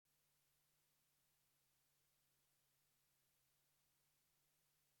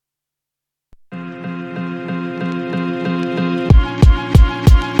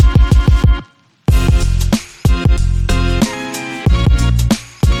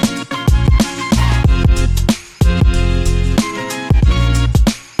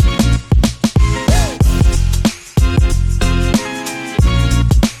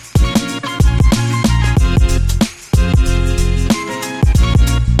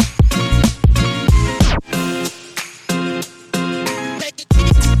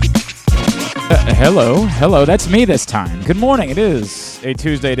Hello, that's me this time. Good morning. It is a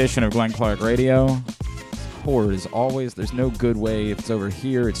Tuesday edition of Glenn Clark Radio. Horde as always. There's no good way. If it's over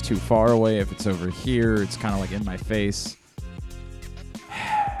here, it's too far away. If it's over here, it's kind of like in my face.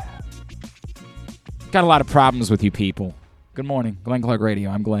 Got a lot of problems with you people. Good morning. Glenn Clark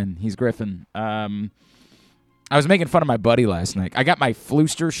Radio. I'm Glenn. He's Griffin. I was making fun of my buddy last night. I got my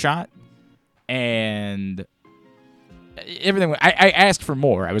Flooster shot, and everything. I asked for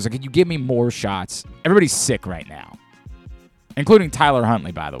more. I was like, "Could you give me more shots?" Everybody's sick right now, including Tyler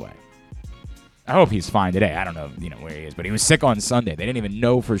Huntley, by the way. I hope he's fine today. I don't know, where he is, but he was sick on Sunday. They didn't even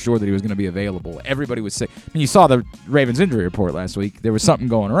know for sure that he was going to be available. Everybody was sick. I mean, you saw the Ravens injury report last week. There was something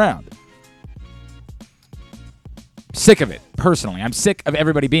going around. Sick of it, personally. I'm sick of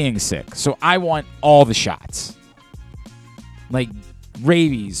everybody being sick. So I want all the shots. Like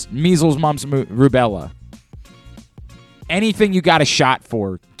rabies, measles, mumps, rubella. Anything you got a shot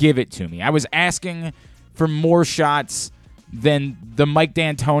for, give it to me. I was asking for more shots than the Mike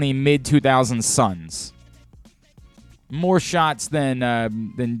D'Antoni mid-2000s Suns. More shots than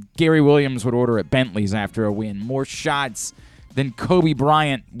Gary Williams would order at Bentley's after a win. More shots than Kobe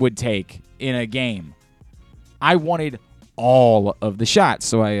Bryant would take in a game. I wanted all of the shots.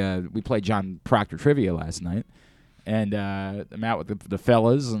 So we played John Proctor Trivia last night. And I'm out with the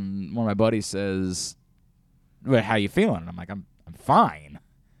fellas, and one of my buddies says, "Well, how you feeling?" And I'm like, I'm fine.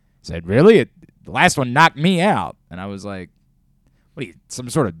 He said, "Really? The last one knocked me out." And I was like, "What are you, some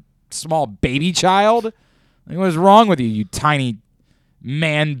sort of small baby child? Like, what is wrong with you, you tiny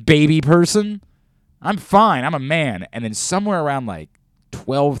man-baby person? I'm fine. I'm a man." And then somewhere around like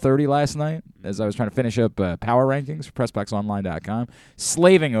 12:30 last night, as I was trying to finish up power rankings for PressBoxOnline.com,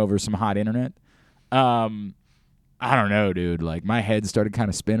 slaving over some hot internet, I don't know, dude. Like, my head started kind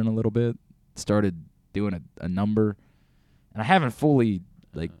of spinning a little bit, started doing a number, and I haven't fully,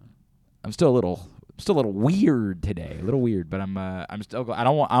 like, I'm still a little weird today, a little weird, but I'm still. I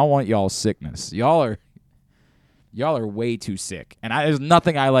don't want y'all's sickness. Y'all are way too sick, and there's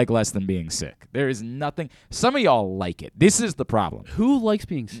nothing I like less than being sick. There is nothing. Some of y'all like it. This is the problem. Who likes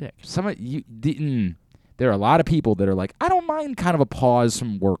being sick? Some of you. There are a lot of people that are like, I don't mind kind of a pause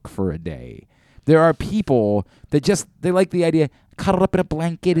from work for a day. There are people that they like the idea, cuddle up in a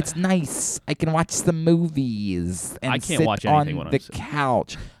blanket. It's nice. I can watch some movies and I can't sit watch anything on when the I'm sick.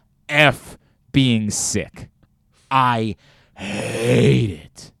 couch. F being sick. I hate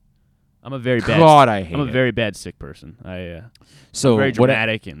it. I'm a very bad. God, I hate I'm a it. very bad sick person. So I'm very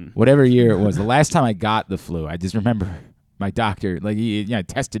dramatic and whatever year it was, the last time I got the flu, I just remember my doctor, like, he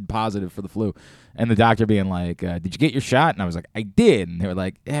tested positive for the flu, and the doctor being like, "Did you get your shot?" And I was like, "I did." And they were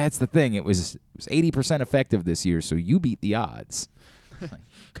like, "Yeah, that's the thing. It was 80% effective this year, so you beat the odds." Like,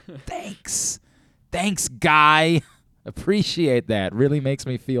 thanks, guy. Appreciate that. Really makes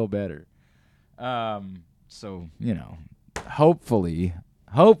me feel better. So hopefully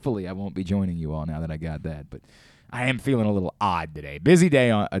I won't be joining you all now that I got that, but I am feeling a little odd today. Busy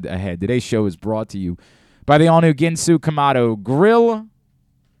day ahead. Today's show is brought to you by the all-new Ginsu Kamado Grill.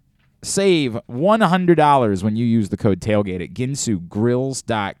 Save $100 when you use the code TAILGATE at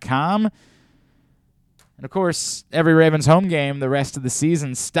ginsugrills.com. And, of course, every Ravens home game the rest of the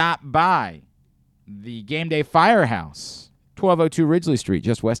season, stop by the Game Day Firehouse, 1202 Ridgely Street,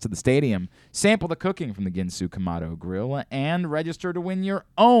 just west of the stadium. Sample the cooking from the Ginsu Kamado Grill and register to win your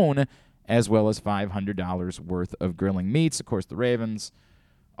own, as well as $500 worth of grilling meats. Of course, the Ravens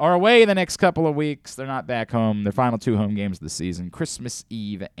are away the next couple of weeks. They're not back home. Their final two home games of the season, Christmas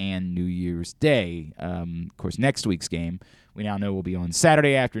Eve and New Year's Day. Of course, next week's game, we now know will be on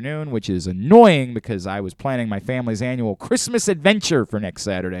Saturday afternoon, which is annoying because I was planning my family's annual Christmas adventure for next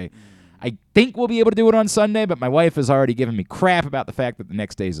Saturday. I think we'll be able to do it on Sunday, but my wife has already given me crap about the fact that the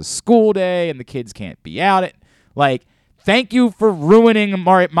next day is a school day and the kids can't be out. Thank you for ruining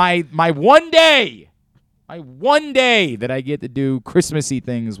my one day. My one day that I get to do Christmassy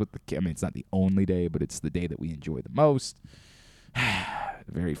things with the kids. I mean, it's not the only day, but it's the day that we enjoy the most.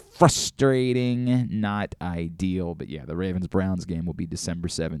 Very frustrating, not ideal. But, yeah, the Ravens-Browns game will be December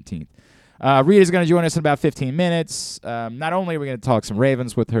 17th. Rita's going to join us in about 15 minutes. Not only are we going to talk some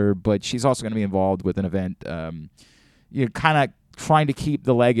Ravens with her, but she's also going to be involved with an event, kind of trying to keep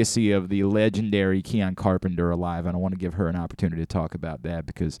the legacy of the legendary Keon Carpenter alive. And I want to give her an opportunity to talk about that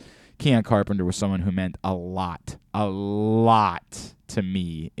because Keon Carpenter was someone who meant a lot to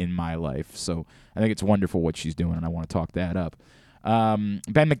me in my life. So I think it's wonderful what she's doing, and I want to talk that up. Ben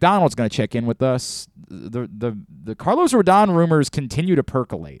McDonald's going to check in with us. The Carlos Rodon rumors continue to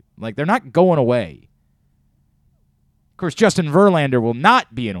percolate. Like, they're not going away. Of course, Justin Verlander will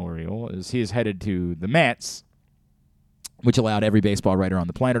not be an Oriole as he is headed to the Mets. which allowed every baseball writer on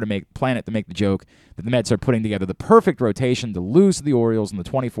the planet to make the joke that the Mets are putting together the perfect rotation to lose to the Orioles in the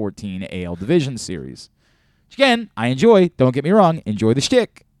 2014 AL Division Series. Which, again, I enjoy. Don't get me wrong. Enjoy the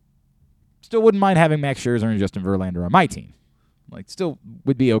shtick. Still wouldn't mind having Max Scherzer and Justin Verlander on my team. Still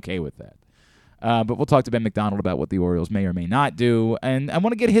would be okay with that. But we'll talk to Ben McDonald about what the Orioles may or may not do. And I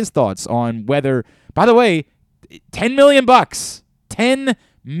want to get his thoughts on whether, by the way, $10 million. $10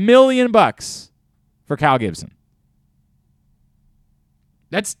 million for Kyle Gibson.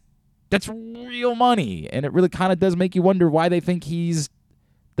 That's real money, and it really kind of does make you wonder why they think he's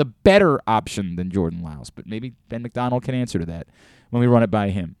the better option than Jordan Lyles. But maybe Ben McDonald can answer to that when we run it by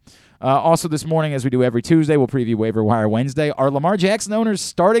him. Also this morning, as we do every Tuesday, we'll preview Waiver Wire Wednesday. Are Lamar Jackson owners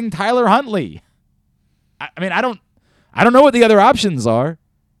starting Tyler Huntley? I mean, I don't know what the other options are.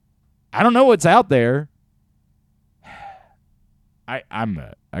 I don't know what's out there. I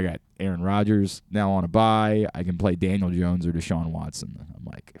got Aaron Rodgers now on a bye. I can play Daniel Jones or Deshaun Watson. I'm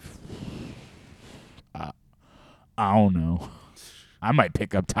like, I don't know. I might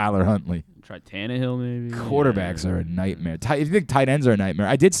pick up Tyler Huntley. Try Tannehill maybe. Quarterbacks are a nightmare. If you think tight ends are a nightmare,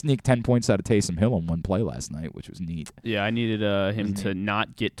 I did sneak 10 points out of Taysom Hill on one play last night, which was neat. Yeah, I needed him to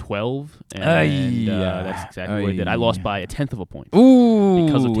not get 12, and that's exactly what he did. I lost by 1/10 of a point. Ooh,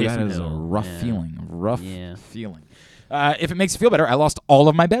 because of Taysom that is Hill. a rough feeling. Feeling. If it makes you feel better, I lost all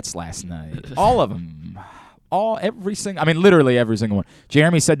of my bets last night. All of them. Literally every single one.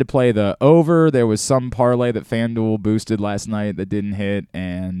 Jeremy said to play the over. There was some parlay that FanDuel boosted last night that didn't hit,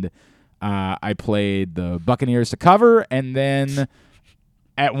 and I played the Buccaneers to cover, and then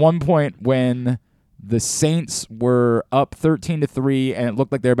at one point when the Saints were up 13-3 and it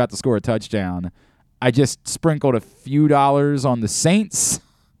looked like they were about to score a touchdown, I just sprinkled a few dollars on the Saints.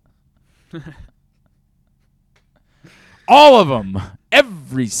 All of them.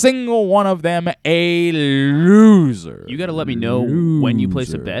 Every single one of them a loser. You got to let me know when you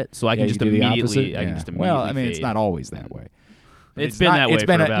place a bet so I can just immediately. Well, I mean, it's not always that way. It's been that way for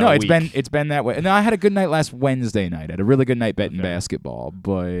about a week. It's been that way. And I had a good night last Wednesday night. I had a really good night betting basketball,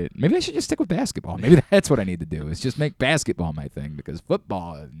 but maybe I should just stick with basketball. Maybe that's what I need to do, is just make basketball my thing, because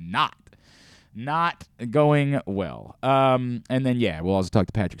football is not going well. And then, we'll also talk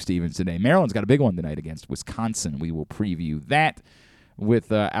to Patrick Stevens today. Maryland's got a big one tonight against Wisconsin. We will preview that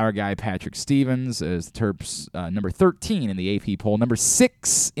with our guy Patrick Stevens, as the Terps number 13 in the AP poll, number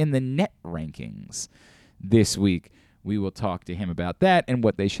 6 in the net rankings this week. We will talk to him about that and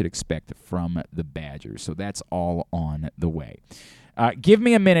what they should expect from the Badgers. So that's all on the way. Give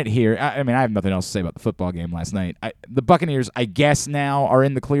me a minute here. I have nothing else to say about the football game last night. The Buccaneers, I guess, now are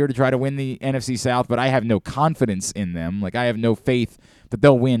in the clear to try to win the NFC South, but I have no confidence in them. I have no faith that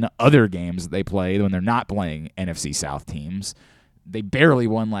they'll win other games that they play when they're not playing NFC South teams. They barely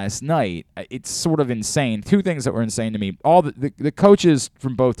won last night. It's sort of insane. Two things that were insane to me. All the coaches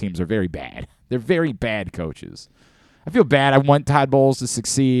from both teams are very bad. They're very bad coaches. I feel bad. I want Todd Bowles to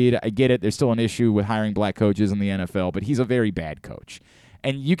succeed. I get it. There's still an issue with hiring black coaches in the NFL, but he's a very bad coach.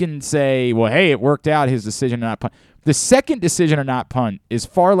 And you can say, well, hey, it worked out, his decision to not punt. The second decision to not punt is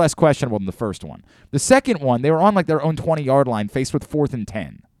far less questionable than the first one. The second one, they were on their own 20-yard line faced with 4th and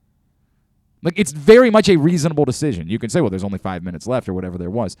 10. It's very much a reasonable decision. You can say, well, there's only 5 minutes left or whatever there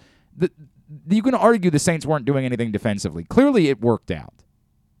was. You can argue the Saints weren't doing anything defensively. Clearly it worked out.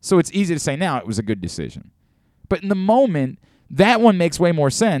 So it's easy to say now it was a good decision. But in the moment, that one makes way more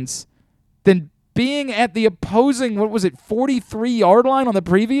sense than being at the opposing, 43-yard line on the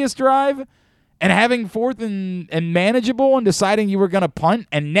previous drive and having 4th and manageable and deciding you were going to punt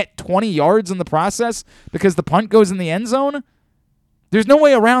and net 20 yards in the process because the punt goes in the end zone. There's no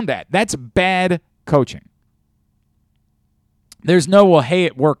way around that. That's bad coaching. There's no, well, hey,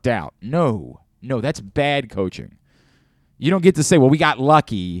 it worked out. No, that's bad coaching. You don't get to say, well, we got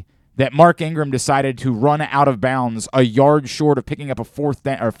lucky that Mark Ingram decided to run out of bounds a yard short of picking up a first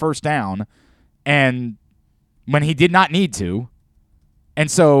down, and when he did not need to, and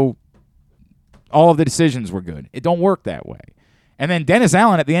so all of the decisions were good. It don't work that way. And then Dennis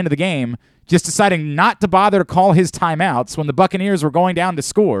Allen at the end of the game just deciding not to bother to call his timeouts when the Buccaneers were going down to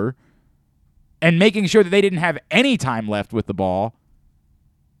score and making sure that they didn't have any time left with the ball.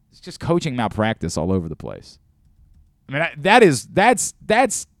 It's just coaching malpractice all over the place.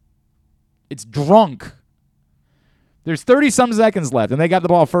 It's drunk. There's 30-some seconds left, and they got the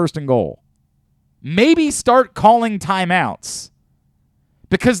ball 1st and goal. Maybe start calling timeouts,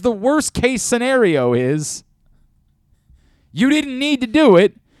 because the worst-case scenario is you didn't need to do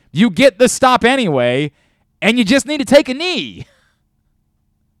it, you get the stop anyway, and you just need to take a knee.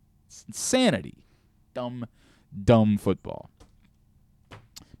 It's insanity. Dumb football.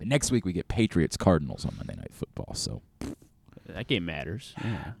 But next week we get Patriots-Cardinals on Monday Night Football, so That game matters.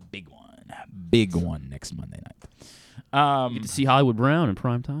 Yeah. Big one next Monday night. You get to see Hollywood Brown in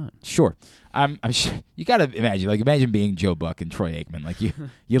prime time. Sure. I'm sure, you got to imagine being Joe Buck and Troy Aikman. Like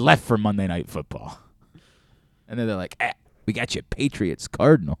you left for Monday Night Football. And then they're like, we got you Patriots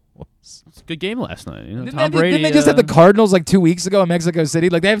Cardinals. It's a good game last night. You know, Didn't they just have the Cardinals like 2 weeks ago in Mexico City?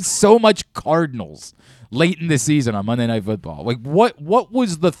 Like they have so much Cardinals late in the season on Monday Night Football. Like what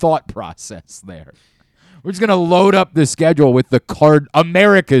was the thought process there? We're just going to load up the schedule with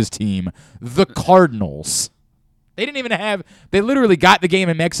America's team, the Cardinals. They didn't even they literally got the game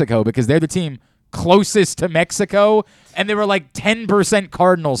in Mexico because they're the team closest to Mexico, and there were like 10%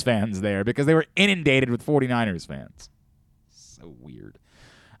 Cardinals fans there because they were inundated with 49ers fans. So weird.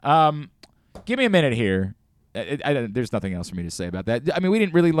 Give me a minute here. There's nothing else for me to say about that. I mean, we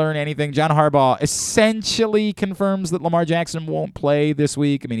didn't really learn anything. John Harbaugh essentially confirms that Lamar Jackson won't play this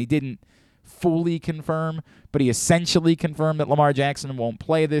week. I mean, he didn't fully confirm, but he essentially confirmed that Lamar Jackson won't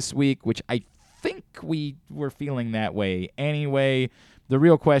play this week, which I think we were feeling that way anyway. The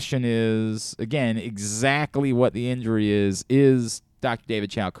real question is, again, exactly what the injury is. Is Dr. David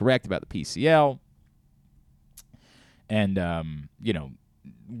Chow correct about the PCL? And,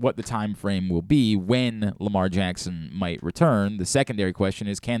 what the time frame will be when Lamar Jackson might return. The secondary question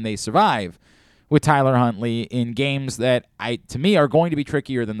is, can they survive with Tyler Huntley in games that, to me, are going to be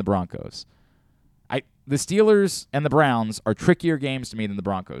trickier than the Broncos? The Steelers and the Browns are trickier games to me than the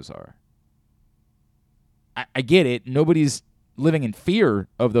Broncos are. I get it. Nobody's living in fear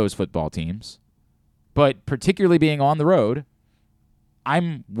of those football teams. But particularly being on the road,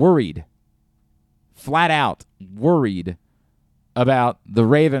 I'm worried. Flat out worried about the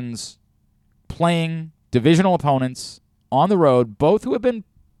Ravens playing divisional opponents on the road, both who have been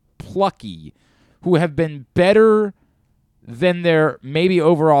plucky, who have been better than their maybe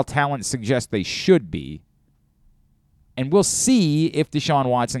overall talent suggests they should be. And we'll see if Deshaun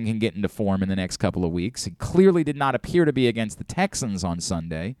Watson can get into form in the next couple of weeks. He clearly did not appear to be against the Texans on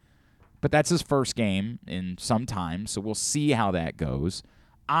Sunday, but that's his first game in some time, so we'll see how that goes.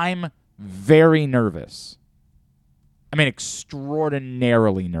 I'm very nervous. I mean,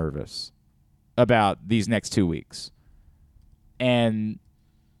 extraordinarily nervous about these next 2 weeks. And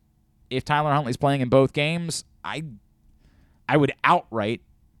if Tyler Huntley's playing in both games, I would outright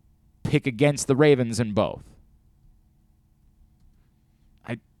pick against the Ravens in both.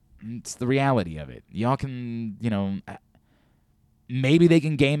 It's the reality of it. Y'all can, maybe they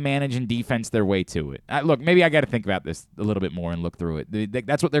can game manage and defense their way to it. Look, maybe I got to think about this a little bit more and look through it.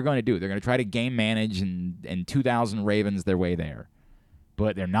 That's what they're going to do. They're going to try to game manage and 2,000 Ravens their way there.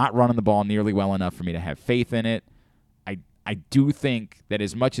 But they're not running the ball nearly well enough for me to have faith in it. I do think that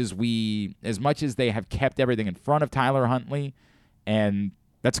as much as they have kept everything in front of Tyler Huntley, and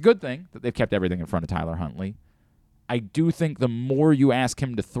that's a good thing that they've kept everything in front of Tyler Huntley, I do think the more you ask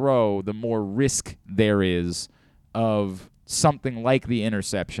him to throw, the more risk there is of something like the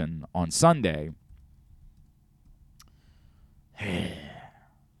interception on Sunday. I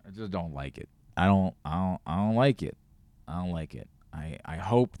just don't like it. I don't like it. I don't like it. I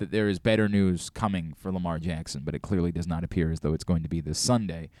hope that there is better news coming for Lamar Jackson, but it clearly does not appear as though it's going to be this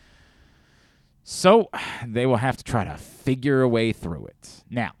Sunday. So they will have to try to figure a way through it.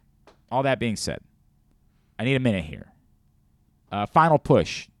 Now, all that being said, I need a minute here. Final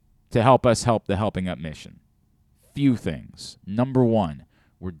push to help us help the Helping Up mission. Few things. Number one,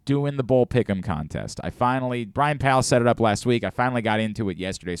 we're doing the Bowl Pick'em contest. Brian Powell set it up last week. I finally got into it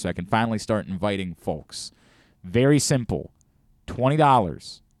yesterday, so I can finally start inviting folks. Very simple.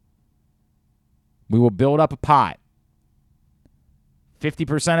 $20. We will build up a pot.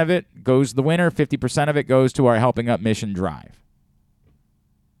 50% of it goes to the winner. 50% of it goes to our Helping Up mission drive.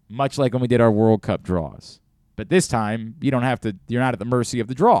 Much like when we did our World Cup draws. But this time, you're not at the mercy of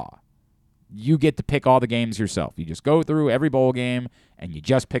the draw. You get to pick all the games yourself. You just go through every bowl game, and you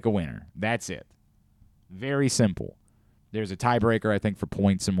just pick a winner. That's it. Very simple. There's a tiebreaker, I think, for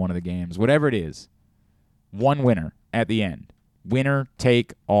points in one of the games. Whatever it is, one winner at the end. Winner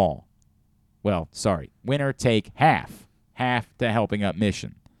take all. Well, sorry. Winner take half. Half to Helping Up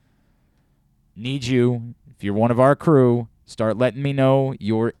mission. Need you, if you're one of our crew, start letting me know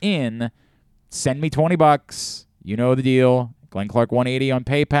you're in. Send me $20. You know the deal. Glenn Clark 180 on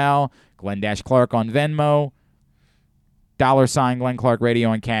PayPal. Glenn-Clark on Venmo. $ Glenn Clark Radio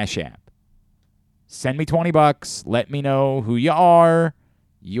on Cash App. Send me $20. Let me know who you are.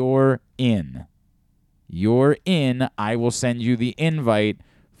 You're in. You're in. I will send you the invite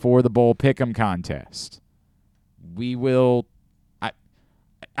for the Bowl Pick'em contest. We will.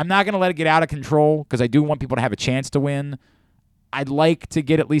 I'm not going to let it get out of control because I do want people to have a chance to win. I'd like to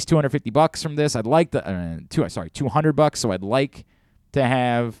get at least $250 from this. I'd like the $200. So I'd like to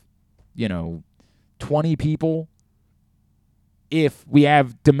have 20 people. If we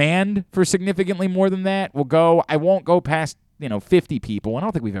have demand for significantly more than that, we'll go. I won't go past 50 people. I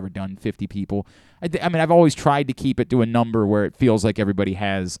don't think we've ever done 50 people. I mean, I've always tried to keep it to a number where it feels like everybody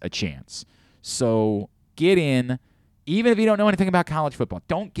has a chance. So get in, even if you don't know anything about college football.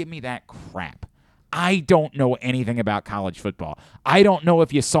 Don't give me that crap. I don't know anything about college football. I don't know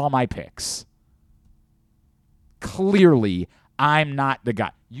if you saw my picks. Clearly, I'm not the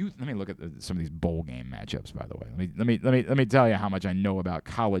guy. Let me look at some of these bowl game matchups. By the way, let me tell you how much I know about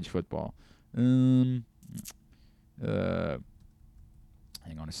college football. Hang on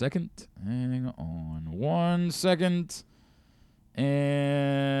a second. Hang on 1 second.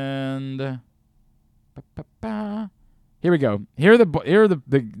 And here we go. Here are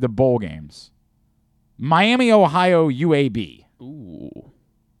the bowl games. Miami, Ohio, UAB. Ooh.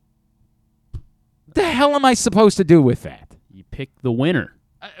 What the hell am I supposed to do with that? You pick the winner.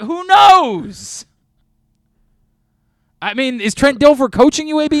 Who knows? I mean, is Trent Dilfer coaching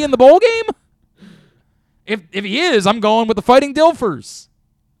UAB in the bowl game? If he is, I'm going with the Fighting Dilfers.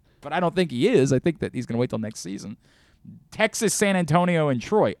 But I don't think he is. I think that he's going to wait till next season. Texas, San Antonio, and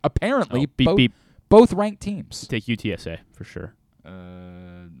Troy. Apparently, both ranked teams. Take UTSA for sure.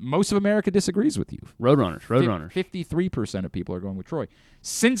 Most of America disagrees with you. Roadrunners. 53% of people are going with Troy.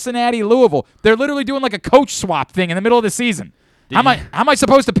 Cincinnati, Louisville. They're literally doing like a coach swap thing in the middle of the season. How am I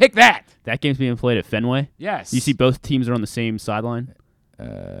supposed to pick that? That game's being played at Fenway? Yes. You see both teams are on the same sideline?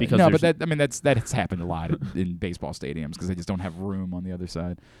 That's happened a lot in baseball stadiums because they just don't have room on the other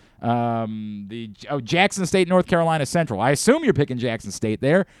side. Jackson State, North Carolina Central. I assume you're picking Jackson State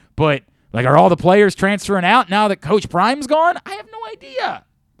there, but are all the players transferring out now that Coach Prime's gone? I have no idea.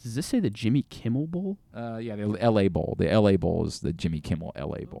 Does this say the Jimmy Kimmel Bowl? Yeah, the L.A. Bowl. The L.A. Bowl is the Jimmy Kimmel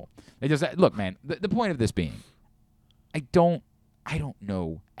L.A. Bowl. They just look, man. The point of this being, I don't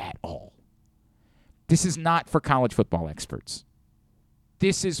know at all. This is not for college football experts.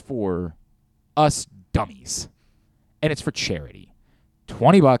 This is for us dummies, and it's for charity.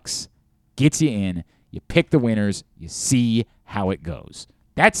 $20 gets you in. You pick the winners. You see how it goes.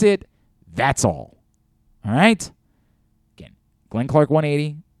 That's it. That's all. All right? Again, Glenn Clark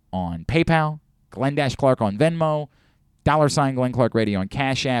 180 on PayPal, Glenn-Clark on Venmo, $ Glenn Clark Radio on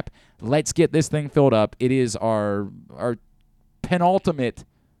Cash App. Let's get this thing filled up. It is our penultimate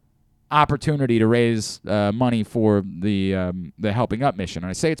opportunity to raise money for the Helping Up mission. And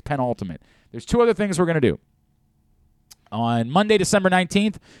I say it's penultimate. There's two other things we're going to do. On Monday, December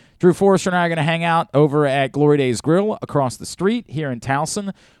 19th, Drew Forrester and I are going to hang out over at Glory Days Grill across the street here in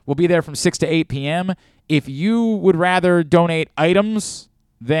Towson. We'll be there from 6 to 8 p.m. If you would rather donate items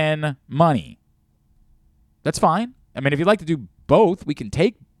than money, that's fine. I mean, if you'd like to do both, we can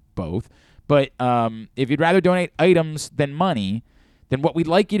take both. But if you'd rather donate items than money, then what we'd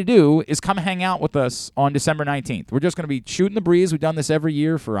like you to do is come hang out with us on December 19th. We're just going to be shooting the breeze. We've done this every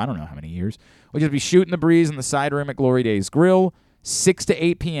year for I don't know how many years. We'll just be shooting the breeze in the side room at Glory Days Grill, 6 to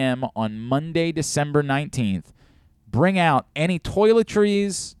 8 p.m. on Monday, December 19th. Bring out any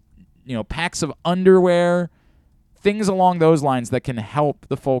toiletries, packs of underwear, things along those lines that can help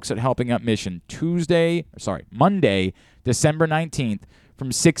the folks at Helping Up Mission. Monday, December 19th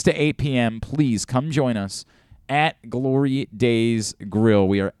from 6 to 8 p.m. Please come join us at Glory Days Grill.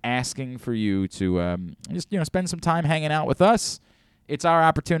 We are asking for you to just spend some time hanging out with us. It's our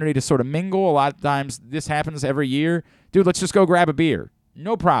opportunity to sort of mingle. A lot of times this happens every year. Dude, let's just go grab a beer.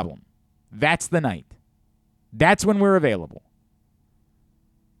 No problem. That's the night. That's when we're available.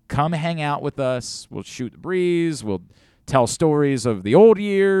 Come hang out with us. We'll shoot the breeze. We'll tell stories of the old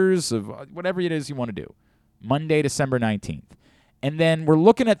years, of whatever it is you want to do. Monday, December 19th. And then we're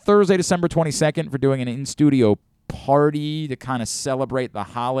looking at Thursday, December 22nd for doing an in-studio party to kind of celebrate the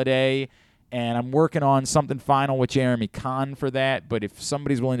holiday. And I'm working on something final with Jeremy Kahn for that. But if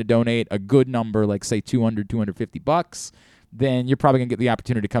somebody's willing to donate a good number, like say $200, $250, then you're probably going to get the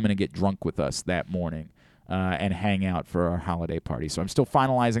opportunity to come in and get drunk with us that morning and hang out for our holiday party. So I'm still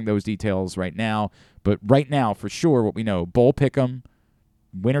finalizing those details right now. But right now, for sure, what we know, bowl pick'em,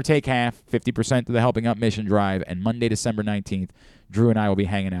 winner take half, 50% to the Helping Up Mission Drive, and Monday, December 19th, Drew and I will be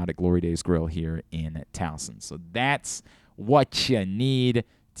hanging out at Glory Days Grill here in Towson. So that's what you need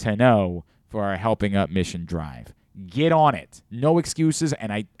to know for our Helping Up Mission Drive. Get on it. No excuses,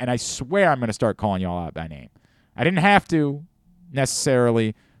 and I swear I'm going to start calling y'all out by name. I didn't have to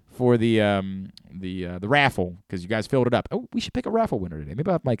necessarily for the raffle because you guys filled it up. Oh, we should pick a raffle winner today. Maybe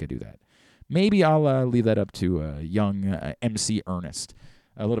I'll have Micah do that. Maybe I'll leave that up to young MC Ernest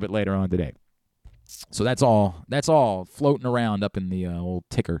a little bit later on today. So that's all floating around up in the old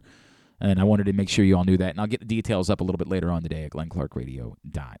ticker. And I wanted to make sure you all knew that. And I'll get the details up a little bit later on today at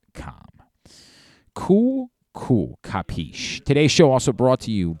glennclarkradio.com. Cool, capiche. Today's show also brought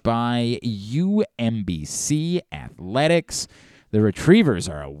to you by UMBC Athletics. The Retrievers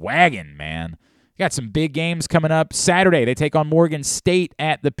are a wagon, man. Got some big games coming up. Saturday, they take on Morgan State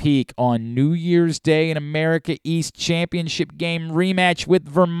at the Peak. On New Year's Day, an America East Championship game rematch with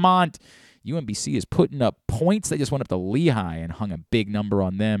Vermont. UMBC is putting up points. They just went up to Lehigh and hung a big number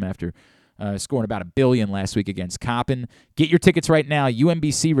on them after scoring about $1 billion last week against Coppin. Get your tickets right now,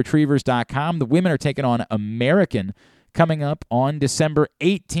 umbcretrievers.com. The women are taking on American coming up on December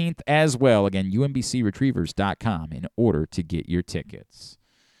 18th as well. Again, umbcretrievers.com in order to get your tickets.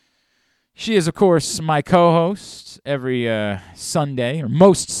 She is, of course, my co-host every Sunday, or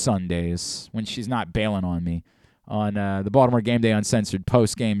most Sundays, when she's not bailing on me, on the Baltimore Game Day Uncensored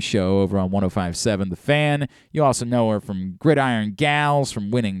post-game show over on 105.7 The Fan. You also know her from Gridiron Gals,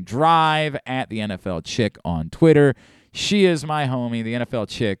 from Winning Drive, at the NFL Chick on Twitter. She is my homie, the NFL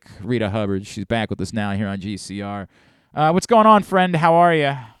Chick, Rita Hubbard. She's back with us now here on GCR. What's going on, friend? How are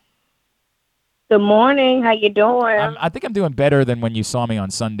you? Good morning. How you doing? I think I'm doing better than when you saw me on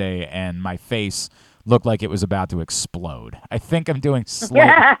Sunday and my face looked like it was about to explode. I think I'm doing slightly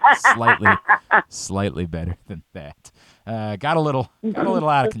better than that. Got a little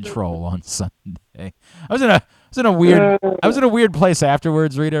out of control on Sunday. I was in a weird place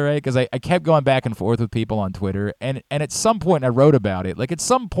afterwards, Rita, right? Because I kept going back and forth with people on Twitter, and at some point I wrote about it. Like, at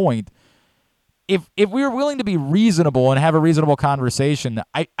some point, if we were willing to be reasonable and have a reasonable conversation,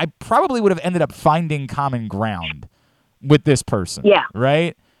 I probably would have ended up finding common ground with this person. Yeah.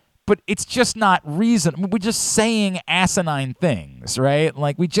 Right? But it's just not reason. We're just saying asinine things, right?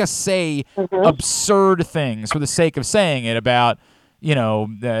 Like, we just say absurd things for the sake of saying it about, you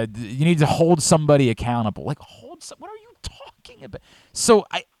need to hold somebody accountable. Like, what are you talking about? So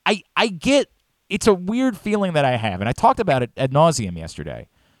I get, it's a weird feeling that I have, and I talked about it ad nauseum yesterday.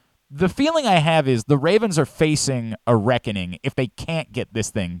 The feeling I have is the Ravens are facing a reckoning if they can't get this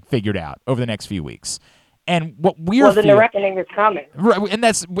thing figured out over the next few weeks. And what we're then the reckoning is coming. Right, and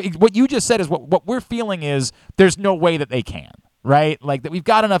that's what you just said is what we're feeling is there's no way that they can, right? Like, that we've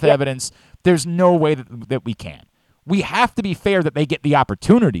got enough evidence. There's no way that we can. We have to be fair that they get the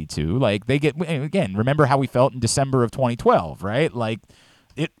opportunity to. Like, they get, again, remember how we felt in December of 2012, right? Like,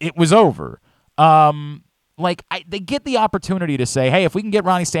 it was over. They get the opportunity to say, hey, if we can get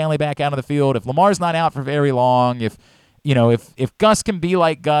Ronnie Stanley back out of the field, if Lamar's not out for very long, if Gus can be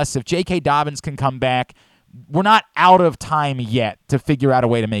like Gus, if J.K. Dobbins can come back, we're not out of time yet to figure out a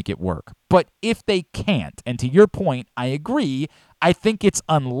way to make it work. But if they can't, and to your point, I agree, I think it's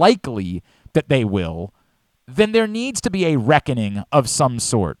unlikely that they will, then there needs to be a reckoning of some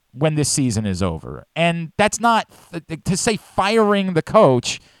sort when this season is over. And that's not to say firing the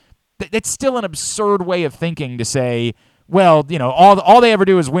coach. That's still an absurd way of thinking, to say, well, all they ever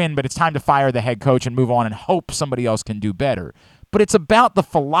do is win, but it's time to fire the head coach and move on and hope somebody else can do better. But it's about the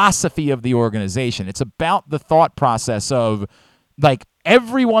philosophy of the organization. It's about the thought process of, like,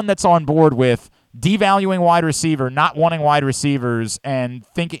 everyone that's on board with devaluing wide receiver, not wanting wide receivers, and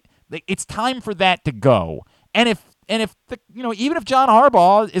thinking it's time for that to go. And if even if John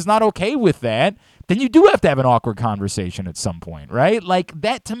Harbaugh is not okay with that, then you do have to have an awkward conversation at some point, right? Like,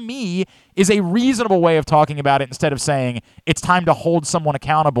 that to me is a reasonable way of talking about it, instead of saying it's time to hold someone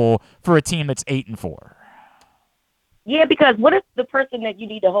accountable for a team that's 8-4. Yeah, because what if the person that you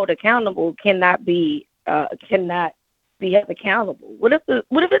need to hold accountable cannot be held accountable? What if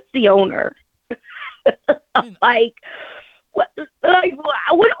it's the owner? What do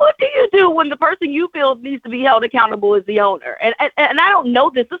you do when the person you feel needs to be held accountable is the owner? And I don't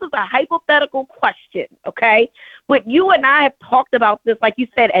know this. This is a hypothetical question, okay? But you and I have talked about this, like you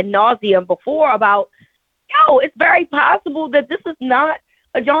said, ad nauseum before, about, it's very possible that this is not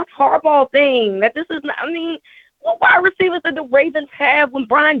a John Harbaugh thing, that this is not, what wide receivers did the Ravens have when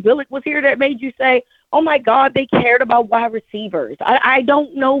Brian Billick was here that made you say, oh, my God, they cared about wide receivers? I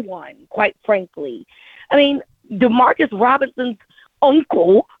don't know one, quite frankly. Demarcus Robinson's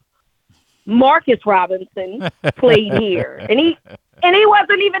uncle, Marcus Robinson, played here. And he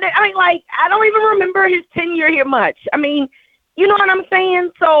wasn't even, I don't even remember his tenure here much. You know what I'm saying?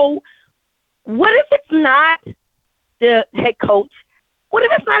 So what if it's not the head coach? What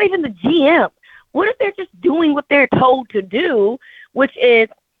if it's not even the GM? What if they're just doing what they're told to do, which is,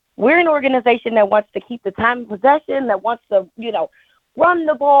 we're an organization that wants to keep the time of possession, that wants to, run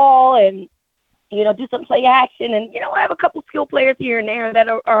the ball and, do some play action, and, I have a couple skill players here and there that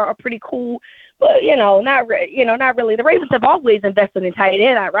are pretty cool. But, not really. The Ravens have always invested in tight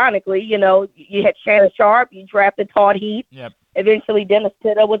end, ironically. You had Shannon Sharp, you drafted Todd Heap. Yep. Eventually, Dennis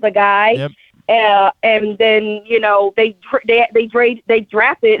Pitta was a guy. Yep. And then, they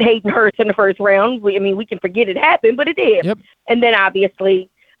drafted Hayden Hurst in the first round. We can forget it happened, but it did. Yep. And then, obviously,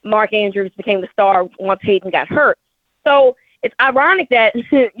 Mark Andrews became the star once Hayden got hurt. So it's ironic that, they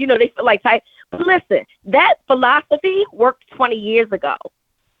feel like tight. But listen, that philosophy worked 20 years ago.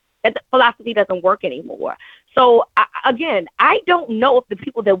 That philosophy doesn't work anymore. So, I don't know if the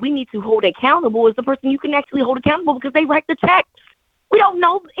people that we need to hold accountable is the person you can actually hold accountable because they write the checks. We don't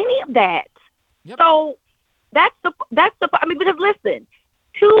know any of that. Yep. So because listen,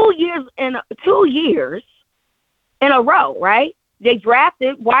 2 years in a row, right? They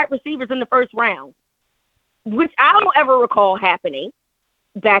drafted wide receivers in the first round, which I don't ever recall happening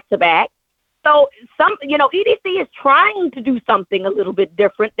back to back. So EDC is trying to do something a little bit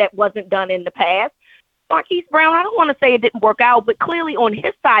different that wasn't done in the past. Marquise Brown, I don't want to say it didn't work out, but clearly on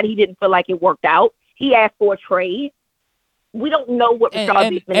his side, he didn't feel like it worked out. He asked for a trade. We don't know what Rashad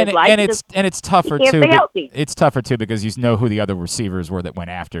Bateman is like. And it's tougher too. It's tougher too because you know who the other receivers were that went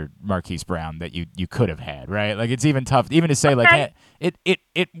after Marquise Brown that you could have had, right? Like it's even tough even to say like hey,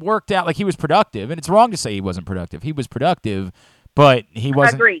 it worked out, like he was productive, and it's wrong to say he wasn't productive. He was productive, but he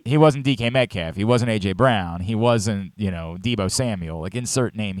wasn't DK Metcalf. He wasn't AJ Brown. He wasn't, Deebo Samuel. Like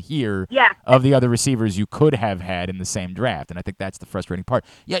insert name here of the other receivers you could have had in the same draft. And I think that's the frustrating part.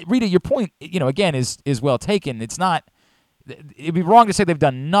 Yeah, Rita, your point, again is well taken. It's not it'd be wrong to say they've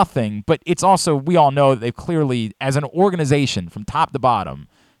done nothing, but it's also, we all know that they've clearly, as an organization from top to bottom,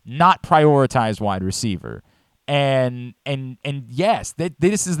 not prioritized wide receiver. And yes,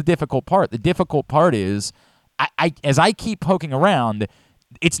 this is the difficult part. The difficult part is, as I keep poking around,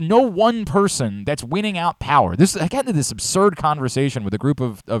 it's no one person that's winning out power. I got into this absurd conversation with a group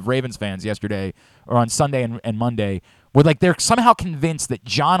of Ravens fans yesterday, or on Sunday and Monday, where like they're somehow convinced that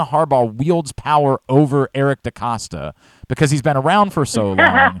John Harbaugh wields power over Eric DeCosta because he's been around for so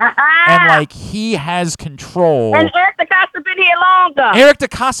long, and like he has control. And Eric DeCosta's been here longer. Eric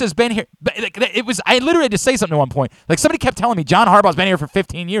DeCosta's been here. I literally had to say something at one point. Like somebody kept telling me John Harbaugh's been here for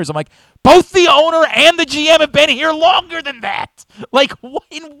 15 years. I'm like, both the owner and the GM have been here longer than that. Like,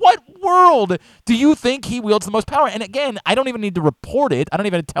 in what world do you think he wields the most power? And again, I don't even need to report it. I don't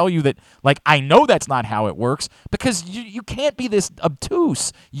even tell you that, like, I know that's not how it works, because you can't be this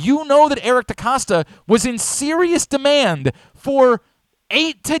obtuse. You know that Eric DeCosta was in serious demand for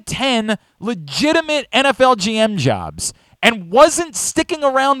 8 to 10 legitimate NFL GM jobs and wasn't sticking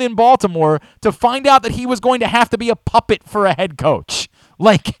around in Baltimore to find out that he was going to have to be a puppet for a head coach.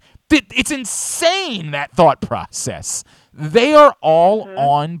 Like, it's insane, that thought process. They are all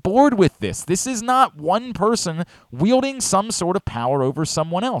on board with this. This is not one person wielding some sort of power over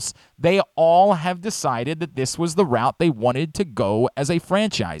someone else. They all have decided that this was the route they wanted to go as a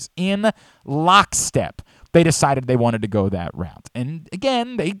franchise. In lockstep, they decided they wanted to go that route. And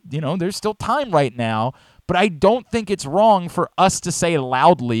again, there's still time right now, but I don't think it's wrong for us to say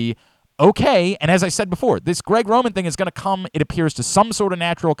loudly, okay, and as I said before, this Greg Roman thing is going to come, it appears, to some sort of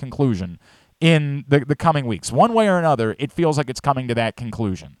natural conclusion in the coming weeks. One way or another, it feels like it's coming to that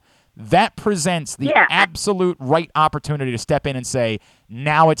conclusion. That presents the absolute right opportunity to step in and say,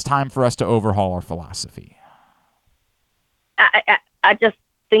 now it's time for us to overhaul our philosophy. I just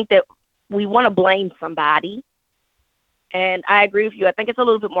think that we want to blame somebody. And I agree with you. I think it's a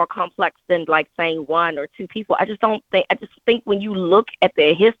little bit more complex than like saying one or two people. I just think when you look at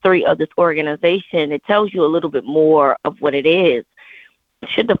the history of this organization, it tells you a little bit more of what it is.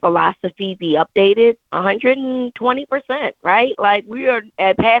 Should the philosophy be updated? 120%, right? Like, we are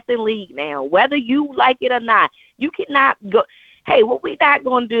at passing league now, whether you like it or not. You cannot go, hey, what we're not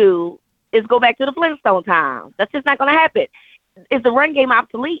going to do is go back to the Flintstone times. That's just not going to happen. Is the run game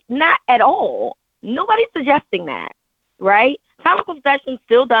obsolete? Not at all. Nobody's suggesting that, right? Time of possession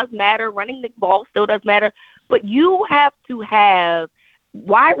still does matter. Running the ball still does matter. But you have to have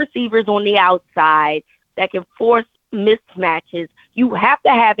wide receivers on the outside that can force mismatches. You have to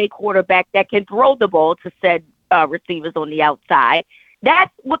have a quarterback that can throw the ball to said receivers on the outside.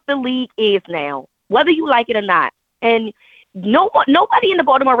 That's what the league is now, whether you like it or not. And nobody in the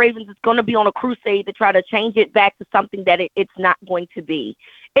Baltimore Ravens is going to be on a crusade to try to change it back to something that it's not going to be.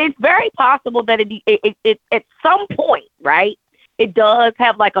 It's very possible that it at some point, right, it does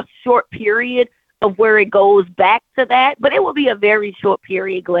have like a short period of where it goes back to that, but it will be a very short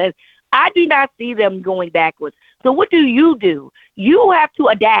period, Glenn. I do not see them going backwards. So what do? You have to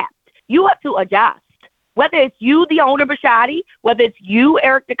adapt. You have to adjust. Whether it's you, the owner, Bisciotti, whether it's you,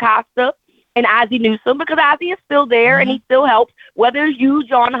 Eric DeCosta, and Ozzie Newsome, because Ozzie is still there and he still helps. Whether it's you,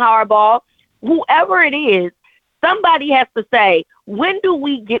 John Harbaugh, whoever it is, somebody has to say, when do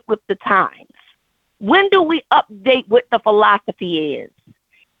we get with the times? When do we update what the philosophy is?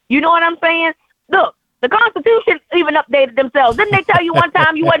 You know what I'm saying? Look, the Constitution even updated themselves. Didn't they tell you one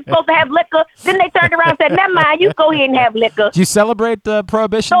time you wasn't supposed to have liquor? Then they turned around and said, never mind, you go ahead and have liquor. Do you celebrate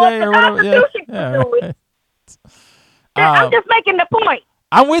Prohibition Day or whatever? Yeah. I'm just making the point.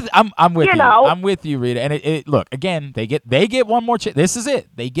 I'm with you. I'm with you, Rita. And it look, again, they get one more chance. This is it.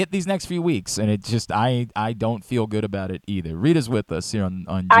 They get these next few weeks, and it just I don't feel good about it either. Rita's with us here on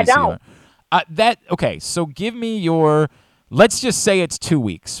GCR. I don't. Okay, so give me your. Let's just say it's 2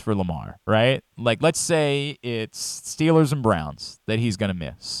 weeks for Lamar, right? Like, let's say it's Steelers and Browns that he's going to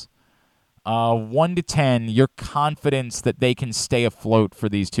miss. 1 to 10, your confidence that they can stay afloat for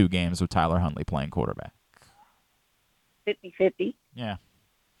these 2 games with Tyler Huntley playing quarterback. 50-50. Yeah.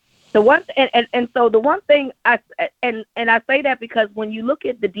 The one and so the one thing I say that because when you look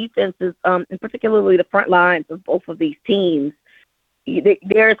at the defenses, and particularly the front lines of both of these teams,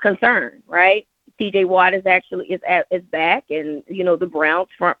 there is concern, right? T.J. Watt is back, and the Browns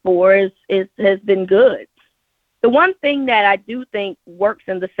front four has been good. The one thing that I do think works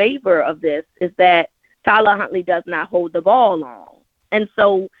in the favor of this is that Tyler Huntley does not hold the ball long, and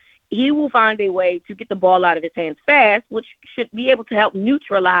so he will find a way to get the ball out of his hands fast, which should be able to help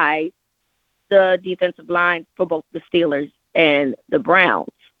neutralize the defensive line for both the Steelers and the Browns.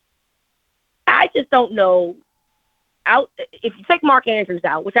 I just don't know. If you take Mark Andrews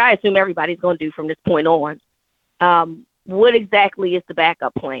out, which I assume everybody's going to do from this point on, what exactly is the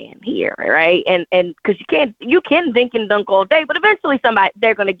backup plan here, right? And because you can dink and dunk all day, but eventually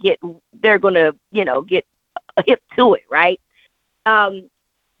they're going to get a hip to it, right?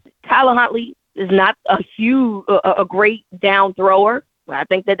 Tyler Huntley is not a great down thrower. I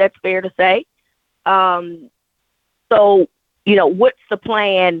think that's fair to say. So what's the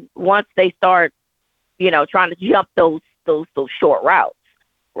plan once they start trying to jump those short routes,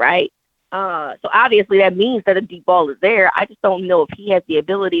 right? So obviously that means that a deep ball is there. I just don't know if he has the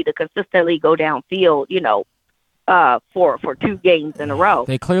ability to consistently go downfield, for 2 games in a row.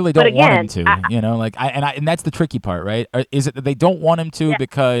 They clearly don't want him to, and that's the tricky part, right? Is it that they don't want him to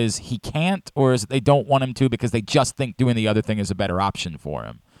because he can't, or is it they don't want him to because they just think doing the other thing is a better option for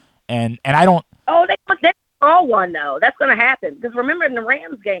him? And I don't. Oh, they all one though. That's going to happen because remember in the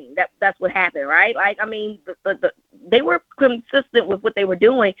Rams game, that's what happened, right? Like they were consistent with what they were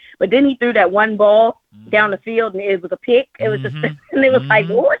doing, but then he threw that one ball down the field and it was a pick. It was just, and it was like,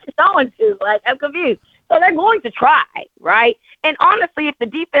 well, what you going to? Like, I'm confused. So they're going to try, right? And honestly, if the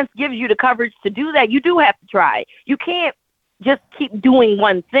defense gives you the coverage to do that, you do have to try. You can't just keep doing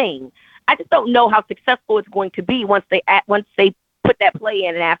one thing. I just don't know how successful it's going to be once they put that play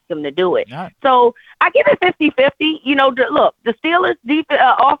in and ask them to do it. Yeah. So I give it 50-50. Look, the Steelers'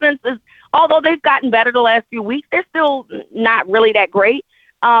 offense is, although they've gotten better the last few weeks, they're still not really that great.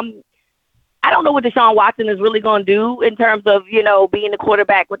 I don't know what Deshaun Watson is really going to do in terms of, being the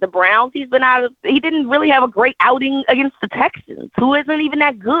quarterback with the Browns. He didn't really have a great outing against the Texans, who isn't even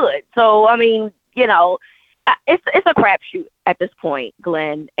that good. So, I mean, it's a crapshoot at this point,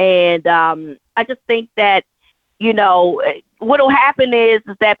 Glenn. And I just think that, what will happen is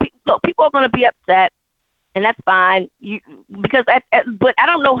that people are going to be upset, and that's fine. But I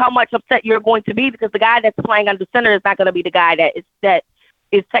don't know how much upset you're going to be because the guy that's playing under center is not going to be the guy that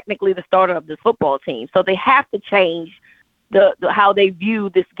is technically the starter of this football team. So they have to change the how they view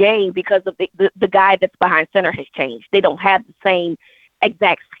this game because of the guy that's behind center has changed. They don't have the same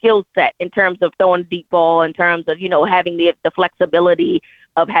exact skill set in terms of throwing deep ball, in terms of having the flexibility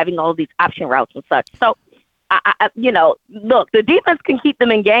of having all these option routes and such. So. Look, the defense can keep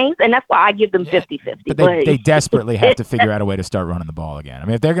them in games, and that's why I give them 50-50. But they desperately have to figure out a way to start running the ball again. I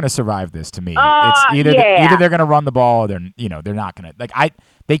mean, if they're going to survive this, to me, it's either they're going to run the ball, or they're not going to.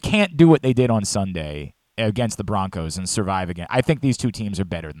 They can't do what they did on Sunday against the Broncos and survive again. I think these 2 teams are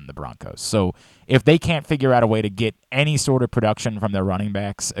better than the Broncos. So if they can't figure out a way to get any sort of production from their running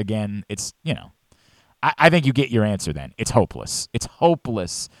backs again, it's I think you get your answer then. It's hopeless. It's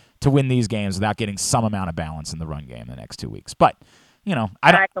hopeless to win these games without getting some amount of balance in the run game the next 2 weeks. But,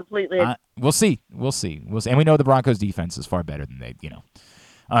 I completely. We'll see. And we know the Broncos defense is far better than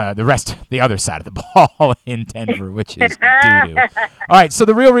the other side of the ball in Denver, which is doo-doo. All right, so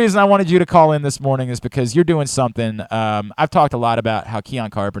the real reason I wanted you to call in this morning is because you're doing something. I've talked a lot about how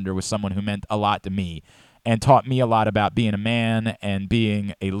Keon Carpenter was someone who meant a lot to me and taught me a lot about being a man and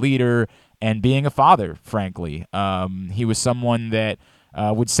being a leader and being a father, frankly. He was someone that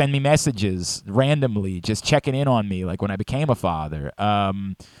would send me messages randomly, just checking in on me, like when I became a father.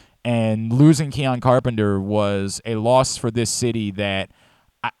 And losing Keon Carpenter was a loss for this city that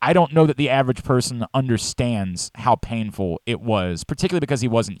I don't know that the average person understands how painful it was, particularly because he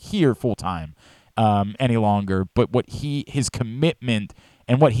wasn't here full time any longer. But what his commitment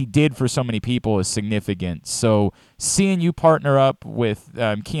and what he did for so many people is significant. So seeing you partner up with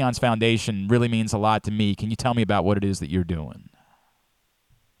Keon's Foundation really means a lot to me. Can you tell me about what it is that you're doing?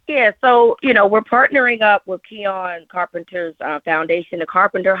 Yeah, so, we're partnering up with Keon Carpenter's foundation, the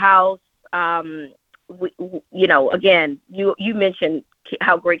Carpenter House. Again, you mentioned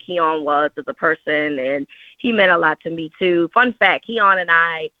how great Keon was as a person, and he meant a lot to me, too. Fun fact, Keon and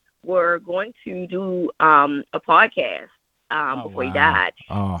I were going to do a podcast before he died.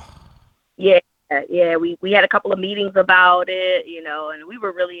 Oh. Yeah, we had a couple of meetings about it, and we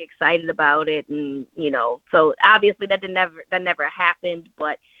were really excited about it, and so obviously that never happened,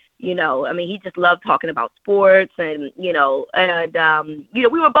 but he just loved talking about sports, and we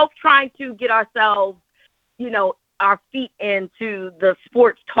were both trying to get ourselves, our feet into the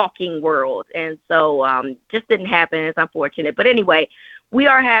sports talking world, and so just didn't happen. It's unfortunate, but anyway, we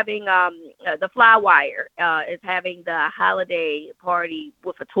are having the Flywire is having the holiday party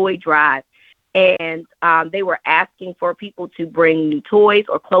with a toy drive, and they were asking for people to bring new toys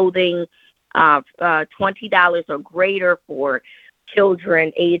or clothing, $20 or greater for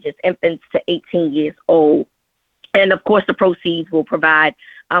children ages infants to 18 years old. And of course, the proceeds will provide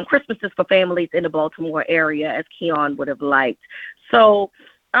Christmases for families in the Baltimore area, as Keon would have liked. So,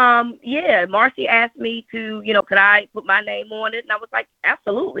 Marcy asked me to, could I put my name on it? And I was like,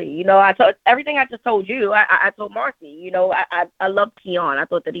 absolutely. I told everything I just told you. I told Marcy, I love Keon. I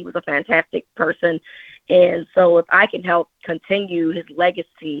thought that he was a fantastic person. And so if I can help continue his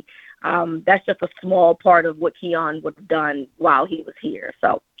legacy, that's just a small part of what Keon would have done while he was here.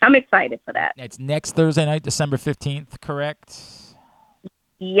 So I'm excited for that. It's next Thursday night, December 15th, correct?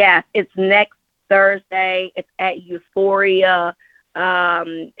 Yes, it's next Thursday. It's at Euphoria.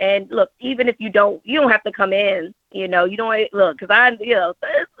 And look, even if you don't have to come in, you don't look, because the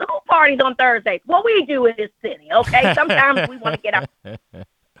whole party's on Thursdays. What we do in this city, okay? Sometimes we want to get out.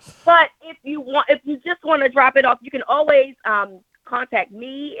 But if you just want to drop it off, you can always, contact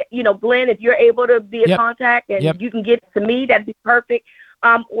me, Glenn, if you're able to be a contact, and you can get it to me, that'd be perfect.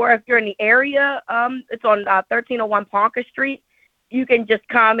 Or if you're in the area, it's on 1301 Ponca Street. You can just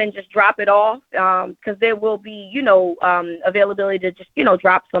come and just drop it off, because there will be, availability to just,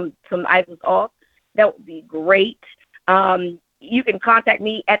 drop some items off. That would be great. You can contact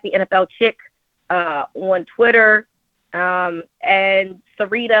me at the NFL Chick on Twitter, and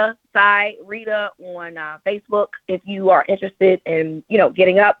Rita on Facebook if you are interested in,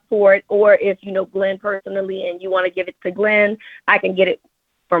 getting up for it, or if you know Glenn personally and you want to give it to Glenn, I can get it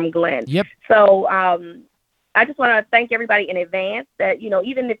from Glenn. Yep. So I just want to thank everybody in advance that,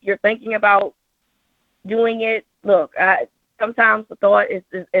 even if you're thinking about doing it, look, sometimes the thought is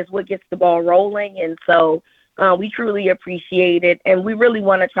what gets the ball rolling. And so we truly appreciate it. And we really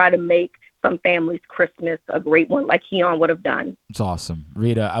want to try to make some families' Christmas a great one, like Keon would have done. It's awesome.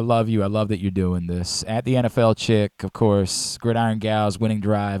 Rita, I love you. I love that you're doing this. At the NFL Chick, of course, Gridiron Gals, Winning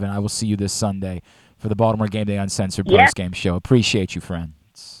Drive, and I will see you this Sunday for the Baltimore Game Day Uncensored post-game show. Appreciate you,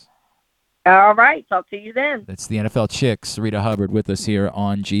 friends. All right. Talk to you then. That's the NFL Chicks. Rita Hubbard with us here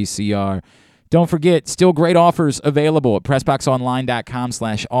on GCR. Don't forget, still great offers available at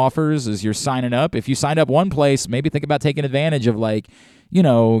PressBoxOnline.com/offers as you're signing up. If you signed up one place, maybe think about taking advantage of,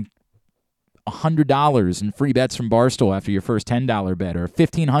 $100 in free bets from Barstool after your first $10 bet, or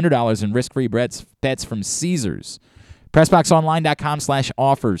 $1,500 in risk-free bets from Caesars.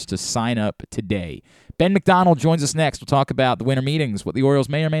 PressBoxOnline.com/offers to sign up today. Ben McDonald joins us next. We'll talk about the winter meetings, what the Orioles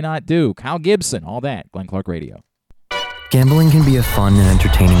may or may not do, Kyle Gibson, all that. Glenn Clark Radio. Gambling can be a fun and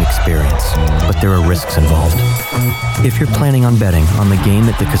entertaining experience, but there are risks involved. If you're planning on betting on the game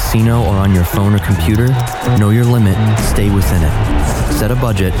at the casino or on your phone or computer, know your limit, stay within it. Set a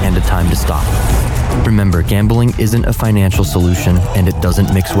budget and a time to stop. Remember, gambling isn't a financial solution, and it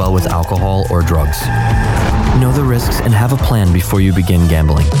doesn't mix well with alcohol or drugs. Know the risks and have a plan before you begin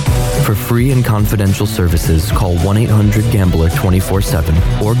gambling. For free and confidential services, call 1-800-GAMBLER 24/7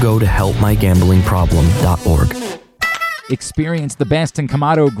 or go to helpmygamblingproblem.org. Experience the best in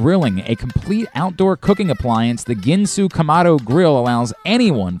Kamado Grilling, a complete outdoor cooking appliance. The Ginsu Kamado Grill allows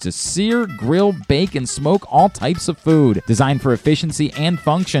anyone to sear, grill, bake, and smoke all types of food. Designed for efficiency and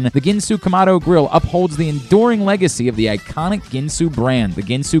function, the Ginsu Kamado Grill upholds the enduring legacy of the iconic Ginsu brand. The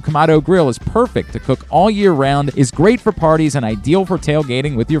Ginsu Kamado Grill is perfect to cook all year round, is great for parties, and ideal for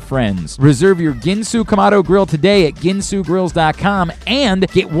tailgating with your friends. Reserve your Ginsu Kamado Grill today at ginsugrills.com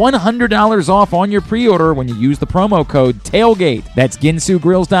and get $100 off on your pre-order when you use the promo code TAILGATE. That's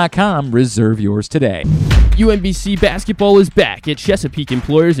ginsugrills.com. Reserve yours today. UMBC basketball is back at Chesapeake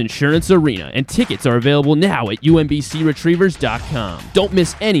Employers Insurance Arena, and tickets are available now at umbcretrievers.com. Don't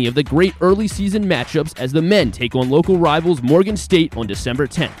miss any of the great early season matchups as the men take on local rivals Morgan State on December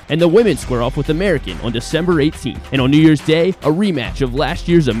 10th, and the women square off with American on December 18th. And on New Year's Day, a rematch of last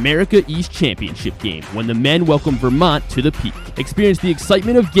year's America East Championship game when the men welcome Vermont to the Peak. Experience the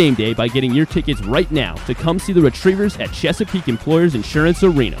excitement of game day by getting your tickets right now to come see the Retrievers at Chesapeake Employers Insurance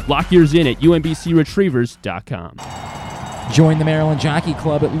Arena. Lock yours in at umbcretrievers.com. Join the Maryland Jockey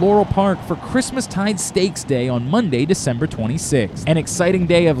Club at Laurel Park for Christmastide Stakes Day on Monday, December 26th. An exciting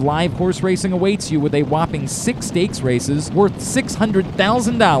day of live horse racing awaits you with a whopping 6 stakes races worth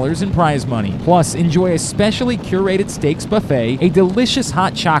 $600,000 in prize money. Plus, enjoy a specially curated stakes buffet, a delicious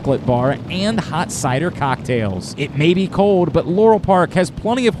hot chocolate bar, and hot cider cocktails. It may be cold, but Laurel Park has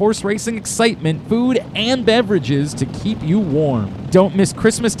plenty of horse racing excitement, food, and beverages to keep you warm. Don't miss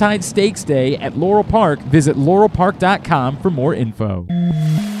Christmastide Stakes Day at Laurel Park. Visit laurelpark.com for more info.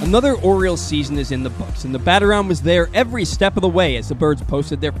 Another Orioles season is in the books, and the Bat-A-Round was there every step of the way as the Birds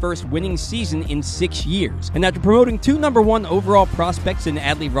posted their first winning season in 6 years. And after promoting 2 #1 overall prospects in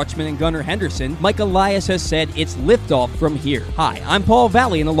Adley Rutschman and Gunnar Henderson, Mike Elias has said it's liftoff from here. Hi, I'm Paul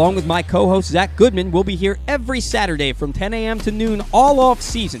Valley, and along with my co-host Zach Goodman, we'll be here every Saturday from 10 a.m. to noon all off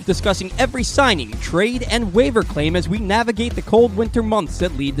season, discussing every signing, trade, and waiver claim as we navigate the cold winter months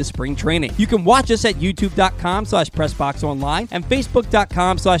that lead to spring training. You can watch us at youtube.com/PressBoxOnline and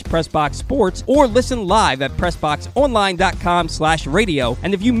facebook.com/PressBoxSports, or listen live at PressBoxOnline.com/radio.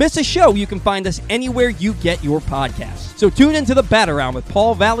 And if you miss a show, you can find us anywhere you get your podcasts. So tune into the Bat-A-Round with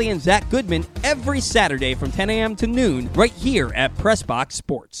Paul Valley and Zach Goodman every Saturday from 10 a.m. to noon right here at PressBox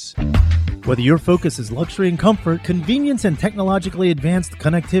Sports. Whether your focus is luxury and comfort, convenience and technologically advanced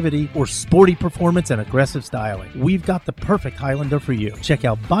connectivity, or sporty performance and aggressive styling, we've got the perfect Highlander for you. Check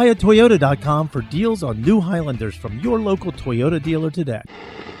out buyatoyota.com for deals on new Highlanders from your local Toyota dealer today.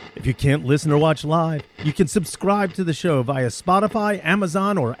 If you can't listen or watch live, you can subscribe to the show via Spotify,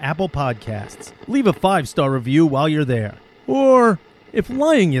 Amazon, or Apple Podcasts. Leave a 5-star review while you're there. Or, if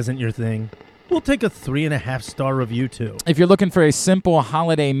lying isn't your thing, we'll take a 3.5-star review, too. If you're looking for a simple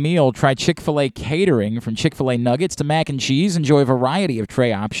holiday meal, try Chick-fil-A catering. From Chick-fil-A nuggets to mac and cheese, enjoy a variety of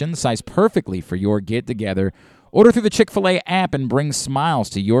tray options sized perfectly for your get-together. Order through the Chick-fil-A app and bring smiles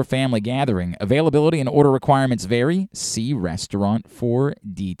to your family gathering. Availability and order requirements vary. See restaurant for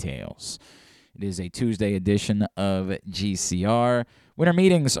details. It is a Tuesday edition of GCR. Winter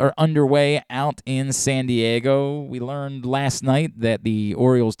meetings are underway out in San Diego. We learned last night that the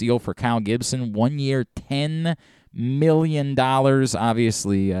Orioles deal for Kyle Gibson, 1 year, $10 million.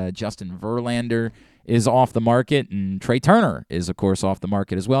 Obviously, Justin Verlander is off the market, and Trey Turner is, of course, off the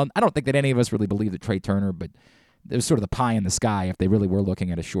market as well. I don't think that any of us really believe that Trey Turner, but it was sort of the pie in the sky if they really were looking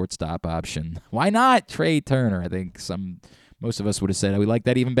at a shortstop option. Why not Trey Turner? I think most of us would have said we like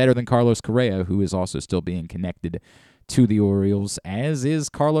that even better than Carlos Correa, who is also still being connected to the Orioles, as is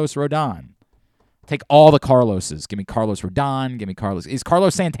Carlos Rodon. Take all the Carloses. Give me Carlos Rodon. Give me Carlos. Is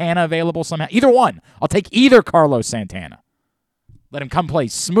Carlos Santana available somehow? Either one. I'll take either Carlos Santana. Let him come play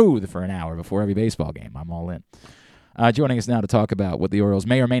smooth for an hour before every baseball game. I'm all in. Joining us now to talk about what the Orioles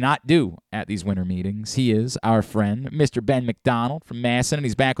may or may not do at these winter meetings, he is our friend, Mr. Ben McDonald from Masson, and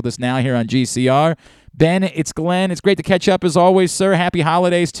he's back with us now here on GCR. Ben, it's Glenn. It's great to catch up as always, sir. Happy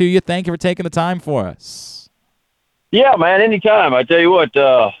holidays to you. Thank you for taking the time for us. Yeah, man, anytime. I tell you what,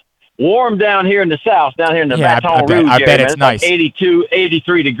 warm down here in the south, down here in the Baton Rouge area. I bet it's nice. Like 82,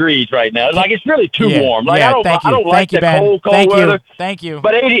 83 degrees right now. Like, it's really too warm. Like, I don't like the cold weather. Thank you.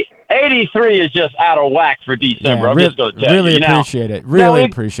 But 83 is just out of whack for December. I'm just going to tell you. Really appreciate it. Really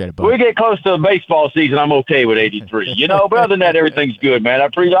appreciate it, bud. We get close to the baseball season, I'm okay with 83. But other than that, everything's good, man. I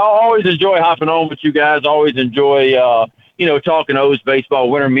always enjoy hopping on with you guys. Always enjoy, talking O's baseball.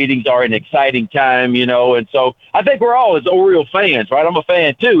 Winter meetings are an exciting time, and so I think we're all as Oriole fans, right? I'm a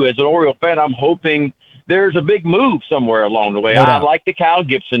fan too. As an Oriole fan, I'm hoping there's a big move somewhere along the way. I like the Kyle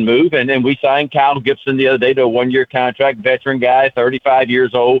Gibson move, and then we signed Kyle Gibson the other day to a 1-year contract, veteran guy, 35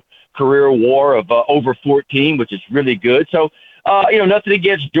 years old, career WAR of over 14, which is really good. So, nothing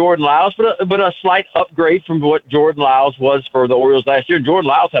against Jordan Lyles, but a slight upgrade from what Jordan Lyles was for the Orioles last year. Jordan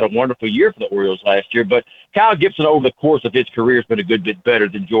Lyles had a wonderful year for the Orioles last year, but Kyle Gibson over the course of his career has been a good bit better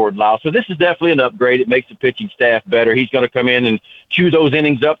than Jordan Lyles. So this is definitely an upgrade. It makes the pitching staff better. He's going to come in and chew those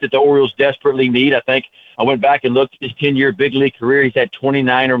innings up that the Orioles desperately need. I think I went back and looked at his 10-year big league career. He's had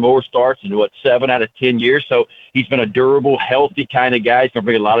 29 or more starts in, 7 out of 10 years. So he's been a durable, healthy kind of guy. He's going to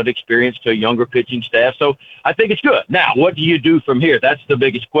bring a lot of experience to a younger pitching staff. So I think it's good. Now, what do you do do from here? That's the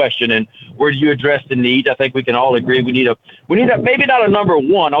biggest question. And where do you address the needs? I think we can all agree we need a maybe not a number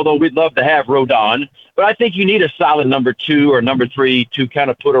one, although we'd love to have Rodon, but I think you need a solid number 2 or number 3 to kind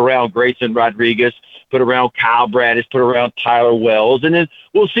of put around Grayson Rodriguez, put around Kyle Bradish, put around Tyler Wells, and then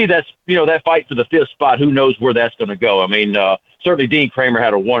we'll see that fight for the 5th spot. Who knows where that's going to go? I mean, certainly Dean Kramer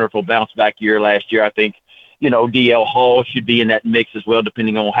had a wonderful bounce back year last year. I think DL Hall should be in that mix as well,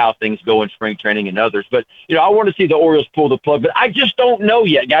 depending on how things go in spring training and others. But, I want to see the Orioles pull the plug. But I just don't know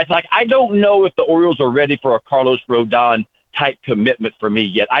yet, guys. Like, I don't know if the Orioles are ready for a Carlos Rodon type commitment for me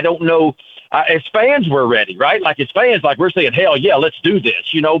yet. I don't know. As fans, we're ready, right? Like, as fans, like, we're saying, hell yeah, let's do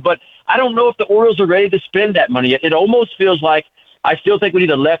this, But I don't know if the Orioles are ready to spend that money yet. It almost feels like I still think we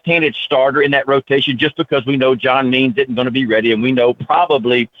need a left-handed starter in that rotation just because we know John Means isn't going to be ready, and we know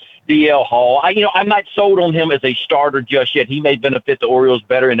probably DL Hall. I'm not sold on him as a starter just yet. He may benefit the Orioles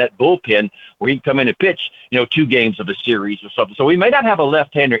better in that bullpen where he can come in and pitch, 2 games of a series or something. So we may not have a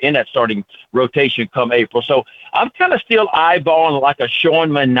left-hander in that starting rotation come April. So I'm kind of still eyeballing like a Sean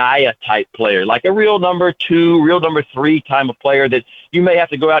Manaea type player, like a real number 2, real number 3 type of player that you may have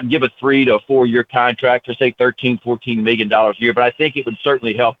to go out and give a 3 to 4 year contract for say $13-14 million a year. But I think it would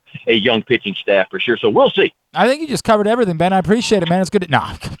certainly help a young pitching staff for sure. So we'll see. I think you just covered everything, Ben. I appreciate it, man. It's good. No,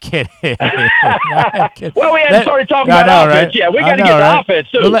 I'm kidding. Well, we hadn't started talking about offense. Right? Yeah, we got to get the offense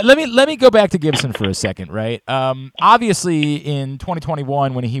too. Well, let me go back to Gibson for a second, right? Obviously, in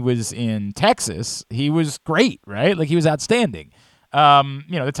 2021, when he was in Texas, he was great, right? Like, he was outstanding.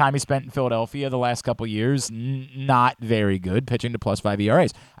 The time he spent in Philadelphia the last couple of years, not very good, pitching to +5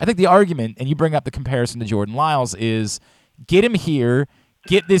 ERAs. I think the argument, and you bring up the comparison to Jordan Lyles, is get him here,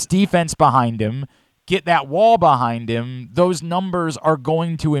 get this defense behind him, get that wall behind him, those numbers are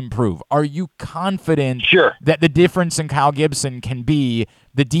going to improve. Are you confident that the difference in Kyle Gibson can be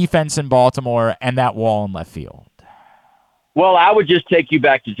the defense in Baltimore and that wall in left field? Well, I would just take you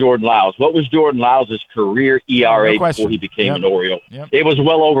back to Jordan Lyles. What was Jordan Lyles' career ERA before he became an Oriole? It was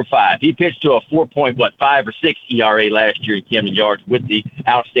well over 5. He pitched to a 5 or 6 ERA last year in Camden Yards with the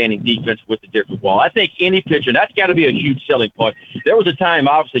outstanding defense with the different wall. I think any pitcher, that's got to be a huge selling point. There was a time,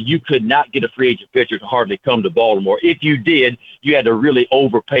 obviously, you could not get a free agent pitcher to hardly come to Baltimore. If you did, you had to really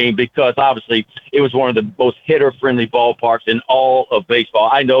overpay him because, obviously, it was one of the most hitter-friendly ballparks in all of baseball.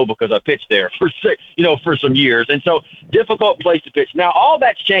 I know because I pitched there for some years. And so, difficult place to pitch. Now, all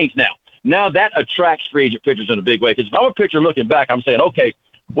that's changed now. Now that attracts free agent pitchers in a big way. Because if I'm a pitcher looking back, I'm saying, okay,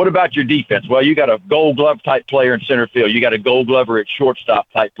 what about your defense? Well, you got a Gold Glove type player in center field. You got a Gold Glover at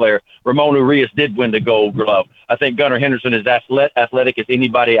shortstop type player. Ramon Urias did win the Gold Glove. I think Gunnar Henderson is as athletic as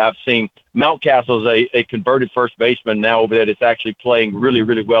anybody I've seen. Mountcastle is a converted first baseman now over there that's actually playing really,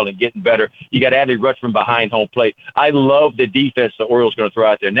 really well and getting better. You got Adley Rutschman behind home plate. I love the defense the Orioles going to throw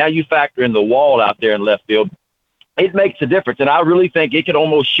out there. Now you factor in the wall out there in left field. It makes a difference, and I really think it could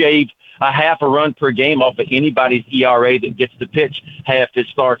almost shave a half a run per game off of anybody's ERA that gets to pitch half his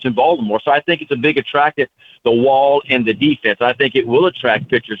starts in Baltimore. So I think it's a big attractant, the wall and the defense. I think it will attract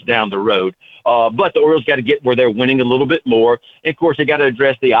pitchers down the road. But the Orioles got to get where they're winning a little bit more. And, of course, they got to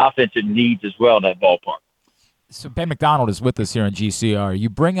address the offensive needs as well in that ballpark. So Ben McDonald is with us here on GCR. You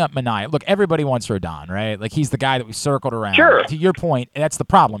bring up Manaea. Look, everybody wants Rodon, right? Like, he's the guy that we circled around. Sure. To your point, that's the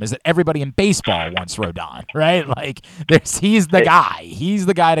problem, is that everybody in baseball wants Rodon, right? Like, he's the guy. He's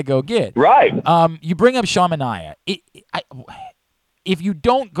the guy to go get. Right. You bring up Sean Manaea. If you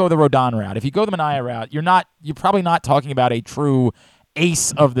don't go the Rodon route, if you go the Manaea route, you're probably not talking about a true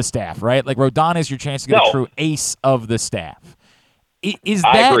ace of the staff, right? Like, Rodon is your chance to get a true ace of the staff. Is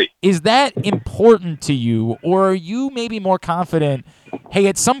that important to you, or are you maybe more confident, hey,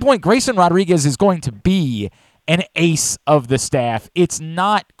 at some point Grayson Rodriguez is going to be an ace of the staff? It's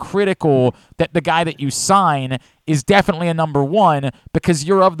not critical that the guy that you sign is definitely a number 1 because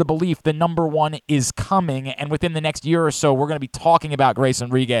you're of the belief the number 1 is coming, and within the next year or so we're going to be talking about Grayson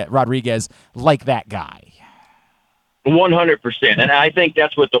Rodriguez like that guy. 100%. And I think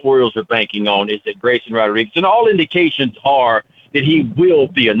that's what the Orioles are banking on, is that Grayson Rodriguez, and all indications are that he will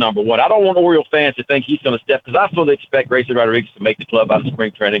be a number 1. I don't want Oriole fans to think he's going to step, because I fully expect Grayson Rodriguez to make the club out of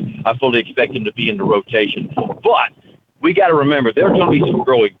spring training. I fully expect him to be in the rotation. But we got to remember, there's going to be some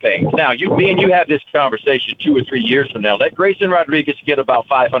growing pains. Now, me and you have this conversation 2 or 3 years from now. Let Grayson Rodriguez get about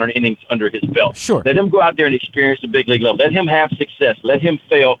 500 innings under his belt. Sure. Let him go out there and experience the big league level. Let him have success. Let him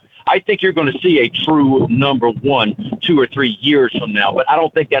fail. I think you're going to see a true number 1 2 or 3 years from now, but I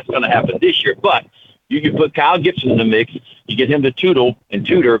don't think that's going to happen this year. But You can put Kyle Gibson in the mix. You get him to tutor,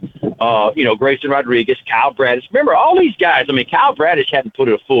 Grayson Rodriguez, Kyle Bradish. Remember, all these guys, I mean, Kyle Bradish hadn't put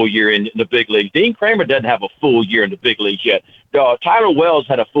a full year in the big leagues. Dean Kramer doesn't have a full year in the big leagues yet. Tyler Wells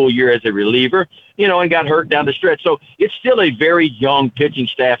had a full year as a reliever, and got hurt down the stretch. So it's still a very young pitching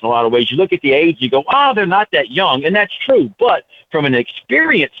staff in a lot of ways. You look at the age, you go, oh, they're not that young, and that's true. But from an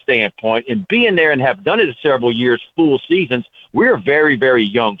experience standpoint and being there and have done it several years, full seasons, we're very, very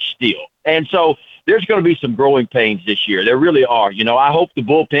young still. And so there's going to be some growing pains this year. There really are. I hope the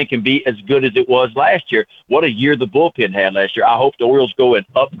bullpen can be as good as it was last year. What a year the bullpen had last year. I hope the Orioles go and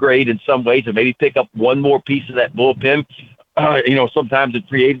upgrade in some ways and maybe pick up one more piece of that bullpen, sometimes in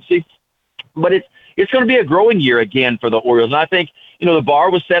free agency. But it's going to be a growing year again for the Orioles. And I think, the bar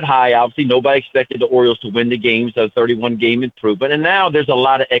was set high. Obviously, nobody expected the Orioles to win the games, a 31-game improvement. And now there's a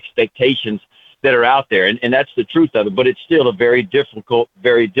lot of expectations that are out there, and that's the truth of it. But it's still a very difficult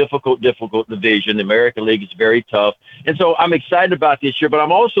division. The American League is very tough. And so I'm excited about this year, but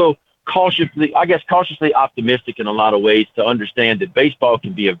I'm also cautiously optimistic in a lot of ways to understand that baseball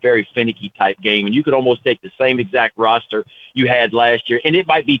can be a very finicky type game, and you could almost take the same exact roster you had last year, and it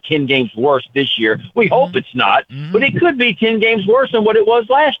might be 10 games worse this year. We hope it's not, but it could be 10 games worse than what it was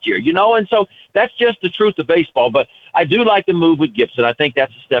last year, and so that's just the truth of baseball. But I do like the move with Gibson. I think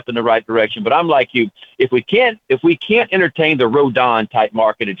that's a step in the right direction. But I'm like you, if we can't entertain the Rodon type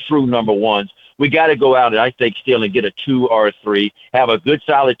market and true number ones, we got to go out and I think still and get a 2 or a 3, have a good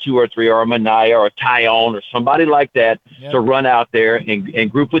solid 2 or 3 or a Manaea or a Tyone or somebody like that to run out there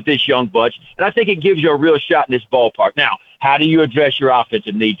and group with this young bunch. And I think it gives you a real shot in this ballpark. Now, how do you address your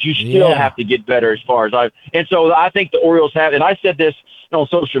offensive needs? You still have to get better as far as and so I think the Orioles have, and I said this on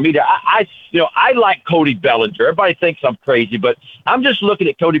social media, I like Cody Bellinger. Everybody thinks I'm crazy, but I'm just looking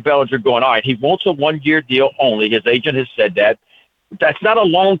at Cody Bellinger going, all right, he wants a 1-year deal only. His agent has said that. That's not a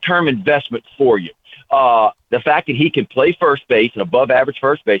long-term investment for you. The fact that he can play first base, an above-average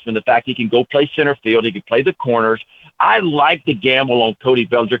first baseman, the fact he can go play center field, he can play the corners. I like the gamble on Cody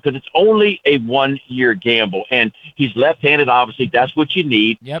Bellinger because it's only a 1-year gamble, and he's left-handed, obviously. That's what you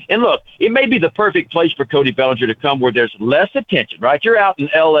need. Yep. And look, it may be the perfect place for Cody Bellinger to come where there's less attention, right? You're out in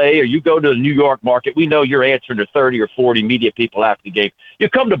L.A. or you go to the New York market. We know you're answering to 30 or 40 media people after the game. You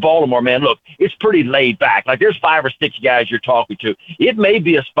come to Baltimore, man, look, it's pretty laid back. Like there's 5 or 6 guys you're talking to. It may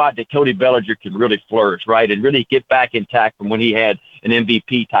be a spot that Cody Bellinger can really flourish, right, and really get back intact from when he had an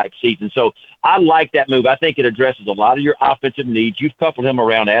MVP-type season. So I like that move. I think it addresses a lot of your offensive needs. You've coupled him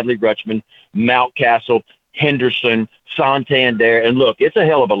around Adley Rutschman, Mountcastle, Henderson, Santander, and look, it's a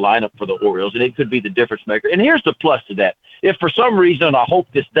hell of a lineup for the Orioles, and it could be the difference maker. And here's the plus to that. If for some reason, and I hope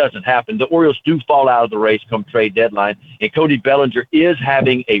this doesn't happen, the Orioles do fall out of the race come trade deadline, and Cody Bellinger is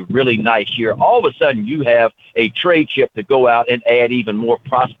having a really nice year, all of a sudden you have a trade chip to go out and add even more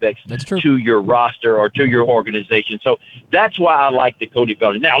prospects to your roster or to your organization. So that's why I like the Cody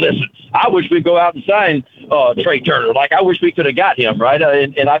Bellinger. Now, listen, I wish we'd go out and sign Trey Turner. Like, I wish we could have got him, right?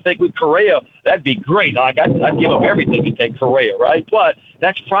 And I think with Correa, that'd be great. Like, I'd give up everything to take Correa, right? But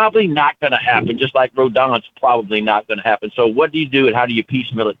that's probably not going to happen, just like Rodon's probably not going to happen. So what do you do and how do you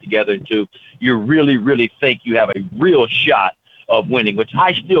piecemeal it together into you really, really think you have a real shot of winning, which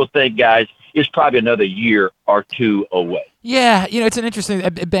I still think, guys, is probably another year or 2 away. Yeah, it's an interesting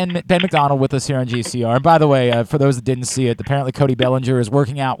Ben McDonald with us here on GCR. And by the way, for those that didn't see it, apparently Cody Bellinger is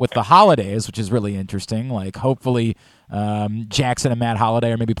working out with the Holidays, which is really interesting. Like, hopefully Jackson and Matt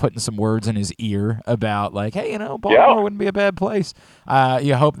Holliday are maybe putting some words in his ear about, like, hey, Baltimore wouldn't be a bad place.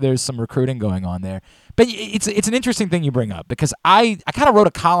 You hope there's some recruiting going on there. But it's an interesting thing you bring up because I kind of wrote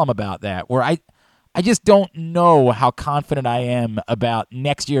a column about that where I just don't know how confident I am about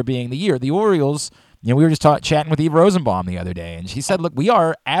next year being the year. The Orioles, we were just chatting with Eve Rosenbaum the other day, and she said, look, we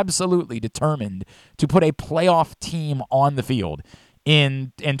are absolutely determined to put a playoff team on the field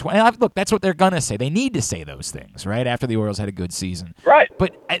in 20. Look, that's what they're going to say. They need to say those things, right, after the Orioles had a good season. Right.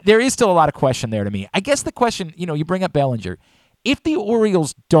 But there is still a lot of question there to me. I guess the question, you bring up Bellinger. If the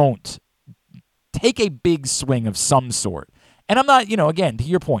Orioles don't take a big swing of some sort, and I'm not, again, to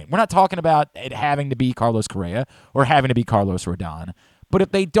your point, we're not talking about it having to be Carlos Correa or having to be Carlos Rodon. But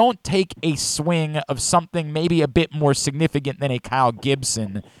if they don't take a swing of something maybe a bit more significant than a Kyle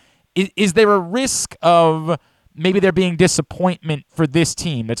Gibson, is there a risk of maybe there being disappointment for this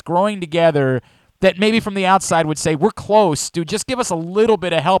team that's growing together that maybe from the outside would say, we're close, dude, just give us a little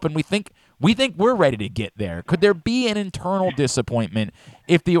bit of help and we think we're ready to get there? Could there be an internal disappointment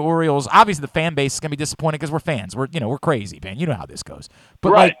if the Orioles, obviously the fan base is going to be disappointed because we're fans. We're crazy, man. You know how this goes.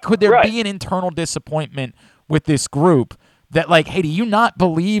 But could there be an internal disappointment with this group that like, hey, do you not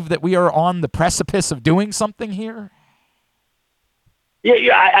believe that we are on the precipice of doing something here?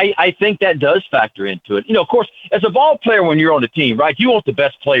 Yeah, I think that does factor into it. Of course, as a ball player, when you're on the team, right, you want the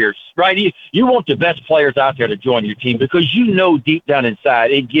best players, right? You want the best players out there to join your team because deep down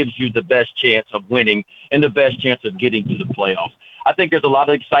inside it gives you the best chance of winning and the best chance of getting to the playoffs. I think there's a lot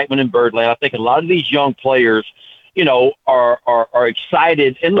of excitement in Birdland. I think a lot of these young players, are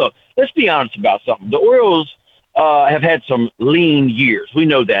excited. And look, let's be honest about something. The Orioles have had some lean years. We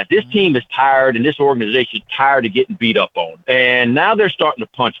know that. This team is tired, and this organization is tired of getting beat up on. And now they're starting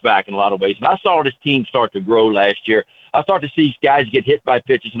to punch back in a lot of ways. And I saw this team start to grow last year. I started to see guys get hit by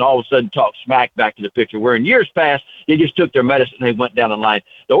pitches and all of a sudden talk smack back to the pitcher, where in years past, they just took their medicine and they went down the line.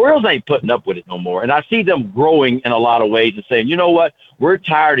 The Orioles ain't putting up with it no more. And I see them growing in a lot of ways and saying, you know what, we're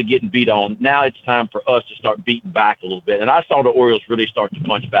tired of getting beat on. Now it's time for us to start beating back a little bit. And I saw the Orioles really start to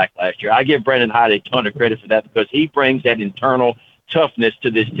punch back last year. I give Brandon Hyde a ton of credit for that because he brings that internal toughness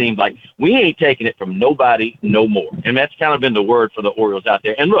to this team. Like, we ain't taking it from nobody no more. And that's kind of been the word for the Orioles out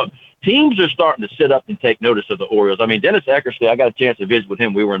there. And look, teams are starting to sit up and take notice of the Orioles. I mean, Dennis Eckersley, I got a chance to visit with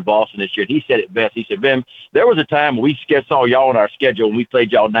him. We were in Boston this year, and he said it best. He said, Ben, there was a time when we saw y'all on our schedule and we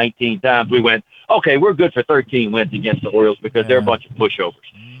played y'all 19 times. We went, okay, we're good for 13 wins against the Orioles because they're a bunch of pushovers.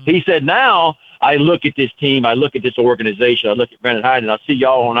 He said, now I look at this team, I look at this organization, I look at Brandon Hyde, and I see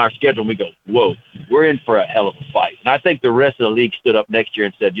y'all on our schedule, and we go, whoa, we're in for a hell of a fight. And I think the rest of the league stood up next year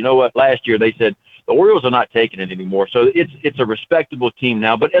and said, you know what, last year they said, the Orioles are not taking it anymore. So it's a respectable team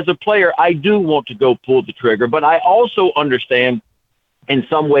now. But as a player, I do want to go pull the trigger. But I also understand in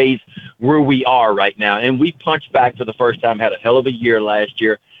some ways where we are right now. And we punched back for the first time, had a hell of a year last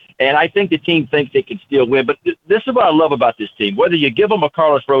year. And I think the team thinks they can still win. But this is what I love about this team. Whether you give them a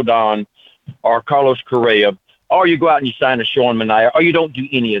Carlos Rodon or Carlos Correa, or you go out and you sign a Sean Manaea, or you don't do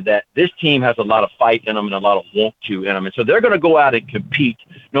any of that, this team has a lot of fight in them and a lot of want to in them. And so they're going to go out and compete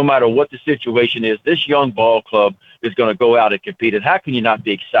no matter what the situation is. This young ball club is going to go out and compete. And how can you not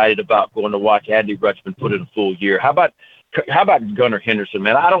be excited about going to watch Adley Rutschman put in a full year? How about Gunnar Henderson,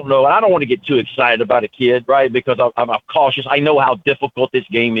 man? I don't know. I don't want to get too excited about a kid, right? Because I'm cautious. I know how difficult this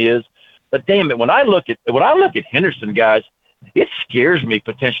game is. But damn it, when I look at Henderson, guys, it scares me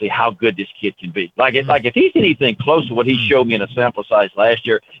potentially how good this kid can be. Like if he's anything close to what he showed me in a sample size last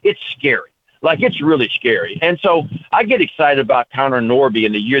year, it's scary. Like, it's really scary. And so I get excited about Connor Norby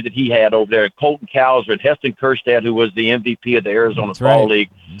and the year that he had over there, Colton Cowser and Heston Kjerstad, who was the MVP of the Arizona Fall League,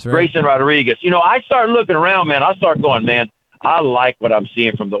 Grayson Rodriguez. I start looking around, man. I start going, man, I like what I'm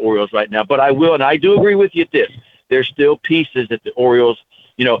seeing from the Orioles right now. But I will, and I do agree with you at this. There's still pieces that the Orioles,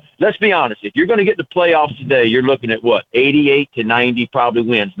 let's be honest. If you're going to get the playoffs today, you're looking at what, 88 to 90 probably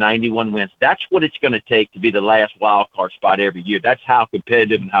wins, 91 wins. That's what it's going to take to be the last wild card spot every year. That's how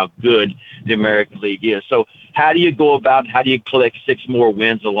competitive and how good the American League is. So how do you go about it? How do you collect 6 more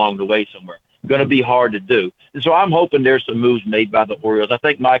wins along the way somewhere? Going to be hard to do. And so I'm hoping there's some moves made by the Orioles. I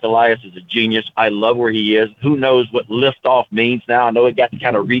think Mike Elias is a genius. I love where he is. Who knows what liftoff means now? I know it got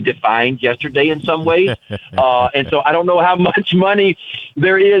kind of redefined yesterday in some ways. And so I don't know how much money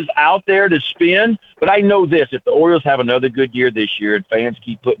there is out there to spend, but I know this. If the Orioles have another good year this year and fans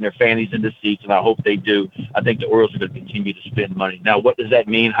keep putting their fannies in the seats, and I hope they do, I think the Orioles are going to continue to spend money. Now, what does that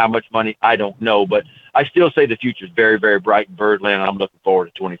mean? How much money? I don't know, but I still say the future is very, very bright in Birdland, and I'm looking forward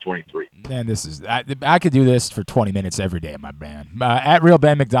to 2023. Man, I could do this for 20 minutes every day, my man. At Real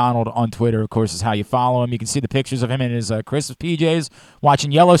Ben McDonald on Twitter, of course, is how you follow him. You can see the pictures of him in his Christmas PJs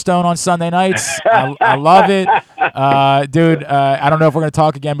watching Yellowstone on Sunday nights. I love it. Dude, I don't know if we're going to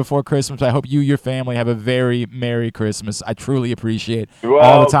talk again before Christmas, but I hope you and your family have a very Merry Christmas. I truly appreciate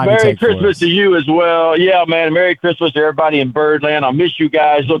all the time you take for us. Merry Christmas to you as well. Yeah, man, Merry Christmas to everybody in Birdland. I miss you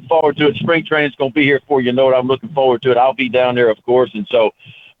guys. Look forward to it. Spring training's going to be here for you. Know it. I'm looking forward to it. I'll be down there, of course, and so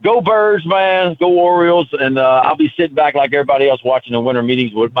go Birds, man. Go Orioles. And I'll be sitting back like everybody else watching the winter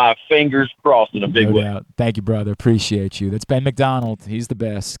meetings with my fingers crossed in a big way. Doubt. Thank you, brother. Appreciate you. That's Ben McDonald. He's the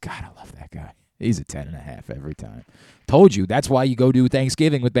best. God, I love that guy. He's a 10.5 every time. Told you. That's why you go do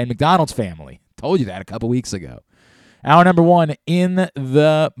Thanksgiving with Ben McDonald's family. Told you that a couple weeks ago. Hour number 1 in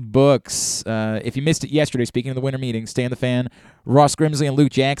the books. If you missed it yesterday, speaking of the winter meetings, Stan the Fan, Ross Grimsley, and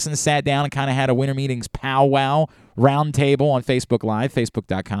Luke Jackson sat down and kind of had a winter meetings powwow roundtable on Facebook Live,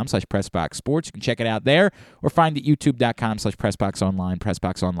 facebook.com/PressBoxSports. You can check it out there or find it at youtube.com/PressBoxOnline,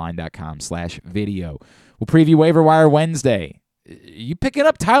 PressBoxOnline.com/video. We'll preview Waiver Wire Wednesday. You picking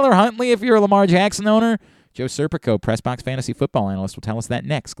up Tyler Huntley if you're a Lamar Jackson owner? Joe Serpico, PressBox Fantasy Football Analyst, will tell us that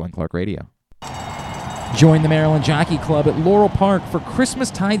next. Glenn Clark Radio. Join the Maryland Jockey Club at Laurel Park for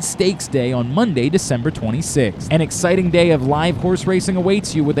Christmastide Stakes Day on Monday, December 26th. An exciting day of live horse racing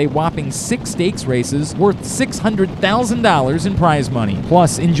awaits you with a whopping 6 stakes races worth $600,000 in prize money.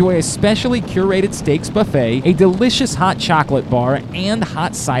 Plus, enjoy a specially curated stakes buffet, a delicious hot chocolate bar, and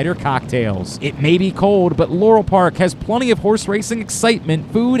hot cider cocktails. It may be cold, but Laurel Park has plenty of horse racing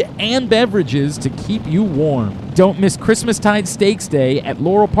excitement, food, and beverages to keep you warm. Don't miss Christmastide Stakes Day at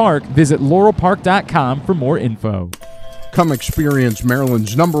Laurel Park. Visit laurelpark.com for more info. Come experience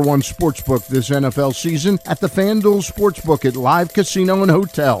Maryland's #1 sportsbook this NFL season at the FanDuel Sportsbook at Live Casino and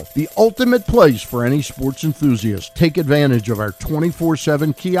Hotel, the ultimate place for any sports enthusiast. Take advantage of our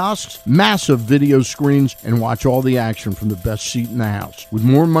 24/7 kiosks, massive video screens, and watch all the action from the best seat in the house. With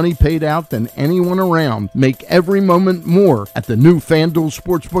more money paid out than anyone around, make every moment more at the new FanDuel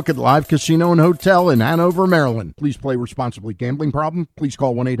Sportsbook at Live Casino and Hotel in Hanover, Maryland. Please play responsibly. Gambling problem? Please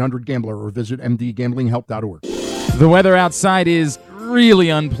call 1-800-GAMBLER or visit mdgamblinghelp.org. The weather outside is really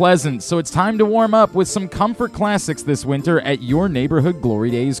unpleasant, so it's time to warm up with some comfort classics this winter at your neighborhood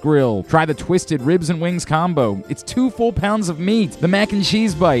Glory Days Grill. Try the Twisted Ribs and Wings combo. It's 2 full pounds of meat, the mac and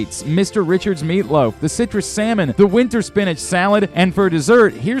cheese bites, Mr. Richards meatloaf, the citrus salmon, the winter spinach salad, and for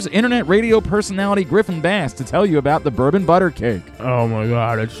dessert, here's internet radio personality Griffin Bass to tell you about the bourbon butter cake. Oh my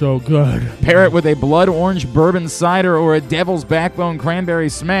God, it's so good. Pair it with a blood orange bourbon cider or a devil's backbone cranberry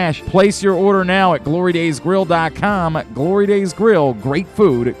smash. Place your order now at glorydaysgrill.com. Glory Days Grill. Great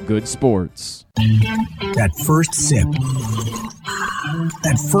food, good sports. That first sip.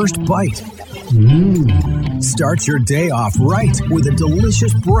 That first bite. Start your day off right with a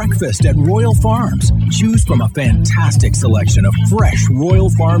delicious breakfast at Royal Farms. Choose from a fantastic selection of fresh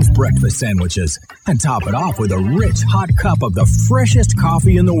Royal Farms breakfast sandwiches and top it off with a rich hot cup of the freshest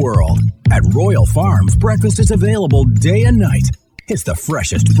coffee in the world. At Royal Farms, breakfast is available day and night. It's the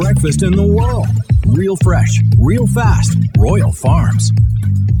freshest breakfast in the world. Real fresh, real fast. Royal Farms.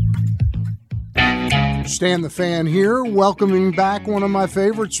 Stan the Fan here, welcoming back one of my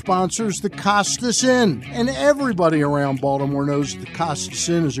favorite sponsors, the Costas Inn. And everybody around Baltimore knows the Costas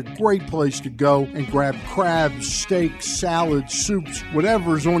Inn is a great place to go and grab crabs, steaks, salads, soups,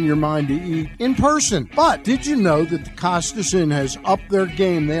 whatever's on your mind to eat in person. But did you know that the Costas Inn has upped their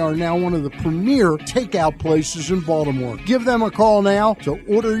game? They are now one of the premier takeout places in Baltimore. Give them a call now to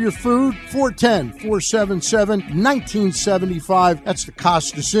order your food, 410-477-1975. That's the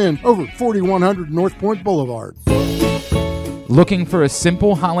Costas Inn, over 4100 North Point Boulevard. Looking for a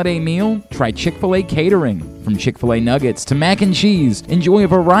simple holiday meal? Try Chick-fil-A Catering. From Chick-fil-A nuggets to mac and cheese, enjoy a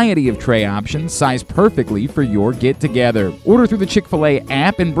variety of tray options sized perfectly for your get-together. Order through the Chick-fil-A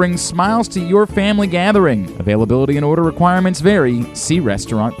app and bring smiles to your family gathering. Availability and order requirements vary. See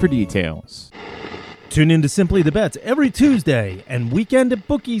restaurant for details. Tune in to Simply the Bets every Tuesday and Weekend at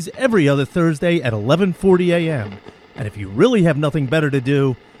Bookies every other Thursday at 11:40 a.m. And if you really have nothing better to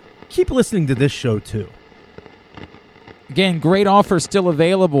do, keep listening to this show, too. Again, great offers still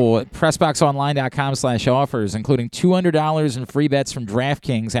available at PressBoxOnline.com/offers, including $200 in free bets from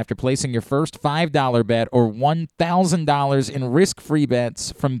DraftKings after placing your first $5 bet or $1,000 in risk-free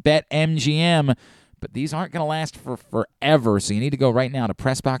bets from BetMGM. But these aren't going to last for forever, so you need to go right now to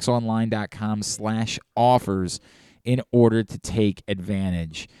PressBoxOnline.com/offers in order to take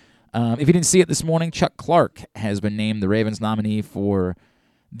advantage. If you didn't see it this morning, Chuck Clark has been named the Ravens nominee for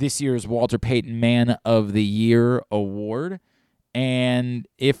this year's Walter Payton Man of the Year award. And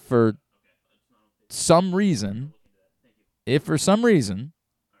if for some reason you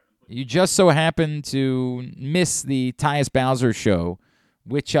just so happen to miss the Tyus Bowser show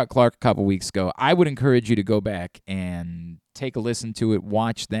with Chuck Clark a couple weeks ago, I would encourage you to go back and take a listen to it,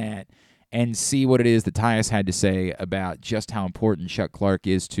 watch that, and see what it is that Tyus had to say about just how important Chuck Clark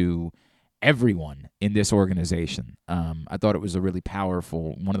is to everyone in this organization. I thought it was a really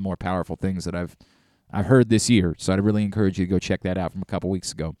powerful, one of the more powerful things that I've heard this year. So I'd really encourage you to go check that out from a couple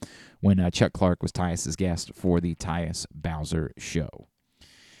weeks ago when Chuck Clark was Tyus's guest for the Tyus Bowser show.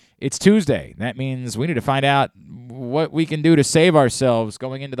 It's Tuesday. That means we need to find out what we can do to save ourselves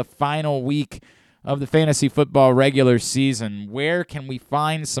going into the final week of the fantasy football regular season. Where can we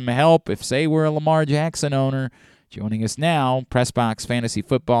find some help if, say, we're a Lamar Jackson owner? Joining us now, PressBox fantasy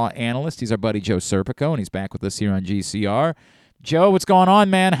football analyst. He's our buddy Joe Serpico, and he's back with us here on GCR. Joe, what's going on,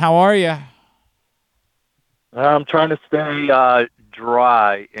 man? How are you? I'm trying to stay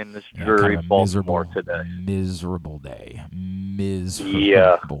dry in this dreary Baltimore today. Miserable day.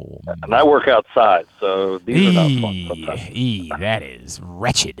 Yeah, and I work outside, so these are not fun sometimes. That is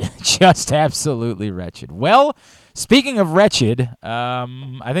wretched. Just absolutely wretched. Well, speaking of wretched,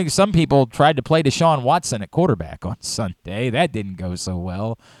 I think some people tried to play Deshaun Watson at quarterback on Sunday. That didn't go so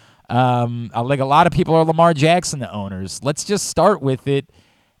well. Like a lot of people are Lamar Jackson owners. Let's just start with it.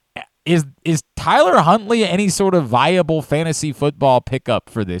 Is Tyler Huntley any sort of viable fantasy football pickup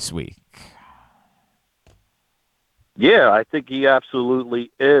for this week? Yeah, I think he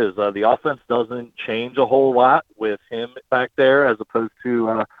absolutely is. The offense doesn't change a whole lot with him back there as opposed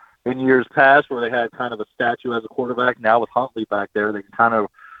to in years past where they had kind of a statue as a quarterback. Now with Huntley back there, they can kind of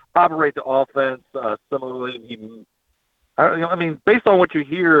operate the offense similarly. I mean, based on what you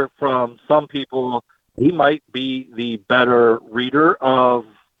hear from some people, he might be the better reader of,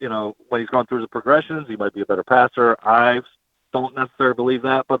 when he's gone through the progressions. He might be a better passer. I don't necessarily believe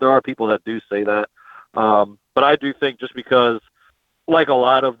that, but there are people that do say that. But I do think just because, like a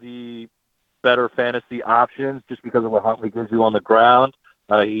lot of the better fantasy options, just because of what Huntley gives you on the ground,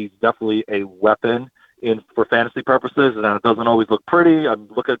 he's definitely a weapon for fantasy purposes, and it doesn't always look pretty.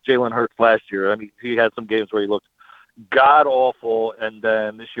 Look at Jalen Hurts last year. I mean, he had some games where he looked god-awful, and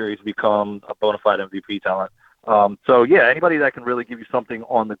then this year he's become a bona fide MVP talent. So, yeah, anybody that can really give you something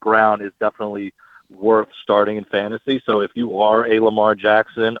on the ground is definitely worth starting in fantasy. So if you are a Lamar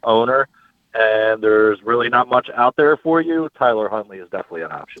Jackson owner, and there's really not much out there for you, Tyler Huntley is definitely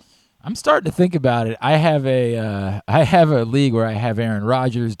an option. I'm starting to think about it. I have a league where I have Aaron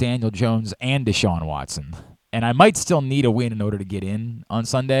Rodgers, Daniel Jones, and Deshaun Watson, and I might still need a win in order to get in on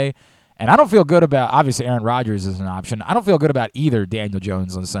Sunday. And I don't feel good about, obviously, Aaron Rodgers is an option. I don't feel good about either Daniel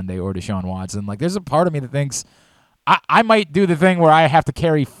Jones on Sunday or Deshaun Watson. Like, there's a part of me that thinks I might do the thing where I have to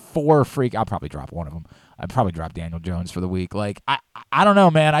carry I'll probably drop one of them. I'd probably drop Daniel Jones for the week. Like, I don't know,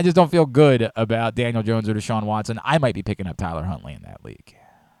 man. I just don't feel good about Daniel Jones or Deshaun Watson. I might be picking up Tyler Huntley in that league.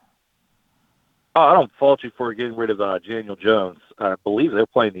 Oh, I don't fault you for getting rid of Daniel Jones. I believe they're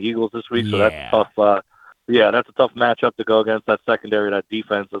playing the Eagles this week, so that's tough. That's a tough matchup to go against. That secondary, that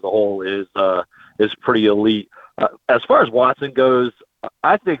defense as a whole is pretty elite. As far as Watson goes,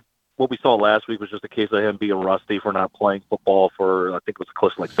 I think what we saw last week was just a case of him being rusty for not playing football for, I think it was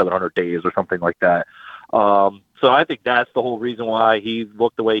close to like 700 days or something like that. So I think that's the whole reason why he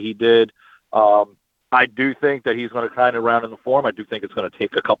looked the way he did. I do think that he's going to kind of round in the form. I do think it's going to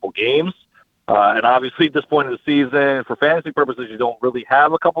take a couple games. And obviously at this point of the season, for fantasy purposes, you don't really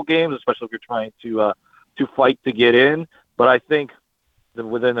have a couple games, especially if you're trying to fight to get in. But I think that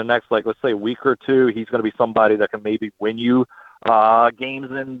within the next, let's say a week or two, he's going to be somebody that can maybe win you games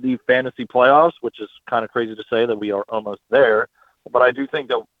in the fantasy playoffs, which is kind of crazy to say that we are almost there. But I do think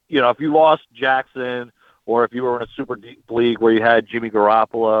that, if you lost Jackson or if you were in a super deep league where you had Jimmy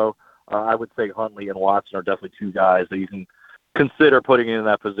Garoppolo, I would say Huntley and Watson are definitely two guys that you can consider putting in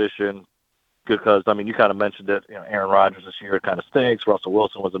that position. Because, you kind of mentioned it, Aaron Rodgers this year kind of stinks. Russell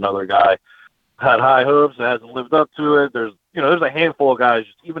Wilson was another guy, had high hopes, hasn't lived up to it. There's a handful of guys,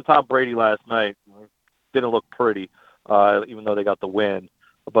 even Tom Brady last night didn't look pretty, even though they got the win.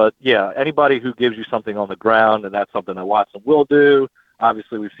 But, yeah, anybody who gives you something on the ground, and that's something that Watson will do.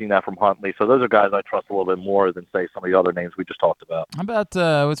 Obviously, we've seen that from Huntley. So those are guys I trust a little bit more than, say, some of the other names we just talked about. How about,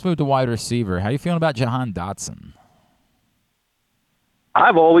 let's move to wide receiver. How are you feeling about Jahan Dotson?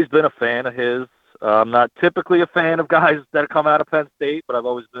 I've always been a fan of his. I'm not typically a fan of guys that come out of Penn State, but I've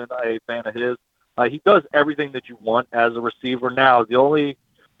always been a fan of his. He does everything that you want as a receiver. Now, the only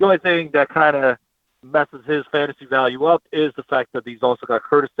thing that kind of messes his fantasy value up is the fact that he's also got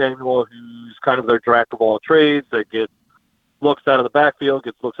Curtis Samuel, who's kind of their jack of all trades, that gets looks out of the backfield,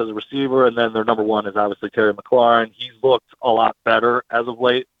 gets looks as a receiver, and then their number one is obviously Terry McLaurin. He's looked a lot better as of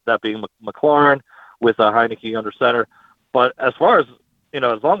late, that being McLaurin with Heineke under center. But as far as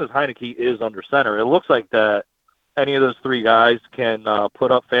as long as Heineke is under center, it looks like that any of those three guys can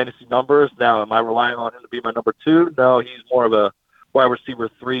put up fantasy numbers. Now, am I relying on him to be my number two? No, he's more of a wide receiver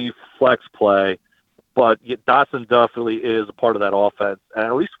 3 flex play. But Dotson definitely is a part of that offense. And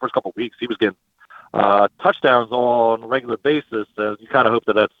at least the first couple of weeks, he was getting touchdowns on a regular basis. And you kind of hope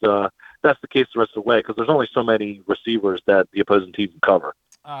that that's the case the rest of the way, because there's only so many receivers that the opposing team can cover.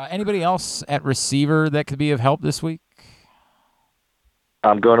 Anybody else at receiver that could be of help this week?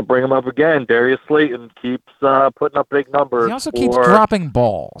 I'm going to bring him up again. Darius Slayton keeps putting up big numbers. He also keeps dropping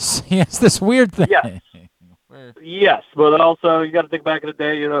balls. He has this weird thing. Yes, but also you got to think back in the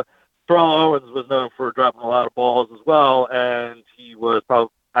day, Terrell Owens was known for dropping a lot of balls as well, and he was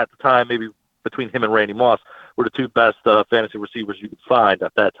probably, at the time, maybe between him and Randy Moss, were the two best fantasy receivers you could find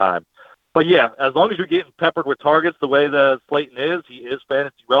at that time. But, yeah, as long as you're getting peppered with targets the way that Slayton is, he is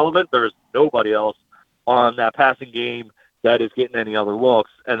fantasy relevant. There's nobody else on that passing game that is getting any other looks.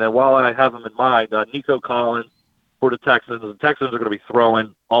 And then while I have him in mind, Nico Collins for the Texans are going to be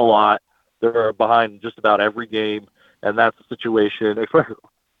throwing a lot. They're behind just about every game, and that's the situation.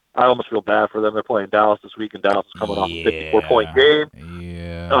 I almost feel bad for them. They're playing Dallas this week, and Dallas is coming off a 54-point game.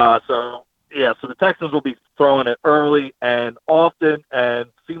 So the Texans will be throwing it early and often, and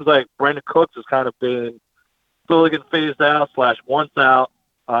seems like Brandon Cooks has kind of been slowly getting phased out / once out.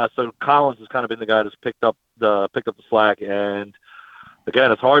 So Collins has kind of been the guy that's picked up the slack. And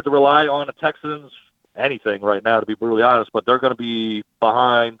again, it's hard to rely on the Texans anything right now, to be brutally honest, but they're going to be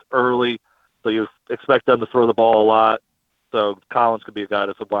behind early, so you expect them to throw the ball a lot. So Collins could be a guy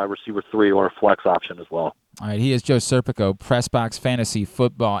that's a wide receiver 3 or a flex option as well. All right, he is Joe Serpico, Pressbox Fantasy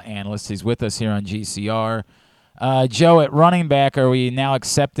Football Analyst. He's with us here on GCR. Joe, at running back, are we now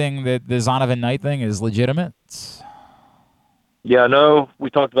accepting that the Zonovan Knight thing is legitimate? Yeah, no, we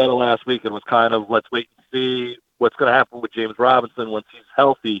talked about it last week. It was kind of, let's wait and see what's going to happen with James Robinson once he's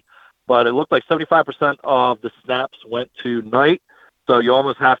healthy. But it looked like 75% of the snaps went to Knight. So you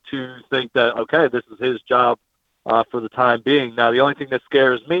almost have to think that, okay, this is his job for the time being. Now, the only thing that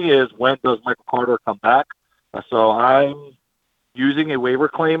scares me is, when does Michael Carter come back? So I'm using a waiver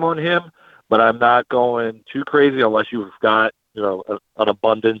claim on him, but I'm not going too crazy unless you've got an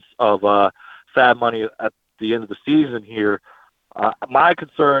abundance of fab money at the end of the season here. My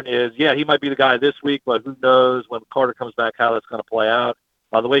concern is, he might be the guy this week, but who knows when Carter comes back how that's going to play out.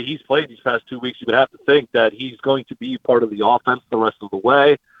 The way he's played these past 2 weeks, you would have to think that he's going to be part of the offense the rest of the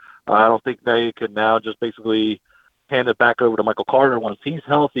way. I don't think they can now just basically hand it back over to Michael Carter once he's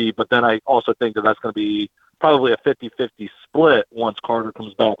healthy, but then I also think that that's going to be probably a 50-50 split once Carter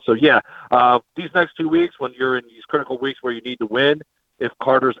comes back. So, these next 2 weeks, when you're in these critical weeks where you need to win, if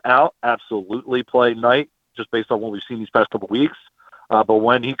Carter's out, absolutely play Knight, just based on what we've seen these past couple weeks. But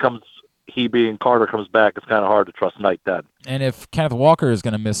when he being Carter comes back, it's kind of hard to trust Knight then. And if Kenneth Walker is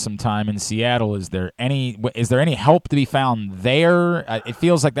going to miss some time in Seattle, is there any help to be found there? It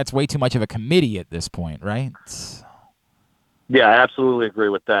feels like that's way too much of a committee at this point, right? Yeah, I absolutely agree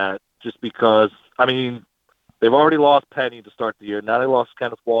with that. Just because, they've already lost Penny to start the year. Now they lost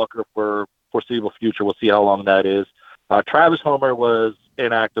Kenneth Walker for foreseeable future. We'll see how long that is. Travis Homer was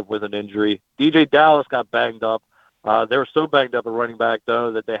inactive with an injury. DJ Dallas got banged up. They were so banged up at running back,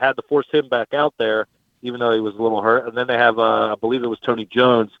 though, that they had to force him back out there, even though he was a little hurt. And then they have, I believe it was Tony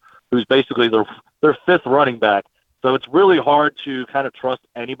Jones, who's basically their fifth running back. So it's really hard to kind of trust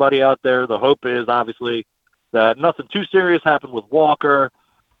anybody out there. The hope is, obviously, that nothing too serious happened with Walker.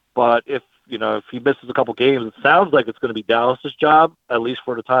 But if he misses a couple games, it sounds like it's going to be Dallas's job, at least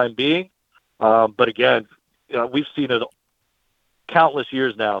for the time being. But again, we've seen it countless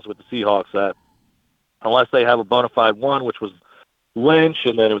years now with the Seahawks that unless they have a bona fide one, which was Lynch,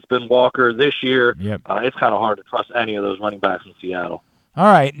 and then it's been Walker this year, it's kind of hard to trust any of those running backs in Seattle. All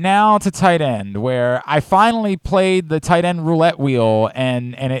right, now to tight end, where I finally played the tight end roulette wheel,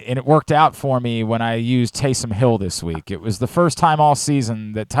 and it worked out for me when I used Taysom Hill this week. It was the first time all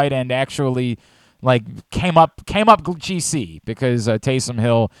season that tight end actually came up GC, because Taysom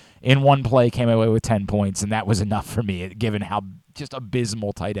Hill in one play came away with 10 points, and that was enough for me, given how just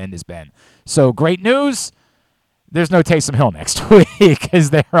abysmal tight end has been. So great news, there's no Taysom Hill next week because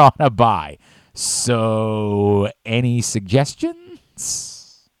they're on a bye. So any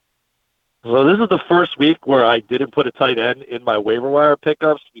suggestions? Well, this is the first week where I didn't put a tight end in my waiver wire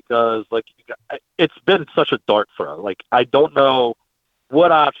pickups because it's been such a dart throw. I don't know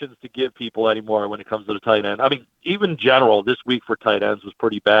what options to give people anymore when it comes to the tight end. Even general this week for tight ends was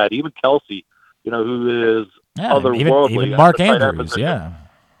pretty bad. Even Kelsey, who is otherworldly. Even Mark Andrews, yeah.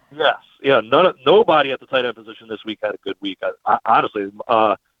 Yes, yeah. Nobody at the tight end position this week had a good week. I honestly,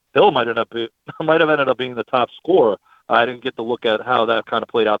 Hill might have ended up being the top scorer. I didn't get to look at how that kind of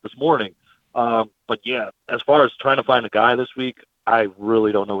played out this morning. But yeah, as far as trying to find a guy this week, I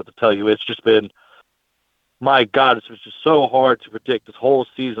really don't know what to tell you. It's just been, my God, it's just so hard to predict this whole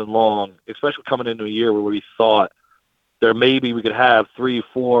season long, especially coming into a year where we thought there maybe we could have 3,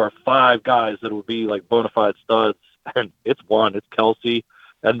 4, 5 guys that would be bona fide studs, and it's Kelsey,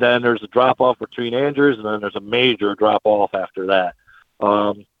 and then there's a drop-off between Andrews, and then there's a major drop-off after that.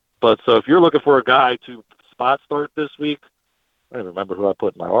 But so if you're looking for a guy to spot start this week, I don't remember who I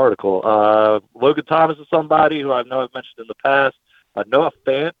put in my article. Logan Thomas is somebody who I know I've mentioned in the past. Noah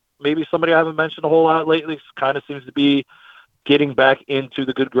Fant, maybe somebody I haven't mentioned a whole lot lately, kind of seems to be getting back into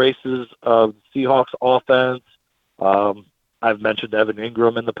the good graces of the Seahawks offense. I've mentioned Evan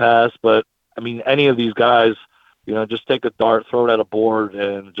Ingram in the past, but any of these guys, just take a dart, throw it at a board,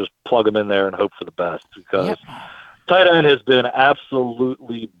 and just plug them in there and hope for the best, because tight end has been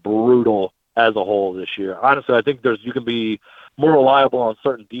absolutely brutal as a whole this year. Honestly, I think you can be more reliable on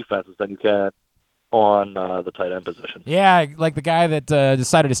certain defenses than you can on the tight end position. Yeah, like the guy that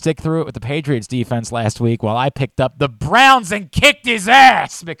decided to stick through it with the Patriots defense last week while I picked up the Browns and kicked his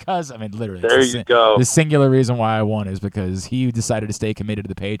ass because, I mean, literally. There you go. The singular reason why I won is because he decided to stay committed to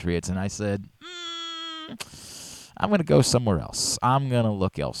the Patriots, and I said, I'm going to go somewhere else. I'm going to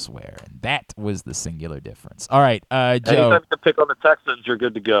look elsewhere. And that was the singular difference. All right, Joe. Anytime you pick on the Texans, you're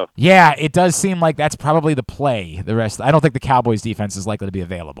good to go. Yeah, it does seem like that's probably the play. The rest, I don't think the Cowboys defense is likely to be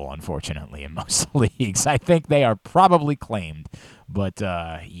available, unfortunately, in most leagues. I think they are probably claimed. But,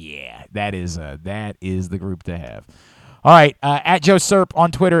 yeah, that is the group to have. All right, at Joe Serp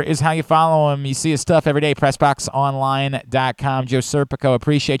on Twitter is how you follow him. You see his stuff every day, PressBoxOnline.com. Joe Serpico,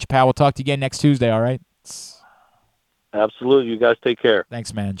 appreciate you, pal. We'll talk to you again next Tuesday, all right? Absolutely. You guys take care.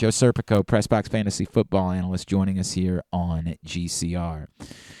 Thanks, man. Joe Serpico, PressBox Fantasy Football Analyst, joining us here on GCR.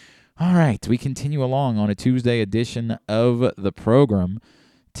 All right, we continue along on a Tuesday edition of the program.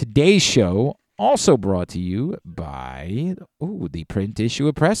 Today's show also brought to you by the print issue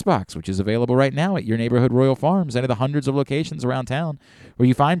of PressBox, which is available right now at your neighborhood Royal Farms, any of the hundreds of locations around town where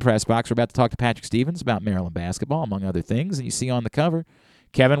you find PressBox. We're about to talk to Patrick Stevens about Maryland basketball, among other things, and you see on the cover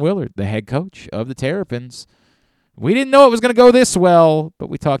Kevin Willard, the head coach of the Terrapins. We didn't know it was going to go this well, but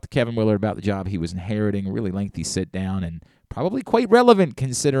we talked to Kevin Willard about the job he was inheriting, a really lengthy sit-down, and probably quite relevant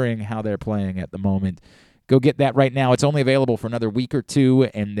considering how they're playing at the moment. Go get that right now. It's only available for another week or two,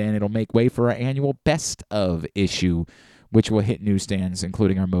 and then it'll make way for our annual Best of issue, which will hit newsstands,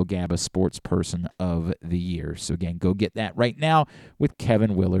 including our Mo Gabba Sports Person of the Year. So, again, go get that right now with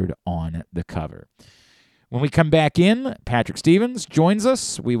Kevin Willard on the cover. When we come back in, Patrick Stevens joins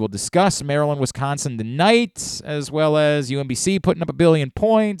us. We will discuss Maryland-Wisconsin tonight, as well as UMBC putting up 1 billion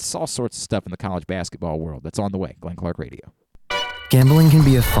points, all sorts of stuff in the college basketball world. That's on the way. Glenn Clark Radio. Gambling can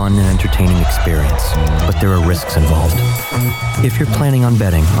be a fun and entertaining experience, but there are risks involved. If you're planning on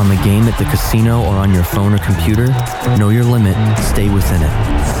betting on the game at the casino or on your phone or computer, know your limit, stay within it.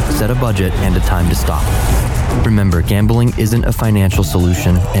 Set a budget and a time to stop. Remember, gambling isn't a financial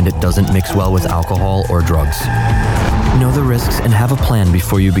solution, and it doesn't mix well with alcohol or drugs. Know the risks and have a plan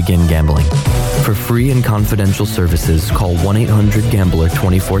before you begin gambling. For free and confidential services, call 1-800-GAMBLER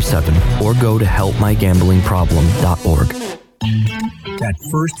 24/7 or go to helpmygamblingproblem.org. That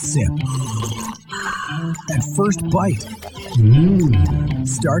first sip. That first bite.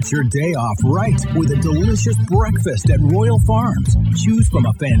 Start your day off right with a delicious breakfast at Royal Farms. Choose from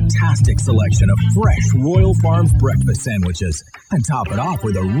a fantastic selection of fresh Royal Farms breakfast sandwiches and top it off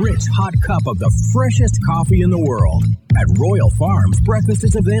with a rich hot cup of the freshest coffee in the world. At Royal Farms, breakfast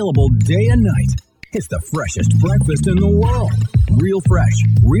is available day and night. It's the freshest breakfast in the world. Real fresh,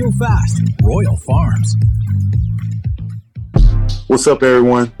 real fast. Royal Farms. What's up,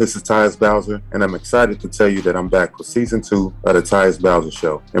 everyone? This is Tyus Bowser, and I'm excited to tell you that I'm back for Season 2 of The Tyus Bowser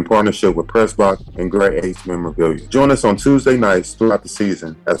Show in partnership with PressBox and Great Ace Memorabilia. Join us on Tuesday nights throughout the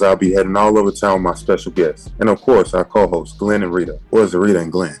season as I'll be heading all over town with my special guests. And, of course, our co-hosts, Glenn and Rita. Or is it Rita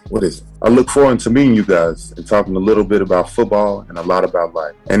and Glenn? What is it? I look forward to meeting you guys and talking a little bit about football and a lot about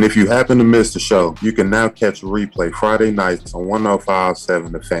life. And if you happen to miss the show, you can now catch a replay Friday nights on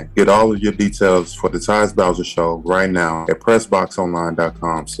 105.7 The Fan. Get all of your details for The Tyus Bowser Show right now at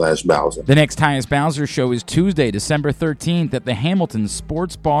PressBoxOnline.com/Bowser. The next Tyus Bowser Show is Tuesday, December 13th at the Hamilton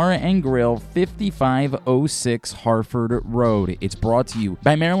Sports Bar and Grill, 5506 Harford Road. It's brought to you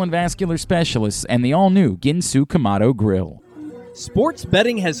by Maryland Vascular Specialists and the all-new Ginsu Kamado Grill. Sports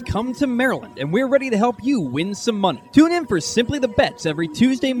betting has come to Maryland, and we're ready to help you win some money. Tune in for Simply the Bets every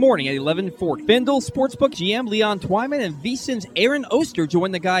Tuesday morning at 11:40. FanDuel Sportsbook GM Leon Twyman and VSiN's Aaron Oster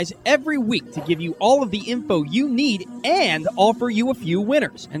join the guys every week to give you all of the info you need and offer you a few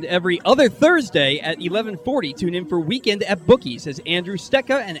winners. And every other Thursday at 11:40, tune in for Weekend at Bookies as Andrew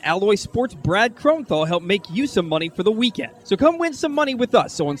Stecca and Alloy Sports' Brad Kronthal help make you some money for the weekend. So come win some money with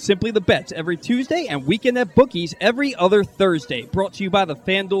us on Simply the Bets every Tuesday and Weekend at Bookies every other Thursday. Brought to you by the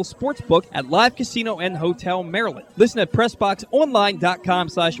FanDuel Sportsbook at Live Casino and Hotel Maryland. Listen at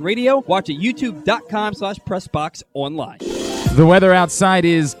PressBoxOnline.com/radio. Watch at YouTube.com/PressBoxOnline. The weather outside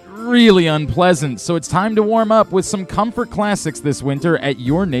is really unpleasant, so it's time to warm up with some comfort classics this winter at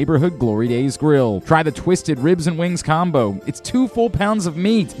your neighborhood Glory Days Grill. Try the Twisted Ribs and Wings combo. It's 2 full pounds of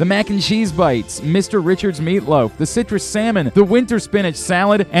meat, the mac and cheese bites, Mr. Richards meatloaf, the citrus salmon, the winter spinach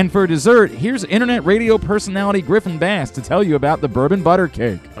salad, and for dessert, here's internet radio personality Griffin Bass to tell you about the bourbon butter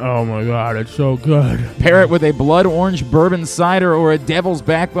cake. Oh my God, it's so good. Pair it with a blood orange bourbon cider or a devil's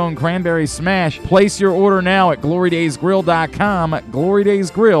backbone cranberry smash. Place your order now at glorydaysgrill.com. Glory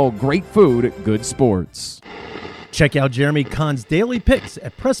Days Grill. Great food, good sports. Check out Jeremy Kahn's daily picks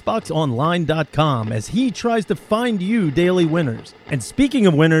at PressBoxOnline.com as he tries to find you daily winners. And speaking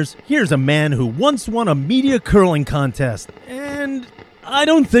of winners, here's a man who once won a media curling contest, and I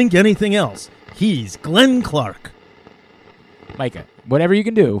don't think anything else. He's Glenn Clark. Micah, whatever you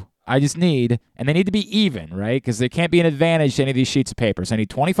can do, I just need, and they need to be even, right? Because there can't be an advantage to any of these sheets of paper. So I need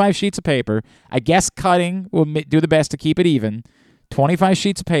 25 sheets of paper. I guess cutting will do the best to keep it even. 25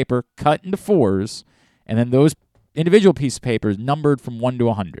 sheets of paper, cut into fours, and then those individual pieces of paper is numbered from 1 to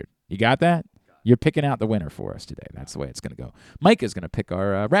 100. You got that? You're picking out the winner for us today. That's the way it's going to go. Mike is going to pick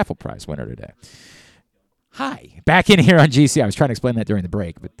our raffle prize winner today. Hi. Back in here on GC. I was trying to explain that during the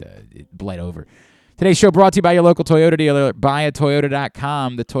break, but it bled over. Today's show brought to you by your local Toyota dealer,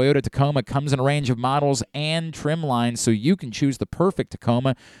 buyatoyota.com. The Toyota Tacoma comes in a range of models and trim lines, so you can choose the perfect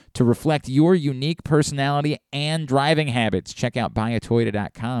Tacoma to reflect your unique personality and driving habits. Check out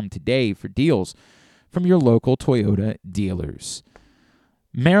buyatoyota.com today for deals from your local Toyota dealers.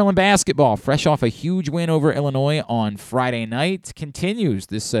 Maryland basketball, fresh off a huge win over Illinois on Friday night, continues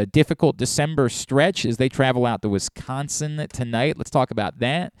this difficult December stretch as they travel out to Wisconsin tonight. Let's talk about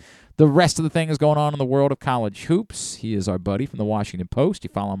that. The rest of the thing is going on in the world of college hoops. He is our buddy from the Washington Post. You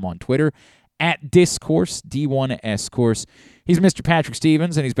follow him on Twitter at Discourse, D1S Course. He's Mr. Patrick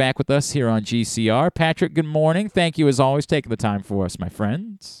Stevens, and he's back with us here on GCR. Patrick, good morning. Thank you, as always, taking the time for us, my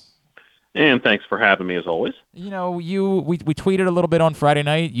friends. And thanks for having me, as always. You know, we tweeted a little bit on Friday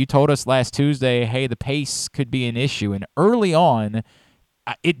night. You told us last Tuesday, hey, the pace could be an issue. And early on,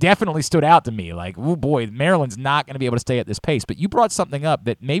 it definitely stood out to me. Like, oh, boy, Maryland's not going to be able to stay at this pace. But you brought something up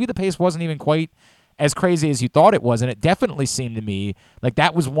that maybe the pace wasn't even quite as crazy as you thought it was. And it definitely seemed to me like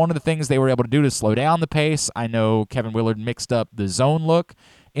that was one of the things they were able to do to slow down the pace. I know Kevin Willard mixed up the zone look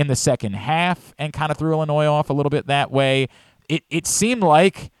in the second half and kind of threw Illinois off a little bit that way. It seemed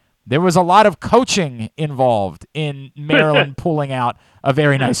like there was a lot of coaching involved in Maryland pulling out a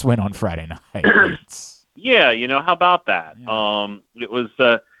very nice win on Friday night. Yeah, how about that? Yeah. It was,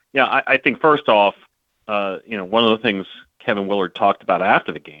 I think first off, one of the things Kevin Willard talked about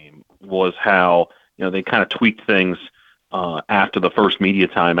after the game was how, they kind of tweaked things after the first media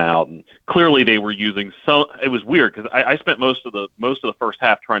timeout, and clearly they were using some. It was weird because I spent most of the first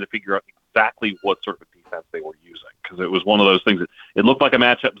half trying to figure out exactly what sort of defense they were using, because it was one of those things that it looked like a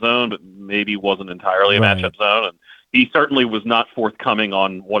matchup zone, but maybe wasn't entirely a matchup zone, and he certainly was not forthcoming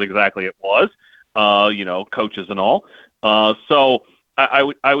on what exactly it was. Coaches and all. So I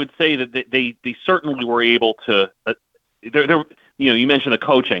would say that they certainly were able to. You mentioned the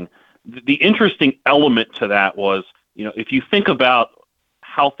coaching. The interesting element to that was, if you think about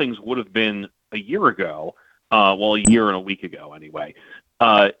how things would have been a year ago, a year and a week ago anyway.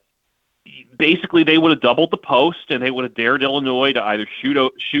 Basically, they would have doubled the post and they would have dared Illinois to either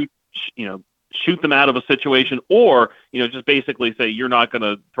shoot them out of a situation, or just basically say you're not going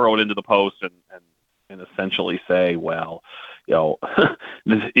to throw it into the post and essentially say, well,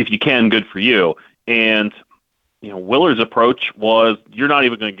 if you can, good for you. And Willard's approach was, you're not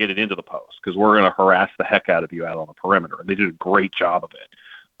even going to get it into the post because we're going to harass the heck out of you out on the perimeter. And they did a great job of it.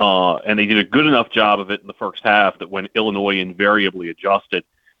 And they did a good enough job of it in the first half that when Illinois invariably adjusted,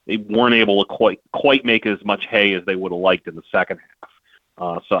 they weren't able to quite make as much hay as they would have liked in the second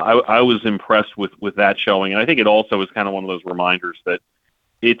half. So I was impressed with that showing. And I think it also is kind of one of those reminders that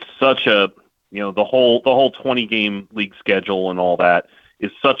it's such a, the whole 20-game league schedule and all that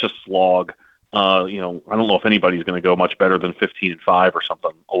is such a slog. I don't know if anybody's going to go much better than 15-5 or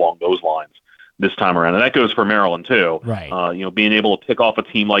something along those lines this time around. And that goes for Maryland too. Right. Being able to pick off a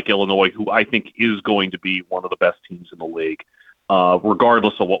team like Illinois, who I think is going to be one of the best teams in the league,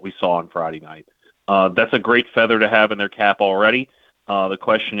 regardless of what we saw on Friday night. That's a great feather to have in their cap already. The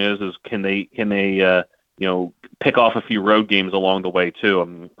question is can they pick off a few road games along the way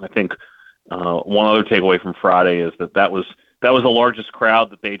too? I think one other takeaway from Friday is that was the largest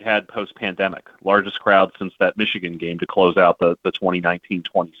crowd that they'd had post-pandemic, largest crowd since that Michigan game to close out the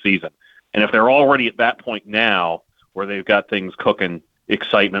 2019-20 season. And if they're already at that point now where they've got things cooking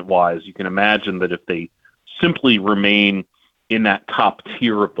excitement-wise, you can imagine that if they simply remain in that top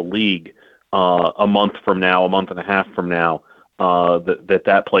tier of the league a month and a half from now,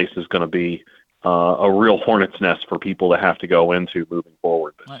 that place is going to be a real hornet's nest for people to have to go into moving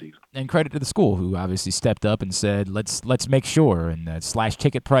forward this season. And credit to the school, who obviously stepped up and said, let's make sure, and slashed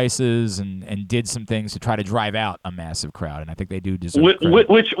ticket prices and did some things to try to drive out a massive crowd. And I think they do deserve credit.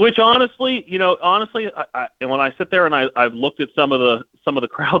 Which honestly, I when I sit there and I've looked at some of the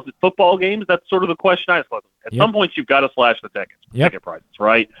crowds at football games, that's sort of the question I ask. At some point, you've got to slash the ticket prices,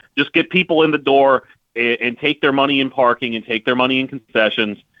 right? Just get people in the door and take their money in parking and take their money in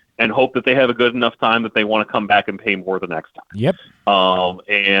concessions. and hope that they have a good enough time that they want to come back and pay more the next time. Yep.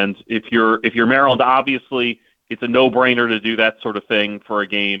 And if you're Maryland, obviously it's a no-brainer to do that sort of thing for a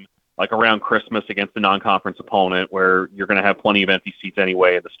game like around Christmas against a non-conference opponent where you're going to have plenty of empty seats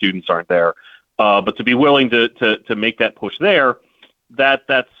anyway and the students aren't there. But to be willing to make that push there,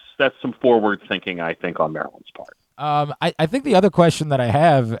 that's some forward thinking, I think, on Maryland's part. I think the other question that I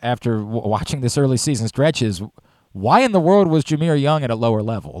have after watching this early season stretch is, why in the world was Jahmir Young at a lower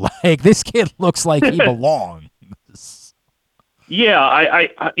level? Like, this kid looks like he belongs. Yeah,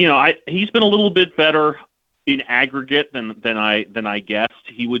 he's been a little bit better in aggregate than I guessed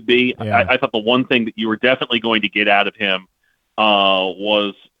he would be. Yeah. I thought the one thing that you were definitely going to get out of him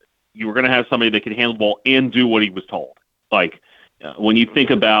was you were going to have somebody that could handle the ball and do what he was told. Like, when you think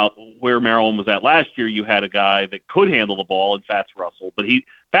about where Maryland was at last year, you had a guy that could handle the ball in Fats Russell, but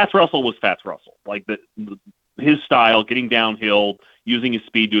Fats Russell was Fats Russell. Like his style, getting downhill, using his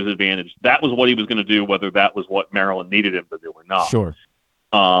speed to his advantage. That was what he was going to do, whether that was what Maryland needed him to do or not. Sure.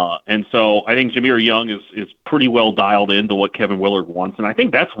 And so I think Jahmir Young is pretty well dialed into what Kevin Willard wants, and I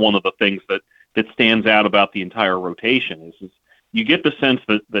think that's one of the things that stands out about the entire rotation is you get the sense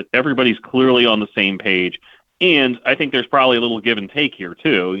that everybody's clearly on the same page. And I think there's probably a little give and take here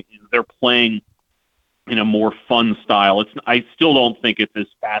too. They're playing in a more fun style. I still don't think it's as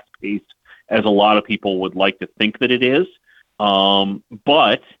fast paced as a lot of people would like to think that it is.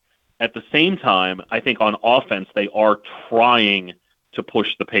 But at the same time, I think on offense they are trying to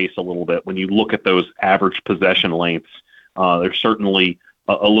push the pace a little bit. When you look at those average possession lengths, they're certainly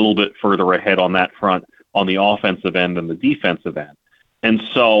a little bit further ahead on that front on the offensive end than the defensive end. And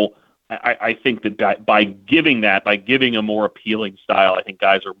so I think that by giving a more appealing style, I think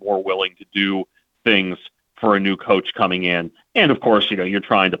guys are more willing to do things for a new coach coming in. And of course, you're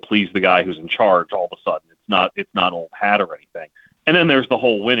trying to please the guy who's in charge all of a sudden. It's not old hat or anything. And then there's the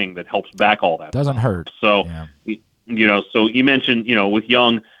whole winning that helps back all that. Doesn't hurt. So, so you mentioned, with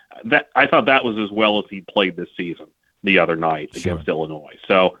Young, that I thought that was as well as he played this season the other night against Illinois.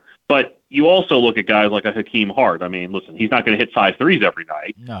 So, but you also look at guys like a Hakeem Hart. I mean, listen, he's not going to hit 5 threes every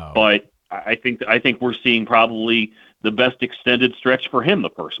night. No. But I think we're seeing probably the best extended stretch for him the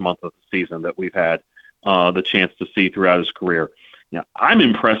first month of the season that we've had the chance to see throughout his career. Now, I'm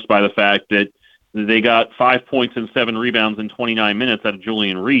impressed by the fact that they got 5 points and 7 rebounds in 29 minutes out of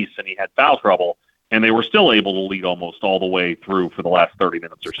Julian Reese, and he had foul trouble, and they were still able to lead almost all the way through for the last 30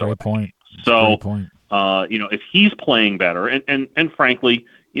 minutes or so. Great point. So, Great point. If he's playing better, and frankly,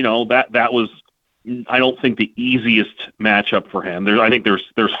 that was, I don't think, the easiest matchup for him. I think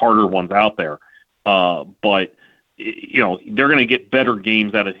there's harder ones out there, but they're going to get better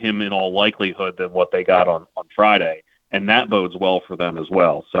games out of him in all likelihood than what they got on Friday, and that bodes well for them as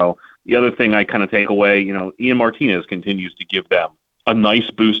well. So the other thing I kind of take away, Ian Martinez continues to give them a nice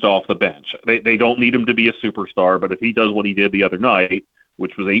boost off the bench. They don't need him to be a superstar, but if he does what he did the other night,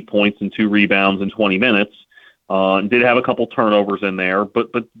 which was 8 points and 2 rebounds in 20 minutes, and did have a couple turnovers in there,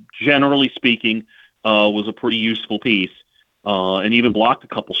 but generally speaking, was a pretty useful piece, and even blocked a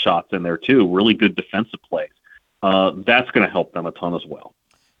couple shots in there too. Really good defensive plays. That's going to help them a ton as well.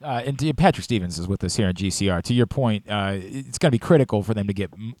 And Patrick Stevens is with us here at GCR. To your point, it's going to be critical for them to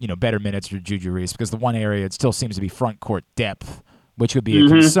get better minutes for Juju Reese, because the one area it still seems to be front court depth, which would be a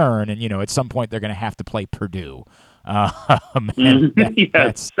concern. And at some point they're going to have to play Purdue. And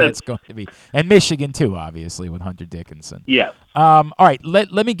that's going to be, and Michigan too, obviously, with Hunter Dickinson. Yes. All right,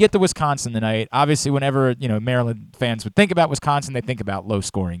 let me get to Wisconsin tonight. Obviously, whenever Maryland fans would think about Wisconsin, they think about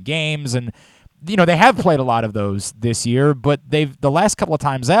low-scoring games, and they have played a lot of those this year, but the last couple of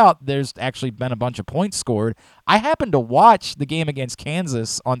times out, there's actually been a bunch of points scored. I happened to watch the game against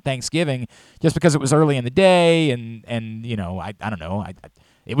Kansas on Thanksgiving just because it was early in the day, and I don't know,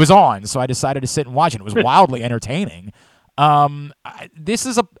 it was on, so I decided to sit and watch it. It was wildly entertaining. This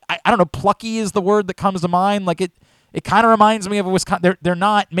is I don't know, plucky is the word that comes to mind. Like it kind of reminds me of a Wisconsin. They're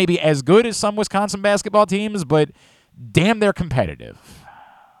not maybe as good as some Wisconsin basketball teams, but damn, they're competitive.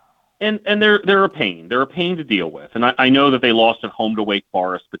 And they're a pain. They're a pain to deal with. And I know that they lost at home to Wake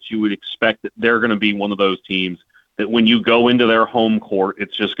Forest, but you would expect that they're going to be one of those teams that when you go into their home court,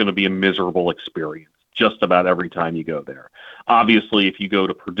 it's just going to be a miserable experience just about every time you go there. Obviously, if you go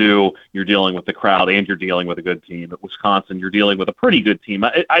to Purdue, you're dealing with the crowd and you're dealing with a good team. At Wisconsin, you're dealing with a pretty good team.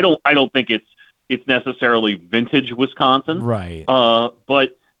 I don't think it's necessarily vintage Wisconsin, right?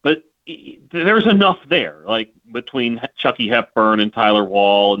 But there's enough there, like between Chucky Hepburn and Tyler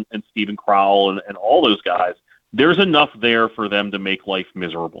Wall and Stephen Crowell and all those guys. There's enough there for them to make life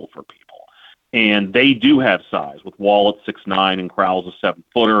miserable for people. And they do have size, with Wall at 6'9" and Crowell's a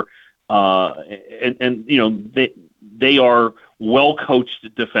 7-footer. They are well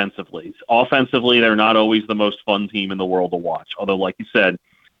coached defensively. Offensively, they're not always the most fun team in the world to watch. Although, like you said,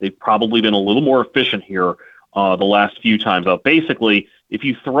 they've probably been a little more efficient here the last few times out. Basically, if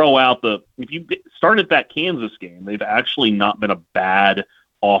you started that Kansas game, they've actually not been a bad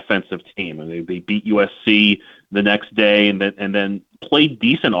offensive team. I mean, they beat USC the next day and then played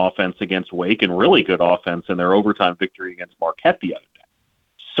decent offense against Wake and really good offense in their overtime victory against Marquette the other day.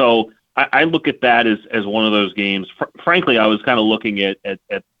 So I look at that as one of those games. Frankly, I was kind of looking at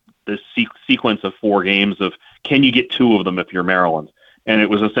the sequence of 4 games of can you get 2 of them if you're Maryland? And it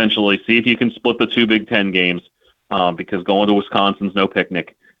was essentially see if you can split the 2 Big Ten games because going to Wisconsin's no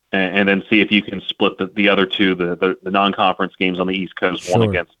picnic, and then see if you can split the other 2, the non-conference games on the East Coast, one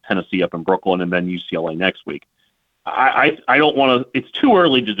against Tennessee up in Brooklyn and then UCLA next week. I don't want to – it's too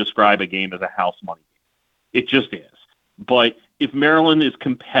early to describe a game as a house money game. It just is. But if Maryland is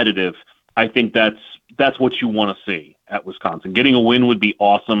competitive, I think that's what you want to see at Wisconsin. Getting a win would be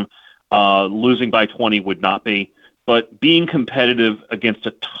awesome. Losing by 20 would not be. But being competitive against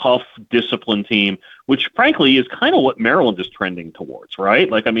a tough, disciplined team, which frankly is kind of what Maryland is trending towards, right?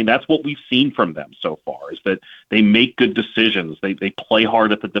 Like, I mean, that's what we've seen from them so far is that they make good decisions. They play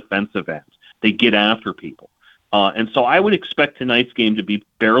hard at the defensive end. They get after people. And so I would expect tonight's game to be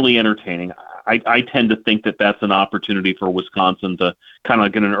fairly entertaining. I tend to think that that's an opportunity for Wisconsin to kind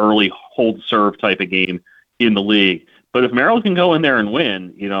of get an early hold serve type of game in the league. But if Maryland can go in there and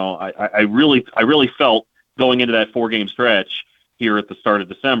win, I really felt going into that 4-game stretch here at the start of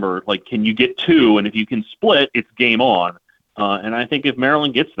December, like, can you get 2? And if you can split, it's game on. And I think if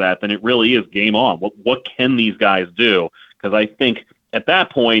Maryland gets that, then it really is game on. What can these guys do? Because I think at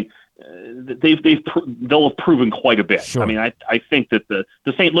that point, they'll have proven quite a bit. Sure. I mean, I think that the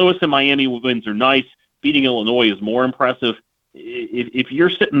St. Louis and Miami wins are nice. Beating Illinois is more impressive. If you're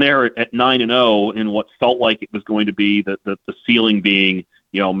sitting there at 9-0 in what felt like it was going to be the ceiling being,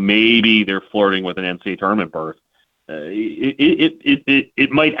 maybe they're flirting with an NCAA tournament berth,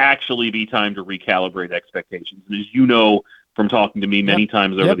 it might actually be time to recalibrate expectations. And as you know from talking to me many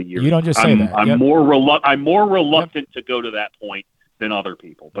times over the years, you don't just say that. I'm more reluctant to go to that point than other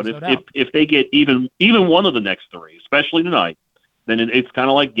people. But if they get even one of the next 3, especially tonight, then it's kind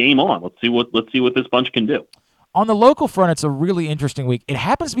of like game on. Let's see what this bunch can do. On the local front, it's a really interesting week. It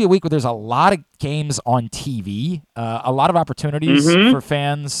happens to be a week where there's a lot of games on TV, a lot of opportunities for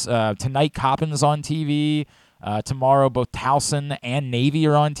fans. Tonight, Coppin's on TV. Tomorrow, both Towson and Navy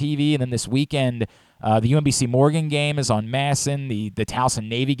are on TV. And then this weekend, the UMBC Morgan game is on Masson. The Towson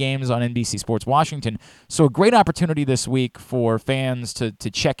Navy game is on NBC Sports Washington. So a great opportunity this week for fans to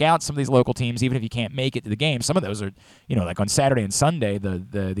check out some of these local teams, even if you can't make it to the game. Some of those are, like on Saturday and Sunday,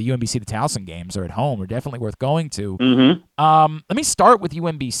 the UMBC, the Towson games are at home. Are definitely worth going to. Mm-hmm. Let me start with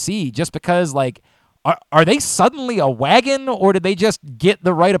UMBC just because, are they suddenly a wagon, or did they just get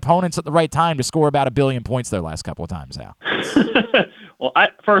the right opponents at the right time to score about 1 billion points their last couple of times now? Well,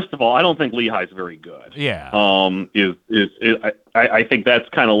 first of all, I don't think Lehigh's very good. Yeah. I think that's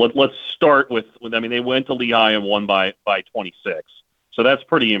kind of let's start with. I mean, they went to Lehigh and won by 26, so that's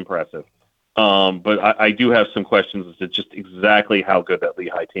pretty impressive. But I do have some questions as to just exactly how good that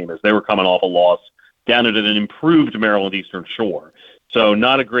Lehigh team is. They were coming off a loss down at an improved Maryland Eastern Shore, so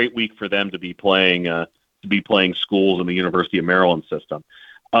not a great week for them to be playing schools in the University of Maryland system.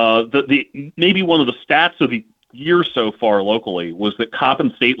 Maybe one of the stats of the year so far locally was that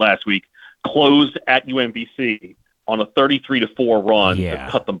Coppin State last week closed at UMBC on a 33-4 run to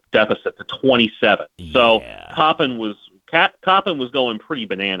cut the deficit to 27. So Coppin was going pretty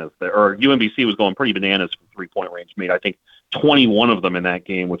bananas there, or UMBC was going pretty bananas from 3-point range. Made, I think, 21 of them in that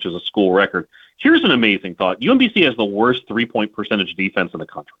game, which is a school record. Here's an amazing thought. UMBC has the worst 3-point percentage defense in the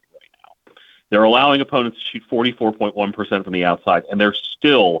country right now. They're allowing opponents to shoot 44.1% from the outside, and they're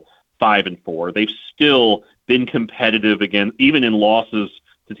still 5-4. They've still been competitive again, even in losses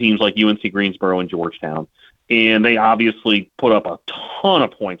to teams like UNC Greensboro and Georgetown. And they obviously put up a ton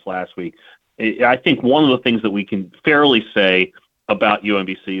of points last week. I think one of the things that we can fairly say about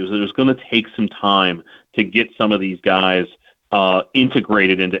UMBC is that it's going to take some time to get some of these guys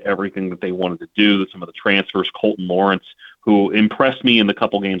integrated into everything that they wanted to do. Some of the transfers, Colton Lawrence, who impressed me in the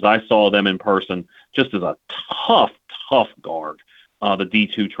couple games I saw them in person, just as a tough guard. The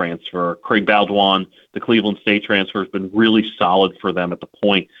D2 transfer, Craig Baldwin, the Cleveland State transfer, has been really solid for them at the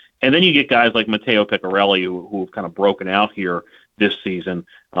point. And then you get guys like Matteo Piccarelli, who have kind of broken out here this season,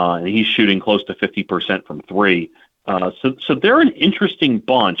 and he's shooting close to 50% from 3. So they're an interesting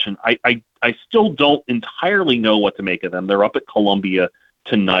bunch, and I still don't entirely know what to make of them. They're up at Columbia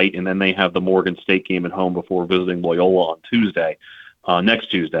tonight, and then they have the Morgan State game at home before visiting Loyola on Tuesday,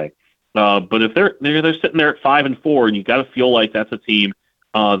 next Tuesday. But if they're sitting there at 5-4, and you got to feel like that's a team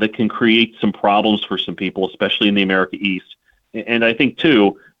that can create some problems for some people, especially in the America East. And I think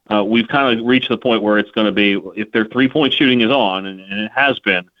too, we've kind of reached the point where it's going to be, if their 3-point shooting is on, and it has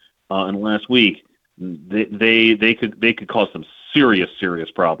been in the last week, they could cause some serious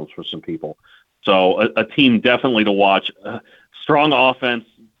problems for some people. So a team definitely to watch. Strong offense,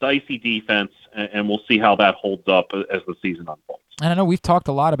 dicey defense, and we'll see how that holds up as the season unfolds. And I know we've talked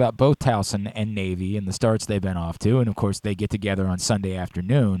a lot about both Towson and Navy and the starts they've been off to, and of course they get together on Sunday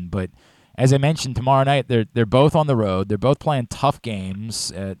afternoon. But as I mentioned, tomorrow night they're both on the road. They're both playing tough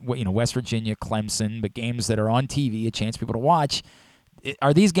games at West Virginia, Clemson, but games that are on TV, a chance for people to watch.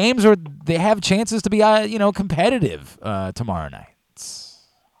 Are these games, or they have chances to be competitive tomorrow night?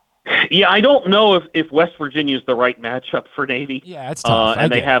 Yeah, I don't know if West Virginia is the right matchup for Navy. Yeah, it's tough.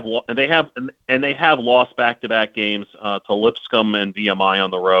 And they have lost back-to-back games to Lipscomb and VMI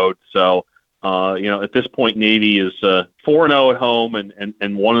on the road. So at this point, Navy is 4-0 at home and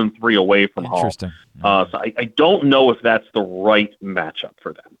 1-3 away from home. Interesting. So I don't know if that's the right matchup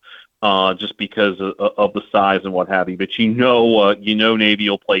for them, just because of the size and what have you. But Navy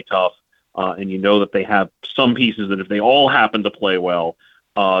will play tough, and that they have some pieces that if they all happen to play well,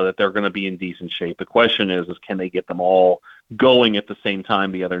 that they're going to be in decent shape. The question is can they get them all going at the same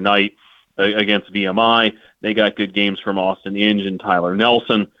time? The other night against VMI, they got good games from Austin Inge and Tyler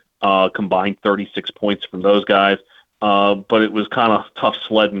Nelson, combined 36 points from those guys. But it was kind of tough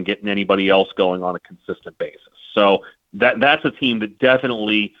sledding getting anybody else going on a consistent basis. So that's a team that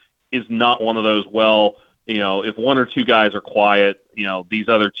definitely is not one of those, if one or two guys are quiet, these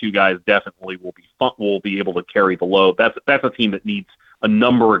other two guys definitely will be able to carry the load. That's a team that needs a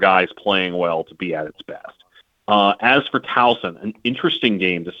number of guys playing well to be at its best. As for Towson, an interesting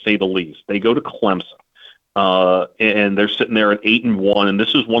game to say the least. They go to Clemson, and they're sitting there at 8-1, and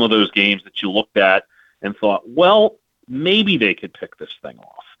this is one of those games that you looked at and thought, well, maybe they could pick this thing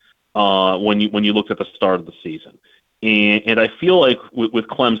off when you looked at the start of the season. And I feel like with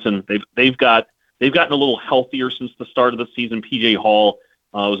Clemson, they've gotten a little healthier since the start of the season. P.J. Hall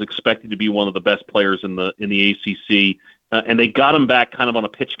was expected to be one of the best players in the ACC. And they got him back kind of on a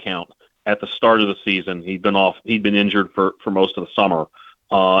pitch count at the start of the season. He'd been injured for most of the summer.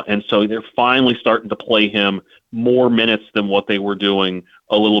 And so they're finally starting to play him more minutes than what they were doing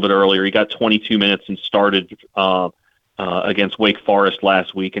a little bit earlier. He got 22 minutes and started against Wake Forest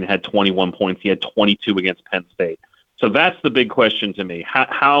last week and had 21 points. He had 22 against Penn State. So that's the big question to me.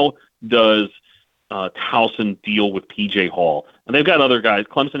 How does Towson deal with P.J. Hall? And they've got other guys.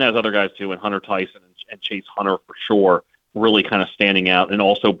 Clemson has other guys too, and Hunter Tyson and Chase Hunter for sure, really kind of standing out, and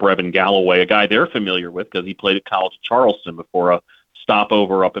also Brevin Galloway, a guy they're familiar with because he played at College of Charleston before a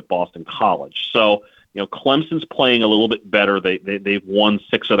stopover up at Boston College. So, Clemson's playing a little bit better. They've won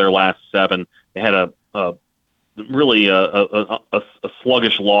 6 of their last 7. They had a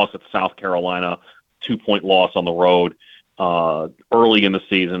sluggish loss at South Carolina, 2-point loss on the road early in the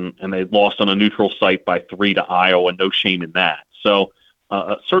season, and they lost on a neutral site by 3 to Iowa. No shame in that. So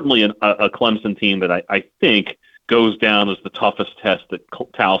certainly a Clemson team that I think goes down as the toughest test that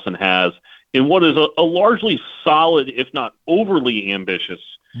Towson has in what is a largely solid, if not overly ambitious,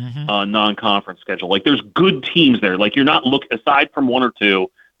 non-conference schedule. Like, there's good teams there. Like, you're not aside from one or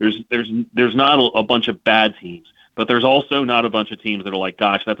two, there's not a bunch of bad teams, but there's also not a bunch of teams that are like,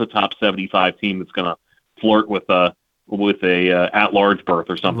 gosh, that's a top 75 team that's going to flirt with a at-large berth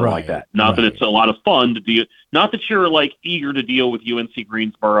or something like that. Not that it's a lot of fun to deal. Not that you're like eager to deal with UNC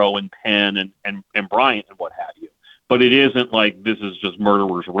Greensboro and Penn and Bryant and what have you. But it isn't like this is just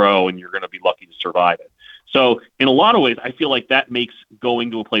murderer's row and you're going to be lucky to survive it. So in a lot of ways, I feel like that makes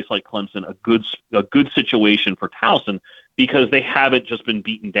going to a place like Clemson a good situation for Towson, because they haven't just been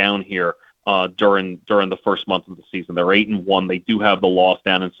beaten down here during the first month of the season. They're 8-1. They do have the loss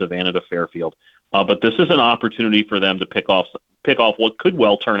down in Savannah to Fairfield. But this is an opportunity for them to pick off what could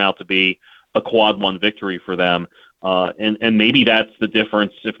well turn out to be a quad 1 victory for them. And maybe that's the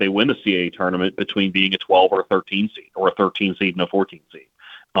difference if they win the CAA tournament between being a 12 or a 13 seed, or a 13 seed and a 14 seed.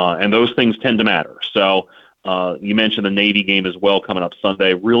 And those things tend to matter. So you mentioned the Navy game as well coming up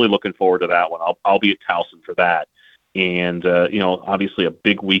Sunday. Really looking forward to that one. I'll be at Towson for that. And, obviously a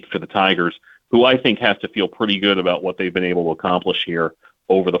big week for the Tigers, who I think have to feel pretty good about what they've been able to accomplish here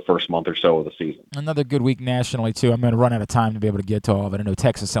over the first month or so of the season. Another good week nationally, too. I'm going to run out of time to be able to get to all of it. I know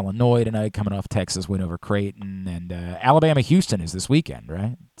Texas, Illinois tonight, coming off Texas win over Creighton, and Alabama, Houston is this weekend,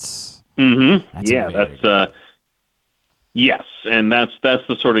 right? Yes, and that's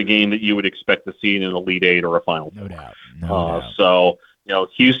the sort of game that you would expect to see in an Elite Eight or a Final Four. No doubt. So,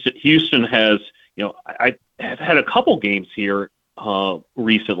 Houston has, I have had a couple games here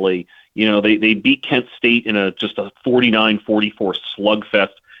recently. They beat Kent State in just a 49-44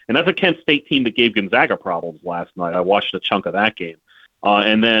 slugfest. And that's a Kent State team that gave Gonzaga problems last night. I watched a chunk of that game.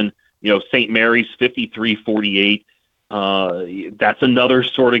 And then, St. Mary's 53-48. That's another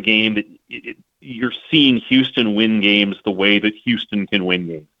sort of game that you're seeing Houston win games the way that Houston can win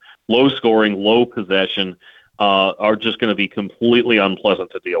games. Low scoring, low possession are just going to be completely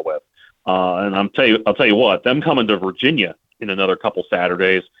unpleasant to deal with. And I'll tell you what, them coming to Virginia in another couple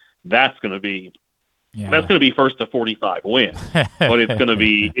Saturdays, that's going to be first to 45 win. But it's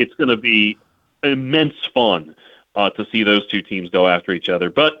going to be immense fun to see those two teams go after each other.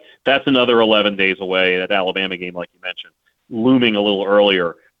 But that's another 11 days away. That Alabama game, like you mentioned, looming a little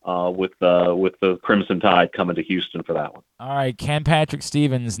earlier with the Crimson Tide coming to Houston for that one. All right, Ken Patrick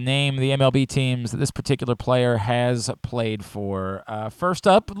Stevens, name the MLB teams that this particular player has played for. First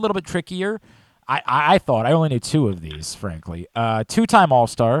up, a little bit trickier. I thought I only knew two of these, frankly. Two-time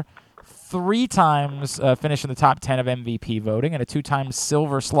All-Star, 3 times finished in the top 10 of MVP voting, and a 2-time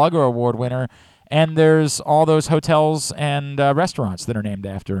Silver Slugger Award winner. And there's all those hotels and restaurants that are named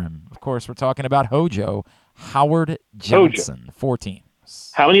after him. Of course, we're talking about Hojo, Howard Johnson. Hojo. 4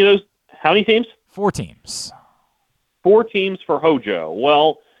 teams. How many teams? 4 teams. 4 teams for Hojo.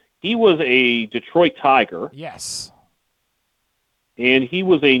 Well, he was a Detroit Tiger. Yes. And he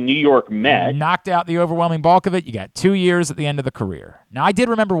was a New York Met. Knocked out the overwhelming bulk of it. You got 2 years at the end of the career. Now, I did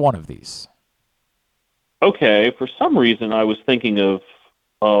remember one of these. Okay. For some reason, I was thinking of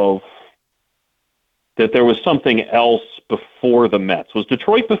that there was something else before the Mets. Was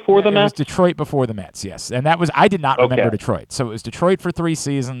Detroit before the Mets? It was Detroit before the Mets, yes. And that was, I did not remember Detroit. So it was Detroit for 3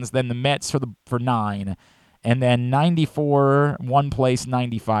 seasons, then the Mets for 9, and then 94 one place,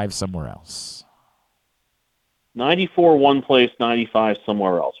 95 somewhere else. 94 one place, 95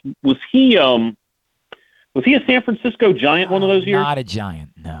 somewhere else. Was he a San Francisco Giant one of those years? Not a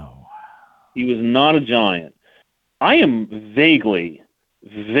Giant, no. He was not a Giant. I am vaguely,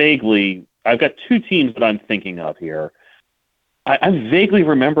 I've got 2 teams that I'm thinking of here. I'm vaguely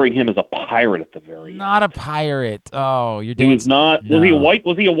remembering him as a Pirate at the very end. Not a Pirate. Oh, you're doing. He was not. No.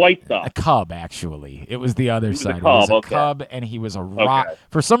 Was he a White Sox? A Cub, actually. It was the other side. He was a Cub, and he was a Rock. Okay.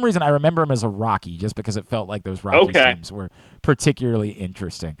 For some reason, I remember him as a Rocky, just because it felt like those Rocky teams were particularly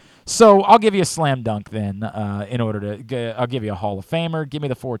interesting. So I'll give you a slam dunk then. I'll give you a Hall of Famer. Give me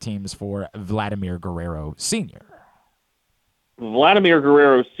the 4 teams for Vladimir Guerrero Sr. Vladimir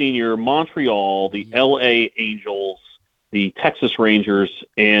Guerrero Sr., Montreal, the L.A. Angels, the Texas Rangers,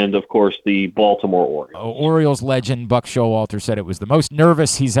 and, of course, the Baltimore Orioles. Orioles legend Buck Showalter said it was the most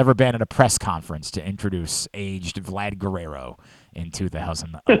nervous he's ever been at a press conference to introduce aged Vlad Guerrero in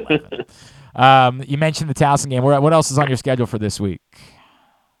 2011. You mentioned the Towson game. What else is on your schedule for this week?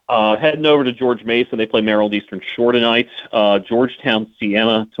 Heading over to George Mason. They play Maryland Eastern Shore tonight. Georgetown,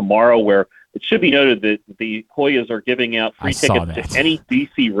 Siena tomorrow, where it should be noted that the Hoyas are giving out free tickets to any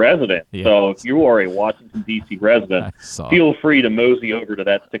D.C. resident. Yes. So if you are a Washington, D.C. resident, feel free to mosey over to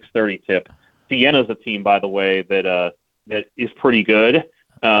that 6:30 tip. Siena's a team, by the way, that is pretty good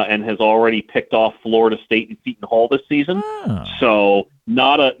and has already picked off Florida State and Seton Hall this season. So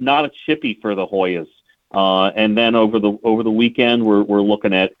not a chippy for the Hoyas. And then over the weekend, we're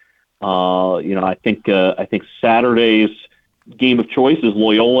looking at I think Saturday's game of choice is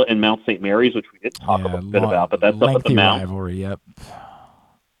Loyola and Mount St. Mary's, which we did talk a bit about, but that's up at the Mount. Rivalry, yep.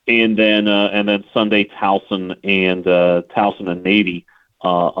 And then Sunday Towson and Navy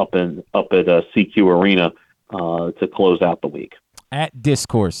up at CQ Arena to close out the week. At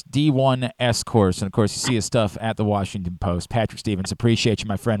Discourse, D1S Course, and of course you see his stuff at the Washington Post. Patrick Stevens, appreciate you,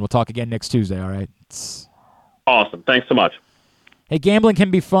 my friend. We'll talk again next Tuesday. All right. Awesome. Thanks so much. Hey, gambling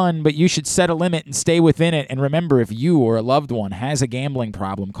can be fun, but you should set a limit and stay within it. And remember, if you or a loved one has a gambling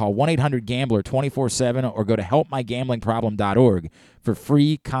problem, call 1-800-GAMBLER 24/7 or go to helpmygamblingproblem.org for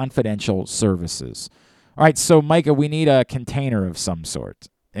free confidential services. All right, so Micah, we need a container of some sort,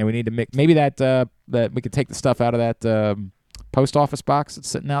 and we need to mix. Maybe that we could take the stuff out of that post office box that's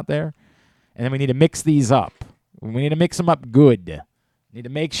sitting out there, and then we need to mix these up. We need to mix them up good. Need to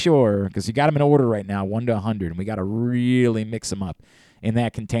make sure, because you got them in order right now, 1 to 100, and we got to really mix them up in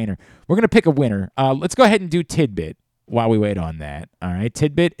that container. We're going to pick a winner. Let's go ahead and do Tidbit while we wait on that. All right,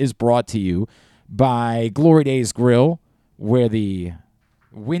 Tidbit is brought to you by Glory Days Grill, where the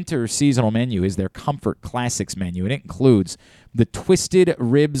winter seasonal menu is their Comfort Classics menu, and it includes the Twisted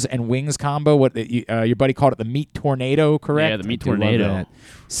Ribs and Wings combo. What your buddy called it, the Meat Tornado, correct? Yeah, the Meat Tornado.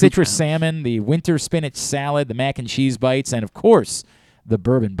 Citrus salmon, the winter spinach salad, the mac and cheese bites, and, of course, the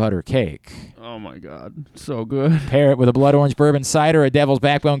bourbon butter cake. Oh, my God. So good. Pair it with a blood orange bourbon cider, a devil's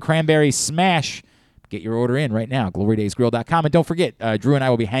backbone cranberry smash. Get your order in right now, glorydaysgrill.com. And don't forget, Drew and I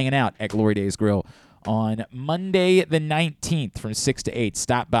will be hanging out at Glory Days Grill on Monday the 19th from 6 to 8.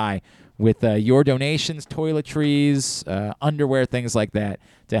 Stop by with your donations, toiletries, underwear, things like that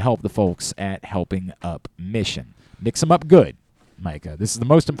to help the folks at Helping Up Mission. Mix them up good, Micah. This is the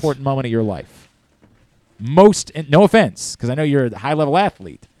most important moment of your life. No offense, because I know you're a high-level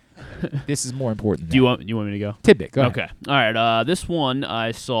athlete. This is more important. Do you want me to go? Tidbit, go ahead. Okay. All right. This one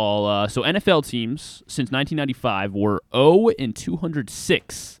I saw. So NFL teams since 1995 were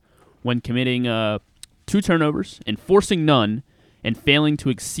 0-206 when committing 2 turnovers, enforcing none, and failing to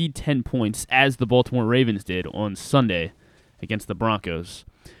exceed 10 points, as the Baltimore Ravens did on Sunday against the Broncos.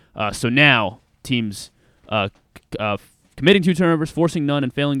 So now teams committing 2 turnovers, forcing none,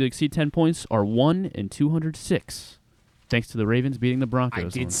 and failing to exceed 10 points are 1-206. Thanks to the Ravens beating the Broncos. I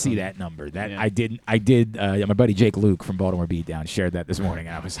did see that number. I did. My buddy Jake Luke from Baltimore Beatdown shared that this morning,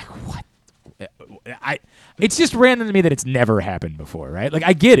 and I was like, "What?" It's just random to me that it's never happened before, right? Like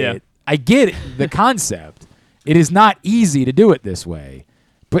I get it. I get the concept. It is not easy to do it this way,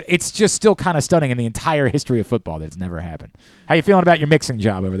 but it's just still kind of stunning in the entire history of football that it's never happened. How you feeling about your mixing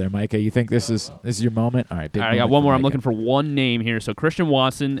job over there, Micah? You think this is your moment? All right, I got one more. I'm looking for one name here. So Christian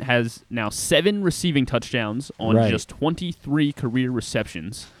Watson has now 7 receiving touchdowns on just 23 career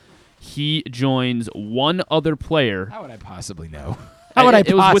receptions. He joins one other player. How would I possibly know?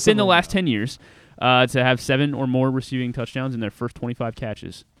 It was within the last 10 years to have 7 or more receiving touchdowns in their first 25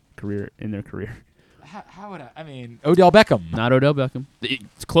 catches in their career. How would I? I mean, Odell Beckham. Not Odell Beckham.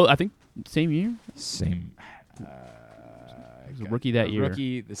 It's close. I think same year. Same. He was a rookie that year.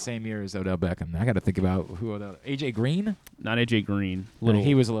 Rookie the same year as Odell Beckham. I got to think about who Odell. AJ Green. Not AJ Green.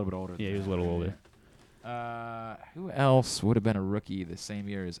 He was a little bit older. Yeah, he was a little older. Who else would have been a rookie the same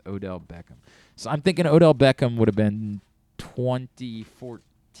year as Odell Beckham? So I'm thinking Odell Beckham would have been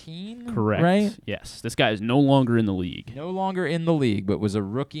 2014. Correct. Right? Yes. This guy is no longer in the league. No longer in the league, but was a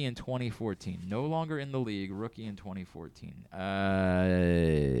rookie in 2014. No longer in the league, rookie in 2014.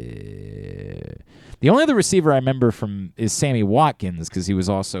 The only other receiver I remember from is Sammy Watkins because he was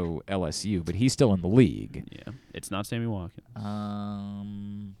also LSU, but he's still in the league. Yeah, it's not Sammy Watkins.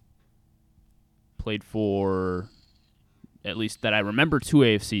 Played for, at least that I remember, 2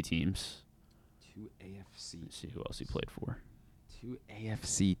 AFC teams. 2 AFC. Let's see who else he played for. 2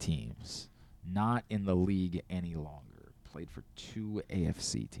 AFC teams. Not in the league any longer. Played for 2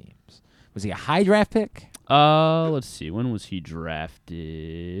 AFC teams. Was he a high draft pick? Let's see. When was he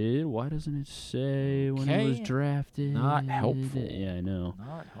drafted? Why doesn't it say when he was drafted? Not helpful. Yeah, I know.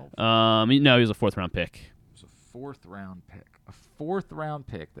 Not helpful. No, he was a 4th-round pick. It was a 4th-round pick. A 4th-round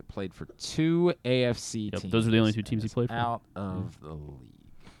pick that played for 2 AFC teams. Those are the only 2 teams he played for. Out of the league.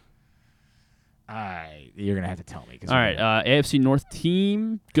 You're going to have to tell me. All right, AFC North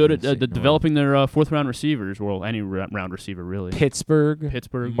team, good at developing their 4th-round receivers. Well, any round receiver, really. Pittsburgh.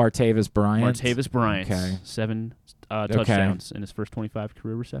 Martavis Bryant. Okay. 7 touchdowns in his first 25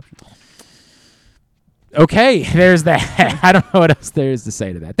 career receptions. Okay, there's that. I don't know what else there is to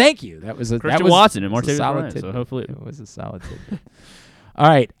say to that. Thank you. That was Christian Watson and Martavis Bryant. So hopefully it was a solid tidbit. All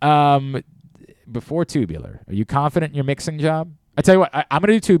right. Before Tubular, are you confident in your mixing job? I tell you what, I'm going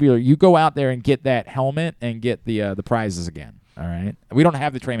to do Tubular. You go out there and get that helmet and get the prizes again. All right. We don't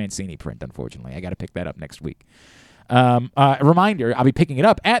have the Trey Mancini print, unfortunately. I got to pick that up next week. A reminder: I'll be picking it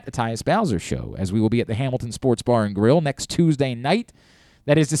up at the Tyus Bowser Show, as we will be at the Hamilton Sports Bar and Grill next Tuesday night.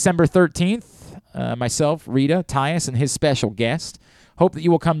 That is December 13th. Myself, Rita, Tyus, and his special guest. Hope that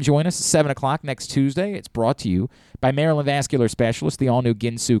you will come join us at 7 o'clock next Tuesday. It's brought to you by Maryland Vascular Specialist, the all-new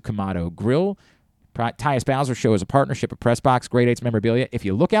Ginsu Kamado Grill. Tyus Bowser Show is a partnership of PressBox, Grade 8's memorabilia. If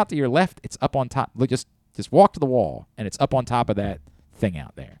you look out to your left, it's up on top. Look, just walk to the wall, and it's up on top of that thing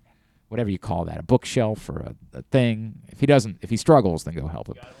out there. Whatever you call that, a bookshelf or a thing. If he struggles, then go help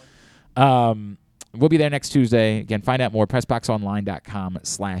him. We'll be there next Tuesday. Again, find out more,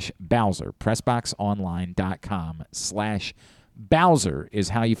 PressBoxOnline.com/Bowser. PressBoxOnline.com/Bowser is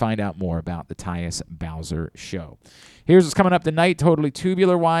how you find out more about the Tyus Bowser Show. Here's what's coming up tonight, totally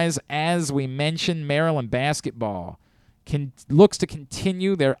tubular-wise. As we mentioned, Maryland basketball looks to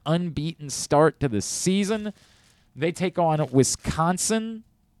continue their unbeaten start to the season. They take on Wisconsin.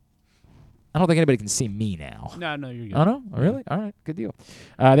 I don't think anybody can see me now. No, you're good. Oh, no? Oh, really? All right, good deal.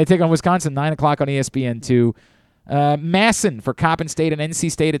 They take on Wisconsin, 9 o'clock on ESPN2. Masson for Coppin State and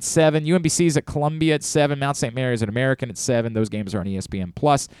NC State at 7. UMBC's at Columbia at 7. Mount St. Mary's at American at 7. Those games are on ESPN+.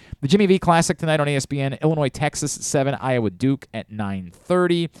 The Jimmy V Classic tonight on ESPN. Illinois, Texas at 7. Iowa, Duke at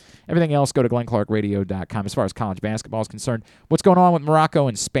 9:30. Everything else, go to GlennClarkRadio.com. As far as college basketball is concerned, what's going on with Morocco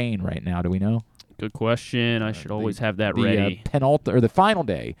and Spain right now? Do we know? Good question. I should always have that the ready. The final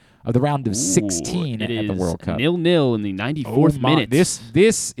day of the round of 16 at the World Cup. 0-0 in the 94th minute.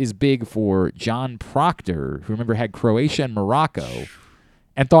 This is big for John Proctor, who remember had Croatia and Morocco,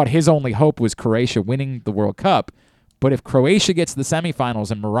 and thought his only hope was Croatia winning the World Cup. But if Croatia gets to the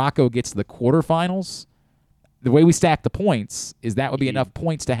semifinals and Morocco gets to the quarterfinals, the way we stack the points is that would be enough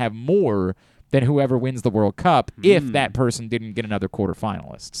points to have more than whoever wins the World Cup if that person didn't get another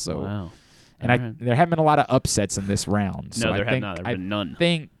quarterfinalist. So, wow. And there haven't been a lot of upsets in this round. So No, there I have not. There have been none. I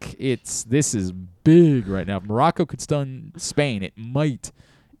think this is big right now. If Morocco could stun Spain, it might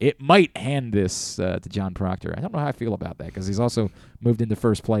hand this to John Proctor. I don't know how I feel about that because he's also moved into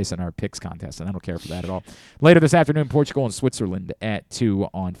first place in our picks contest, and I don't care for that at all. Later this afternoon, Portugal and Switzerland at 2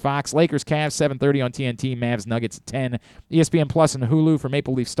 on Fox. Lakers, Cavs, 7:30 on TNT. Mavs, Nuggets at 10. ESPN Plus and Hulu for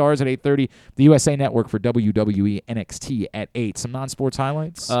Maple Leaf Stars at 8:30. The USA Network for WWE NXT at 8. Some non-sports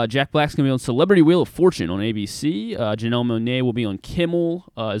highlights. Jack Black's going to be on Celebrity Wheel of Fortune on ABC. Janelle Monáe will be on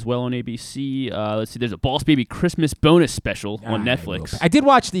Kimmel as well on ABC. Let's see, there's a Boss Baby Christmas bonus special on Netflix. I did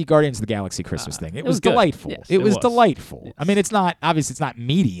watch the Guardians of the Galaxy Christmas thing. It was good. delightful. Yes, it was was. delightful. Yes. I mean, it's not obviously it's not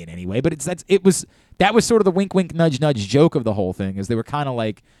meaty in any way, but that was sort of the wink wink nudge nudge joke of the whole thing, is they were kind of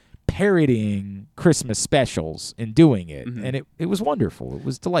like parodying Christmas specials in doing it, and it was wonderful. It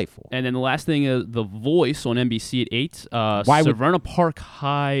was delightful. And then the last thing is The Voice on NBC at 8. Why would Severna Park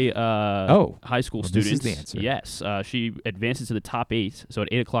High high school students. This is the answer. Yes, she advances to the top 8. So at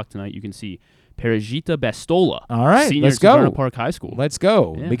 8 o'clock tonight, you can see Perigita Bastola. All right, senior let's at go. Severna Park High School. Let's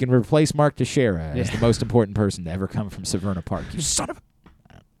go. Yeah. We can replace Mark Teixeira as the most important person to ever come from Severna Park. You son of a...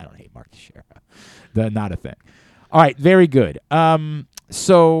 I don't hate Mark Teixeira. Not a thing. All right, very good.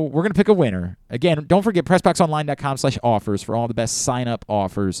 So we're going to pick a winner. Again, don't forget PressBoxOnline.com/offers for all the best sign-up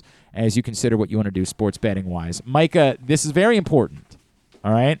offers as you consider what you want to do sports betting-wise. Micah, this is very important.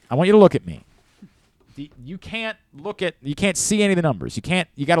 All right? I want you to look at me. You can't see any of the numbers.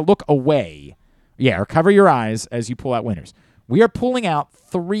 You got to look away. Yeah, or cover your eyes as you pull out winners. We are pulling out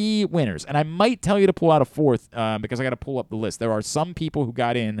 3 winners, and I might tell you to pull out a 4th because I got to pull up the list. There are some people who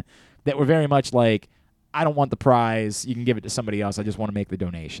got in that were very much like, I don't want the prize. You can give it to somebody else. I just want to make the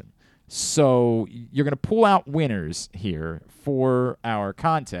donation. So you're going to pull out winners here for our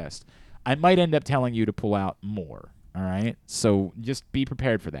contest. I might end up telling you to pull out more, all right? So just be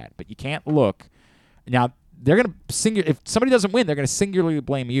prepared for that. But you can't look. Now, they're going to if somebody doesn't win, they're going to singularly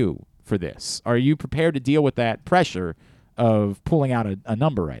blame you for this. Are you prepared to deal with that pressure of pulling out a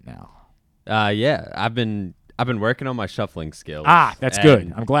number right now? Yeah, I've been working on my shuffling skills. That's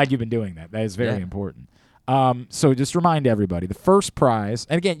good. I'm glad you've been doing that. That is very important. So just remind everybody, the first prize,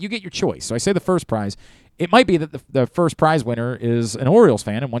 and again, you get your choice. So I say the first prize. It might be that the first prize winner is an Orioles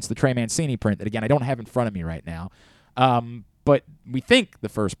fan and wants the Trey Mancini print that, again, I don't have in front of me right now. But we think the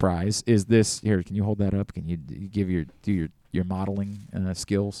first prize is this. Here, can you hold that up? Can you do your modeling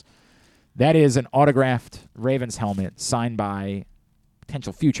skills? That is an autographed Ravens helmet signed by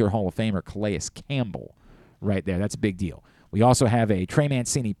potential future Hall of Famer Calais Campbell right there. That's a big deal. We also have a Trey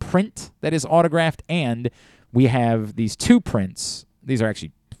Mancini print that is autographed, and we have these 2 prints. These are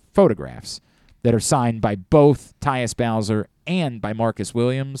actually photographs that are signed by both Tyus Bowser and by Marcus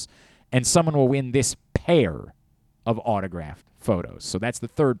Williams, and someone will win this pair of autographed photos. So that's the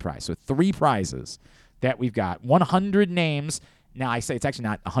 3rd prize. So 3 prizes that we've got. 100 names. Now, I say it's actually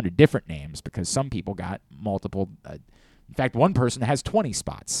not 100 different names because some people got multiple. In fact, one person has 20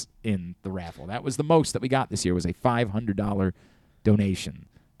 spots in the raffle. That was the most that we got this year, was a $500 donation.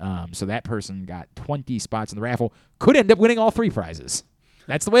 So that person got 20 spots in the raffle. Could end up winning all 3 prizes.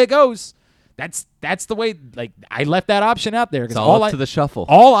 That's the way it goes. That's the way. Like, I left that option out there because all up to the shuffle.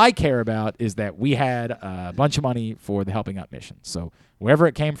 All I care about is that we had a bunch of money for the Helping Up mission. So wherever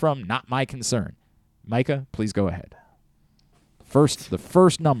it came from, not my concern. Micah, please go ahead. The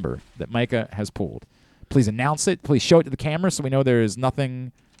first number that Micah has pulled. Please announce it. Please show it to the camera so we know there is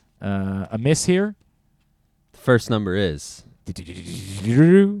nothing amiss here. The first number is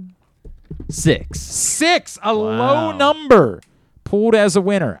 6. 6, a low number, pulled as a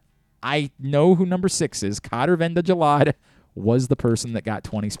winner. I know who number 6 is. Cotter Venda Jalad was the person that got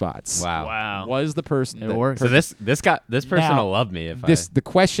 20 spots. Wow. Was the person that worked. So this person now, will love me if The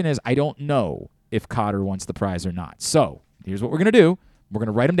question is, I don't know if Cotter wants the prize or not. So here's what we're going to do. We're going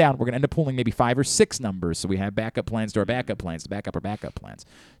to write them down. We're going to end up pulling maybe 5 or 6 numbers so we have backup plans to our backup plans, to backup our backup plans.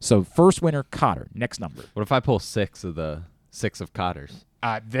 So first winner, Cotter. Next number. What if I pull 6 of the 6 of Cotters?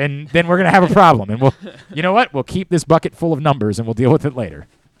 Then we're going to have a problem. And we'll, you know what? We'll keep this bucket full of numbers and we'll deal with it later.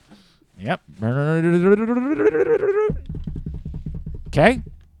 Yep. Okay.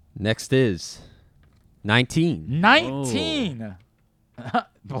 Next is 19. 19.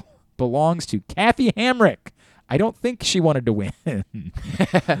 belongs to Kathy Hamrick. I don't think she wanted to win.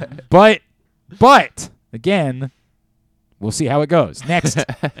 but again, we'll see how it goes.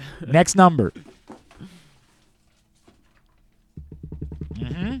 Next number.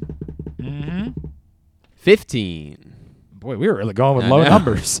 15. Boy, we were really going with low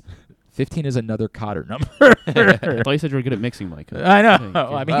numbers. 15 is another Cotter number. I thought you said you were good at mixing, Mike. I know.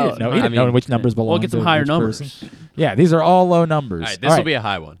 I mean, he didn't know which numbers belong. We'll get some higher numbers. Person. Yeah, these are all low numbers. All right, this will be a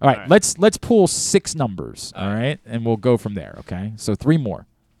high one. All right, let's pull 6 numbers. All right, and we'll go from there. Okay, so 3 more.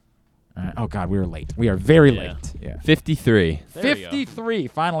 Oh God, we were late. We are very late. Yeah. 53. 53.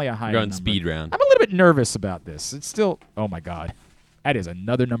 Finally, a higher We're on number. speed round. I'm a little bit nervous about this. It's still. Oh my God, that is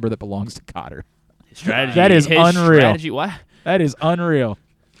another number that belongs to Cotter. Strategy. That is His unreal. Strategy. What? That is unreal.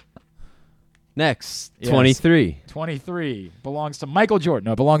 Next, Yes. 23. 23 belongs to Michael Jordan.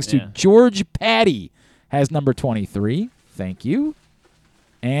 No, it belongs to George Patty. Has number 23. Thank you.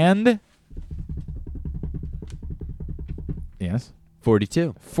 And yes,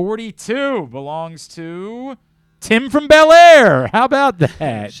 42. 42 belongs to Tim from Bel Air. How about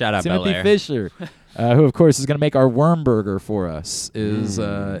that? Shout out Timothy Bel Air. Fisher, who of course is going to make our worm burger for us, is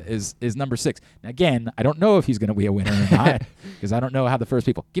number 6. Now again, I don't know if he's going to be a winner or not because I don't know how the first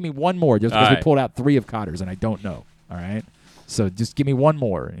people. Give me one more just because we pulled out 3 of Cotter's and I don't know. All right, so just give me one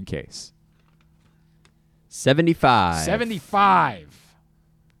more in case. 75. 75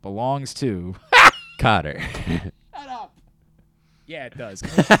 belongs to Cotter. Yeah, it does.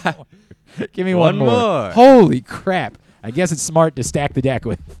 Give me one One more. Holy crap. I guess it's smart to stack the deck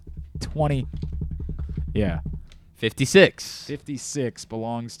with 20. Yeah. 56. 56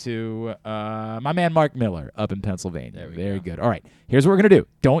 belongs to my man Mark Miller up in Pennsylvania. Very good. All right. Here's what we're going to do.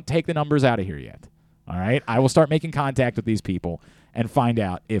 Don't take the numbers out of here yet. All right. I will start making contact with these people and find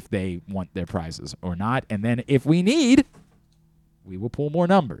out if they want their prizes or not. And then if we need, we will pull more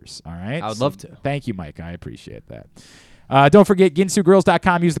numbers. All right. I would love to. Thank you, Mike. I appreciate that. Don't forget,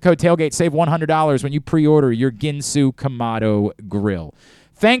 GinsuGrills.com. Use the code TAILGATE. Save $100 when you pre-order your Ginsu Kamado grill.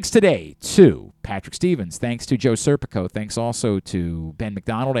 Thanks today to Patrick Stevens. Thanks to Joe Serpico. Thanks also to Ben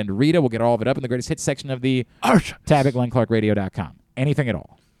McDonald and Rita. We'll get all of it up in the greatest hits section of the tab at GlennClarkRadio.com. Anything at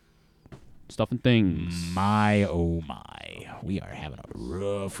all. Stuff and things. My, oh my. We are having a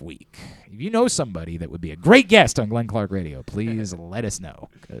rough week. If you know somebody that would be a great guest on Glenn Clark Radio, please let us know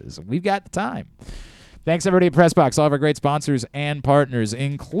because we've got the time. Thanks, everybody at PressBox, all of our great sponsors and partners,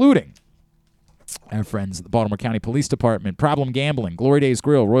 including our friends at the Baltimore County Police Department, Problem Gambling, Glory Days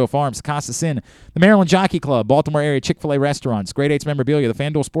Grill, Royal Farms, Casa Inn, the Maryland Jockey Club, Baltimore area Chick-fil-A restaurants, Grade 8's Memorabilia, the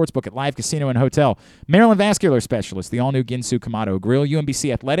FanDuel Sportsbook at Live Casino and Hotel, Maryland Vascular Specialist, the all-new Ginsu Kamado Grill,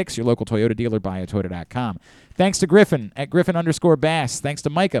 UMBC Athletics, your local Toyota dealer, buyatoyota.com. Thanks to Griffin at Griffin_Bass. Thanks to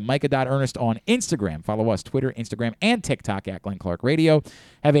Micah, Micah.Ernest on Instagram. Follow us, Twitter, Instagram, and TikTok at Glenn Clark Radio.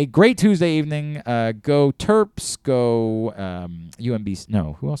 Have a great Tuesday evening. Go Terps. Go UMBC.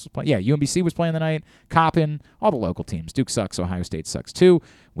 No, who else was playing? Yeah, UMBC was playing tonight. Coppin, all the local teams. Duke sucks. Ohio State sucks too.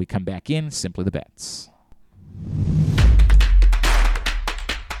 We come back in. Simply the Bets.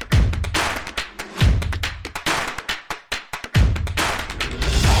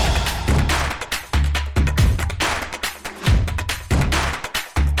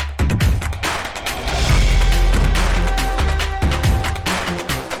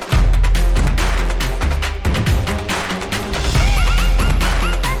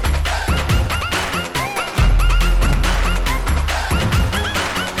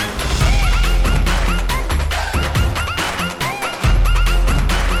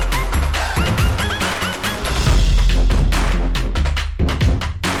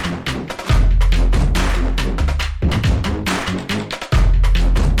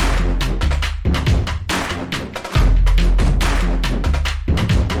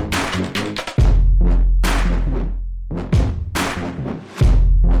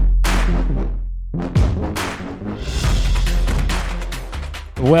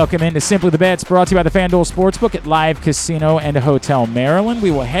 Welcome into Simply the Bets, brought to you by the FanDuel Sportsbook at Live Casino and Hotel Maryland.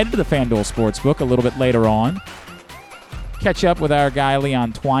 We will head to the FanDuel Sportsbook a little bit later on. Catch up with our guy,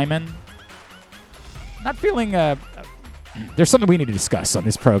 Leon Twyman. Not feeling... there's something we need to discuss on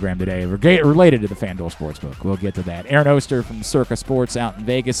this program today related to the FanDuel Sportsbook. We'll get to that. Aaron Oster from Circa Sports out in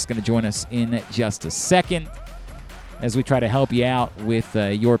Vegas is going to join us in just a second as we try to help you out with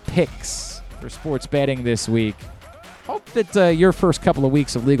your picks for sports betting this week. Hope that your first couple of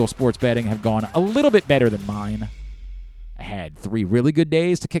weeks of legal sports betting have gone a little bit better than mine. I had 3 really good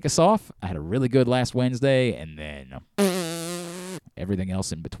days to kick us off. I had a really good last Wednesday, and then everything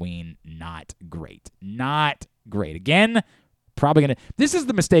else in between, not great. Not great. Again, Probably gonna. This is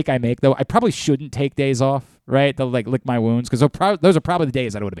the mistake I make, though. I probably shouldn't take days off, right? To like lick my wounds, because those are probably the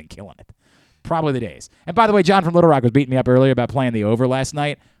days I would have been killing it. Probably the days. And by the way, John from Little Rock was beating me up earlier about playing the over last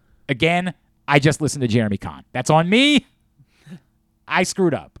night. Again, I just listened to Jeremy Kahn. That's on me. I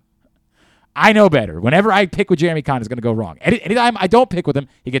screwed up. I know better. Whenever I pick with Jeremy Kahn, it's going to go wrong. Anytime I don't pick with him,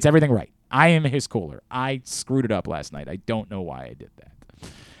 he gets everything right. I am his cooler. I screwed it up last night. I don't know why I did that.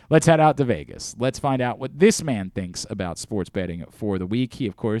 Let's head out to Vegas. Let's find out what this man thinks about sports betting for the week. He,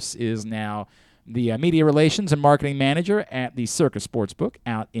 of course, is now the media relations and marketing manager at the Circus Sportsbook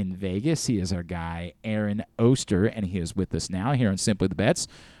out in Vegas. He is our guy, Aaron Oster, and he is with us now here on Simply the Bets.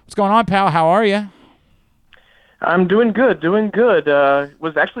 What's going on, pal? How are you? I'm doing good.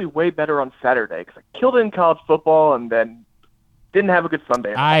 Was actually way better on Saturday because I killed it in college football and then didn't have a good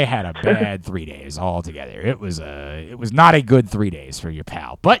Sunday. I had a bad 3 days altogether. It was not a good 3 days for your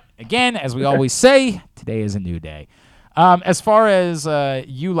pal. But again, as we always say, today is a new day. As far as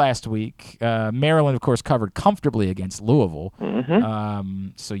you last week, Maryland, of course, covered comfortably against Louisville.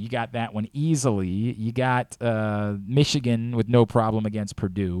 So you got that one easily. You got Michigan with no problem against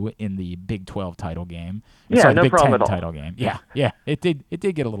Purdue in the Big 12 title game. Yeah, no Big problem 10 at all. title game. Yeah. It did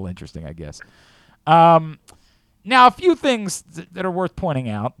get a little interesting, I guess. Now, a few things that are worth pointing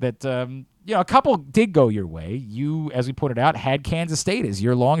out that, a couple did go your way. You, as we pointed out, had Kansas State as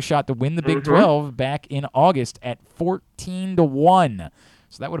your long shot to win the Big 12 back in August at 14-1.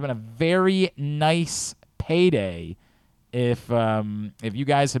 So that would have been a very nice payday if you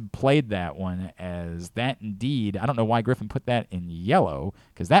guys had played that one as that indeed. I don't know why Griffin put that in yellow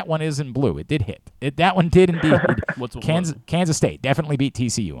because that one is in blue. It did hit. That one did indeed. Kansas State definitely beat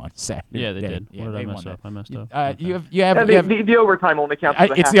TCU on Saturday. Yeah, they did. Yeah, what did they I mess won up? that. I messed up. The overtime only counts.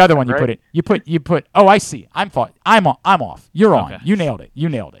 It's the other one. Right? You put. Oh, I see. I'm off. You're on. Okay. You nailed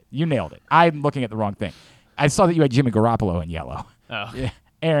it. I'm looking at the wrong thing. I saw that you had Jimmy Garoppolo in yellow. Oh. Yeah.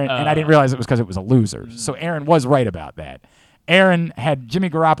 Aaron, and I didn't realize it was because it was a loser. So Aaron was right about that. Aaron had Jimmy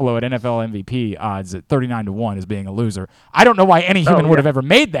Garoppolo at NFL MVP odds at 39-1 as being a loser. I don't know why any human would have ever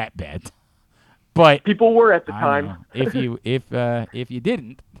made that bet, but people were at the time. If you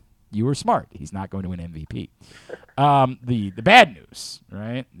didn't, you were smart. He's not going to win MVP. The bad news,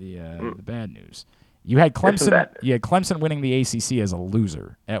 right? The bad news. You had Clemson. You had Clemson winning the ACC as a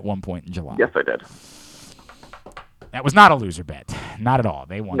loser at one point in July. Yes, I did. That was not a loser bet. Not at all.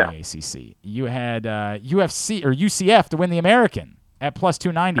 They won the ACC. You had UFC or UCF to win the American at plus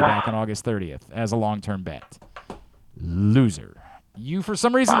 290 back on August 30th as a long-term bet. Loser. You, for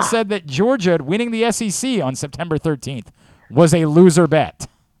some reason, said that Georgia winning the SEC on September 13th was a loser bet.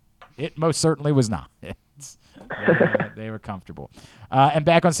 It most certainly was not. They were comfortable. And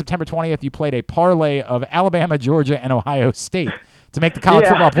back on September 20th, you played a parlay of Alabama, Georgia, and Ohio State to make the college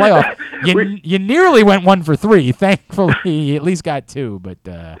football playoff. You nearly went 1 for 3. Thankfully, you at least got 2. But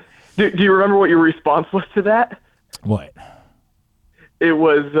do you remember what your response was to that? What? It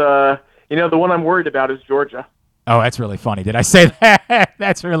was, the one I'm worried about is Georgia. Oh, that's really funny. Did I say that?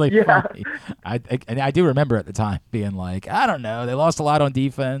 That's really funny. I do remember at the time being like, I don't know. They lost a lot on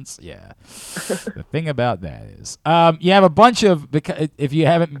defense. Yeah. The thing about that is you have a bunch of, if you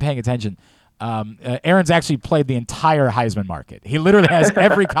haven't been paying attention, Aaron's actually played the entire Heisman market. He literally has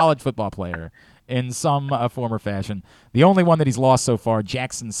every college football player in some form or fashion. The only one that he's lost so far,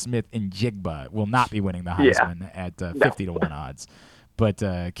 Jackson Smith and Jigba, will not be winning the Heisman at 50-1 odds.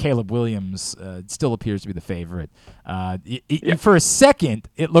 But Caleb Williams still appears to be the favorite. For a second,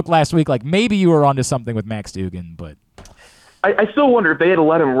 it looked last week like maybe you were onto something with Max Duggan, but I still wonder if they had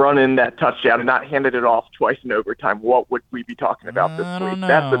let him run in that touchdown and not handed it off twice in overtime, what would we be talking about this week? Know.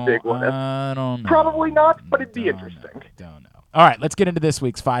 That's a big one. I don't know. Probably not, but it'd be interesting. Don't know. All right, let's get into this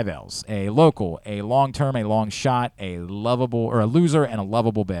week's 5 L's. A local, a long-term, a long shot, a lovable or a loser, and a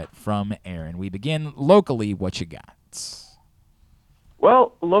lovable bet from Aaron. We begin locally. What you got?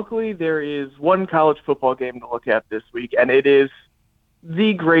 Well, locally there is one college football game to look at this week, and it is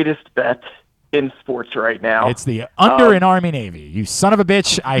the greatest bet in sports right now. It's the under in Army Navy. You son of a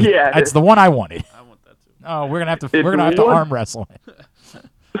bitch! It's the one I wanted. I want that too. Oh, we're gonna have to arm wrestle it.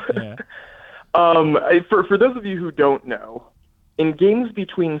 Yeah. For those of you who don't know, in games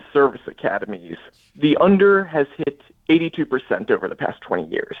between service academies, the under has hit 82% over the past 20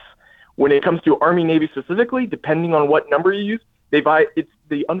 years. When it comes to Army Navy specifically, depending on what number you use,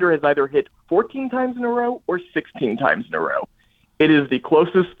 the under has either hit 14 times in a row or 16 times in a row. It is the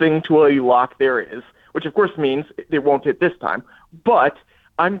closest thing to a lock there is, which of course means it won't hit this time. But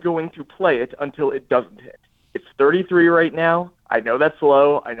I'm going to play it until it doesn't hit. It's 33 right now. I know that's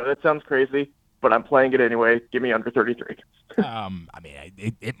low. I know that sounds crazy. but I'm playing it anyway. Give me under 33. I mean,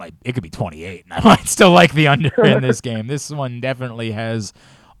 it could be 28, and I might still like the under in this game. This one definitely has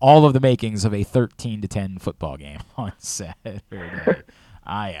all of the makings of a 13-10 football game on Saturday.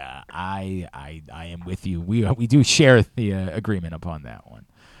 I am with you. We do share the agreement upon that one.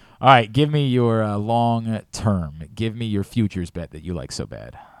 All right, give me your long term. Give me your futures bet that you like so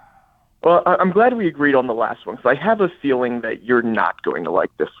bad. Well, I'm glad we agreed on the last one, because I have a feeling that you're not going to like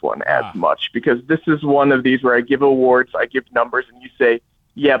this one as much, because this is one of these where I give awards, I give numbers, and you say,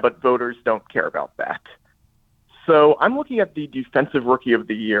 yeah, but voters don't care about that. So I'm looking at the Defensive Rookie of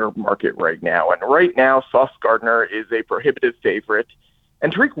the Year market right now, and right now Sauce Gardner is a prohibitive favorite,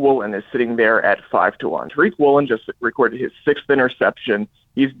 and Tariq Woolen is sitting there at 5-1. Tariq Woolen just recorded his 6th interception.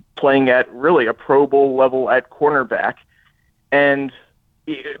 He's playing at really a Pro Bowl level at cornerback, and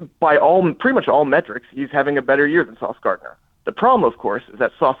by pretty much all metrics, he's having a better year than Sauce Gardner. The problem, of course, is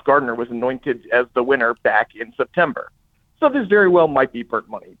that Sauce Gardner was anointed as the winner back in September. So this very well might be burnt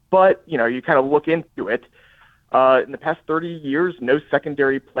money. But, you kind of look into it. In the past 30 years, no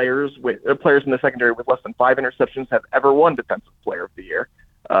secondary players in the secondary with less than 5 interceptions have ever won Defensive Player of the Year.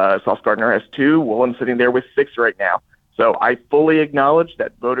 Sauce Gardner has 2. Woolen's sitting there with 6 right now. So I fully acknowledge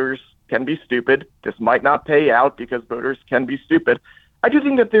that voters can be stupid. This might not pay out because voters can be stupid. I do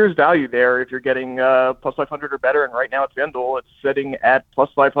think that there's value there if you're getting plus 500 or better, and right now at FanDuel it's sitting at plus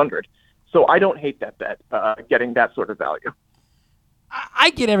 500. So I don't hate that bet, getting that sort of value.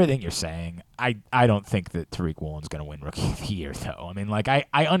 I get everything you're saying. I don't think that Tariq Woolen's going to win Rookie of the Year, though. I mean, like,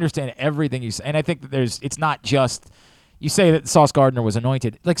 I understand everything you say, and I think that it's not just – you say that Sauce Gardner was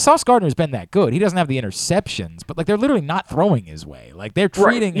anointed. Like, Sauce Gardner's been that good. He doesn't have the interceptions, but, like, they're literally not throwing his way. Like, they're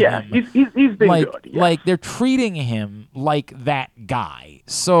treating him – he's been good. Yeah. Like, they're treating him like that guy.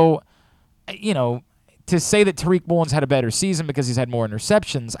 So, to say that Tariq Woolen's had a better season because he's had more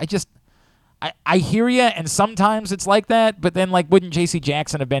interceptions, I hear you, and sometimes it's like that, but then, like, wouldn't J.C.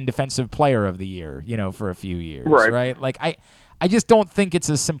 Jackson have been Defensive Player of the Year, for a few years, right? Like, I just don't think it's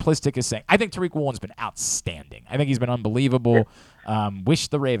as simplistic as saying. I think Tariq Woolen's been outstanding. I think he's been unbelievable. Wish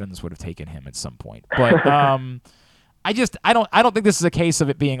the Ravens would have taken him at some point, but I don't think this is a case of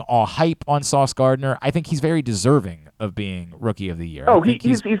it being all hype on Sauce Gardner. I think he's very deserving of being Rookie of the Year. Oh,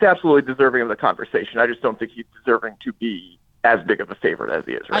 he's absolutely deserving of the conversation. I just don't think he's deserving to be as big of a favorite as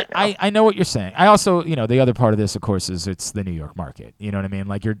he is right now. I know what you're saying. I also, the other part of this, of course, is it's the New York market. You know what I mean?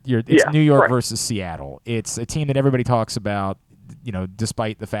 Like it's New York versus Seattle. It's a team that everybody talks about,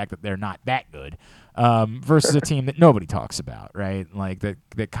 despite the fact that they're not that good, versus a team that nobody talks about, right? Like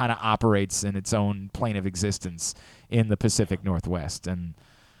that kind of operates in its own plane of existence in the Pacific Northwest. And,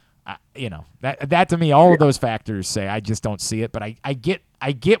 that to me, all of those factors say I just don't see it, but I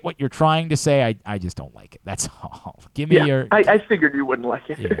get what you're trying to say. I just don't like it. That's all. Give me your. I figured you wouldn't like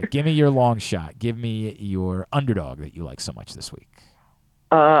it. Give me your long shot. Give me your underdog that you like so much this week.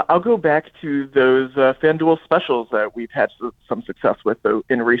 I'll go back to those FanDuel specials that we've had some success with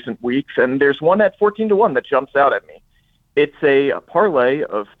in recent weeks, and there's one at 14-1 that jumps out at me. It's a parlay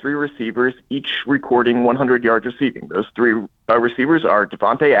of 3 receivers, each recording 100 yards receiving. Those 3 receivers are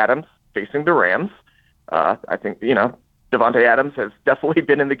Devontae Adams facing the Rams. I think, Devontae Adams has definitely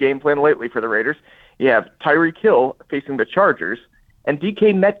been in the game plan lately for the Raiders. You have Tyreek Hill facing the Chargers, and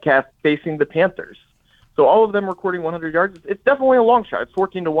DK Metcalf facing the Panthers. So all of them recording 100 yards. It's definitely a long shot. It's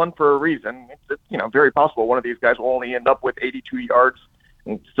 14-1 for a reason. It's very possible one of these guys will only end up with 82 yards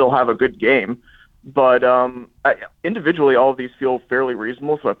and still have a good game. But individually, all of these feel fairly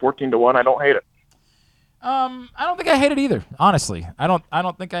reasonable. So at 14-1, I don't hate it. I don't think I hate it either. Honestly, I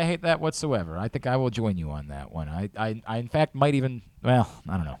don't think I hate that whatsoever. I think I will join you on that one. I in fact might even. Well,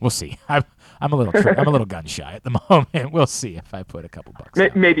 I don't know. We'll see. I'm a little gun shy at the moment. We'll see if I put a couple bucks.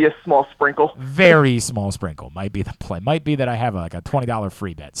 Maybe a small sprinkle. Very small sprinkle might be the play. Might be that I have like a $20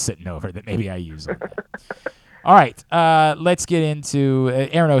 free bet sitting over that maybe I use on that. All right, let's get into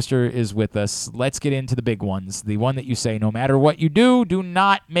Aaron Oster is with us. Let's get into the big ones. The one that you say, no matter what you do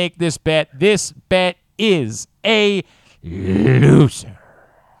not make this bet. This bet is a loser.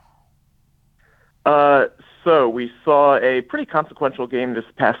 So we saw a pretty consequential game this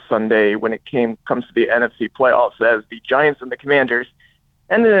past Sunday when it comes to the NFC playoffs, as the Giants and the Commanders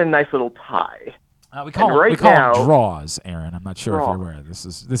ended in a nice little tie. We call them draws, Aaron. I'm not sure if you're aware. This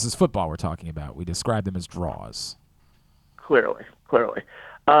is football we're talking about. We describe them as draws. Clearly.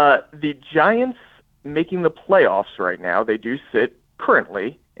 The Giants making the playoffs right now, they do sit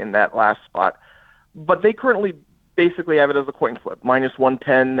currently in that last spot, but they currently basically have it as a coin flip.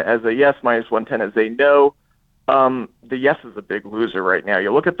 -110 as a yes, -110 as a no. The yes is a big loser right now.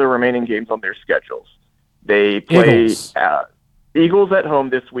 You look at the remaining games on their schedules. They play Eagles at home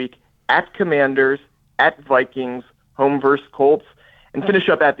this week, at Commanders, at Vikings, home versus Colts, and finish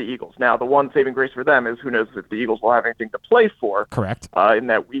up at the Eagles. Now, the one saving grace for them is who knows if the Eagles will have anything to play for. Correct. In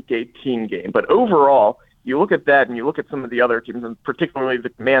that Week 18 game. But overall, you look at that and you look at some of the other teams, and particularly the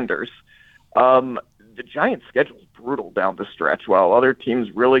Commanders, the Giants' schedule is brutal down the stretch, while other teams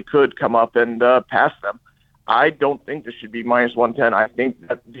really could come up and pass them. I don't think this should be minus 110. I think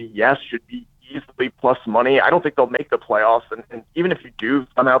that the yes should be easily plus money. I don't think they'll make the playoffs, and even if you do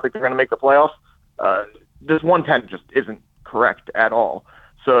somehow think they're going to make the playoffs, this 110 just isn't correct at all.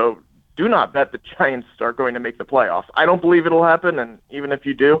 So do not bet the Giants are going to make the playoffs. I don't believe it'll happen, and even if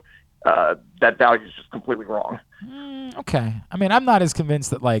you do, that value is just completely wrong. Okay. I mean, I'm not as convinced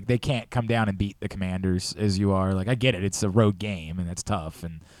that, like, they can't come down and beat the Commanders as you are. Like, I get it. It's a road game, and it's tough,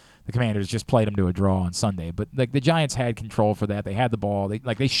 and the Commanders just played them to a draw on Sunday. But, like, the Giants had control for that. They had the ball.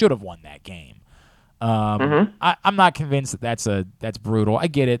 They should have won that game. I'm not convinced that that's brutal. I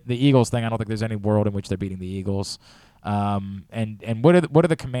get it. The Eagles thing, I don't think there's any world in which they're beating the Eagles. And what are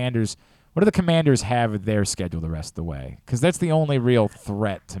the Commanders? What do the Commanders have at their schedule the rest of the way? Because that's the only real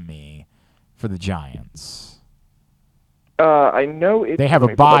threat to me for the Giants. I know they have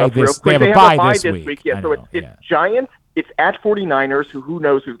a bye this. They have a bye this week. Yeah, so it's Giants. It's at 49ers, who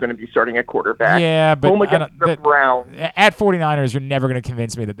knows who's going to be starting at quarterback. Yeah, but home against the Browns. At 49ers, you're never going to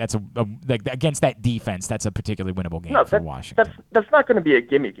convince me that that's like against that defense. That's a particularly winnable game for Washington. That's not going to be a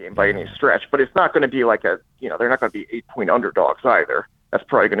gimme game by any stretch, but it's not going to be like they're not going to be 8-point underdogs either. That's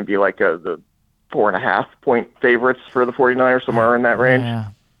probably going to be like the 4.5-point favorites for the 49ers, somewhere in that range. Yeah.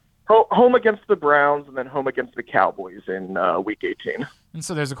 Home against the Browns and then home against the Cowboys in Week 18. And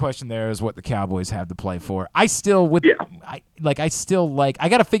so there's a question there is what the Cowboys have to play for. I got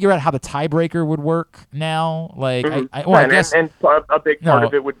to figure out how the tiebreaker would work now. Like, I guess and a big part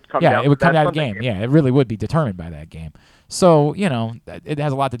of it would come down. Yeah, it would come down to the game. Yeah, it really would be determined by that game. So, it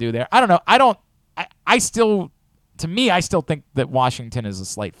has a lot to do there. I don't know. I still think that Washington is a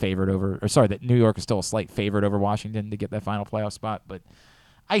slight favorite that New York is still a slight favorite over Washington to get that final playoff spot, but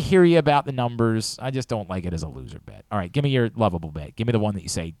I hear you about the numbers. I just don't like it as a loser bet. All right, give me your lovable bet. Give me the one that you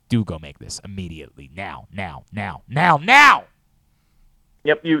say, do go make this immediately. Now.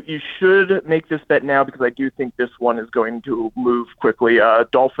 Yep, you should make this bet now because I do think this one is going to move quickly.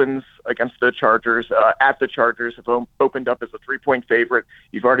 Dolphins against the Chargers. At the Chargers have opened up as a 3-point favorite.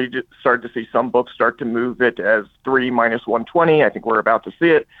 You've already started to see some books start to move it as 3 minus 120. I think we're about to see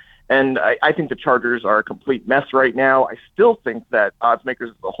it. And I think the Chargers are a complete mess right now. I still think that odds makers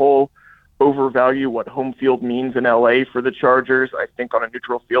as a whole overvalue what home field means in LA for the Chargers. I think on a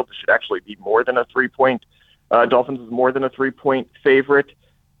neutral field, this should actually be more than a 3-point. Dolphins is more than a 3-point favorite.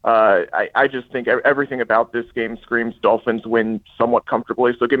 I just think everything about this game screams Dolphins win somewhat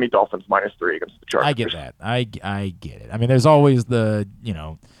comfortably. So give me Dolphins -3 against the Chargers. I get that. I get it. I mean, there's always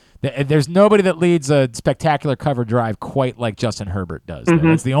there's nobody that leads a spectacular cover drive quite like Justin Herbert does. Mm-hmm.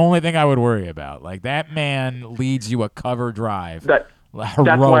 That's the only thing I would worry about. Like, that man leads you a cover drive. That's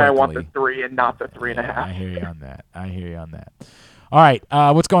why I want the 3 and not the 3.5. Yeah, I hear you on that. All right,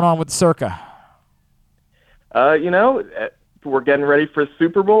 what's going on with Circa? We're getting ready for the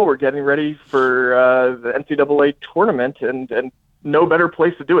Super Bowl. We're getting ready for the NCAA tournament, and no better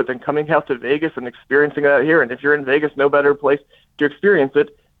place to do it than coming out to Vegas and experiencing that here. And if you're in Vegas, no better place to experience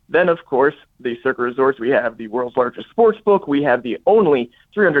it than, of course, the Circa Resorts. We have the world's largest sports book. We have the only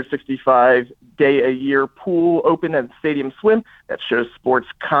 365-day-a-year pool open and stadium swim that shows sports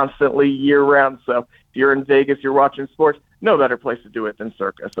constantly year-round. So if you're in Vegas, you're watching sports, no better place to do it than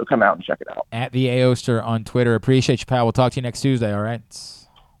Circa. So come out and check it out. At the Aoster on Twitter. Appreciate you, pal. We'll talk to you next Tuesday, all right?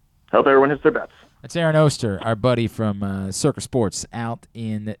 Hope everyone hits their bets. That's Aaron Oster, our buddy from Circa Sports out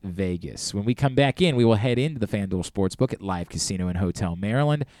in Vegas. When we come back in, we will head into the FanDuel Sportsbook at Live Casino and Hotel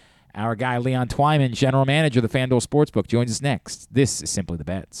Maryland. Our guy Leon Twyman, general manager of the FanDuel Sportsbook, joins us next. This is Simply the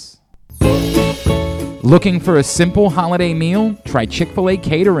Bets. Looking for a simple holiday meal? Try Chick-fil-A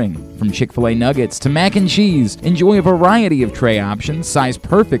Catering. From Chick-fil-A nuggets to mac and cheese, enjoy a variety of tray options sized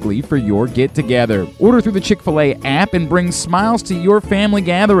perfectly for your get-together. Order through the Chick-fil-A app and bring smiles to your family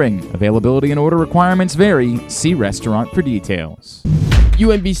gathering. Availability and order requirements vary. See restaurant for details.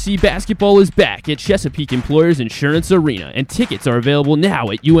 UMBC basketball is back at Chesapeake Employers Insurance Arena, and tickets are available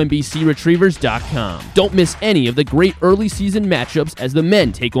now at UMBCRetrievers.com. Don't miss any of the great early season matchups as the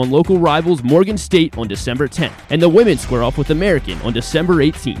men take on local rivals Morgan State on December 10th, and the women square off with American on December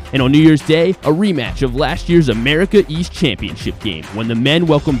 18th. And on New Year's Day, a rematch of last year's America East Championship game when the men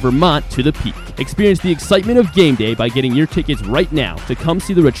welcome Vermont to the Peak. Experience the excitement of game day by getting your tickets right now to come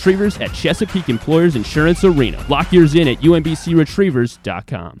see the Retrievers at Chesapeake Employers Insurance Arena. Lock yours in at UMBCRetrievers.com.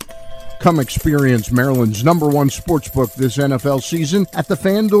 Come experience Maryland's #1 sportsbook this NFL season at the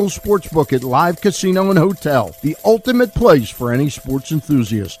FanDuel Sportsbook at Live Casino and Hotel, the ultimate place for any sports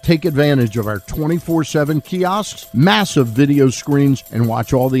enthusiast. Take advantage of our 24/7 kiosks, massive video screens, and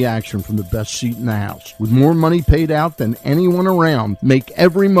watch all the action from the best seat in the house. With more money paid out than anyone around, make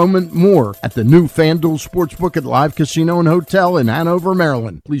every moment more at the new FanDuel Sportsbook at Live Casino and Hotel in Hanover,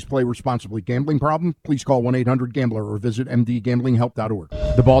 Maryland. Please play responsibly. Gambling problem? Please call 1-800-GAMBLER or visit mdgamblinghelp.org.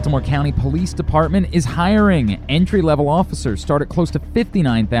 The Baltimore County Police Department is hiring. Entry-level officers start at close to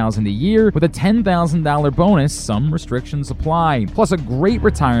 $59,000 a year with a $10,000 bonus. Some restrictions apply. Plus a great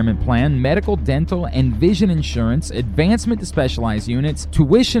retirement plan, medical, dental, and vision insurance, advancement to specialized units,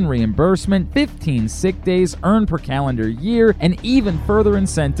 tuition reimbursement, 15 sick days earned per calendar year, and even further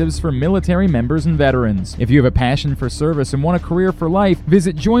incentives for military members and veterans. If you have a passion for service and want a career for life,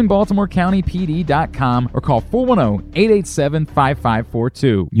 visit joinbaltimorecountypd.com or call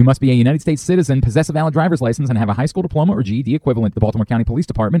 410-887-5542. You must be a United States citizen, possess a valid driver's license, and have a high school diploma or GED equivalent. The Baltimore County Police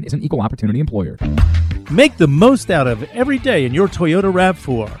Department is an equal opportunity employer. Make the most out of every day in your Toyota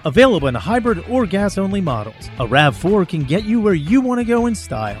RAV4. Available in hybrid or gas-only models. A RAV4 can get you where you want to go in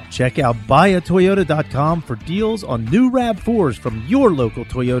style. Check out buyatoyota.com for deals on new RAV4s from your local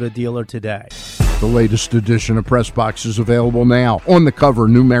Toyota dealer today. The latest edition of Press Box is available now. On the cover,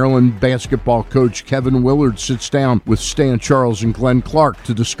 New Maryland basketball coach Kevin Willard sits down with Stan Charles and Glenn Clark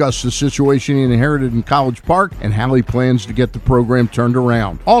to discuss the situation he inherited in College Park and how he plans to get the program turned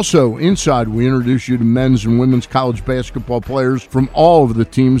around. Also, inside, we introduce you to men's and women's college basketball players from all of the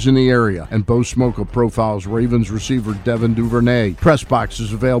teams in the area. And Bo Smoka profiles Ravens receiver Devin Duvernay. Press Box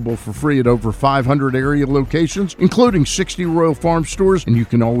is available for free at over 500 area locations, including 60 Royal Farm stores, and you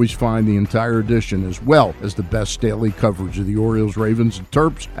can always find the entire edition as well as the best daily coverage of the Orioles, Ravens, and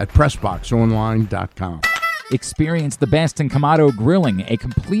Terps at PressBoxOnline.com. Experience the best in Kamado Grilling, a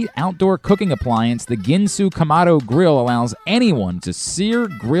complete outdoor cooking appliance. The Ginsu Kamado Grill allows anyone to sear,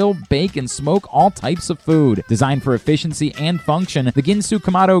 grill, bake, and smoke all types of food. Designed for efficiency and function, the Ginsu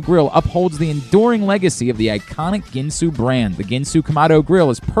Kamado Grill upholds the enduring legacy of the iconic Ginsu brand. The Ginsu Kamado Grill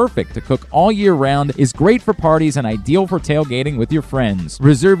is perfect to cook all year round, is great for parties, and ideal for tailgating with your friends.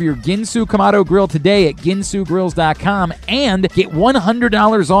 Reserve your Ginsu Kamado Grill today at ginsugrills.com and get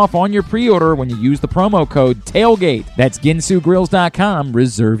 $100 off on your pre-order when you use the promo code TAILGATE. That's ginsugrills.com.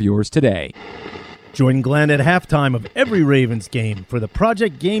 Reserve yours today. Join Glenn at halftime of every Ravens game for the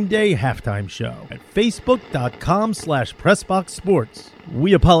Project Game Day halftime show at facebook.com/PressBoxSports.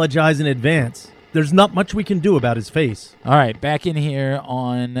 We apologize in advance. There's not much we can do about his face. All right, back in here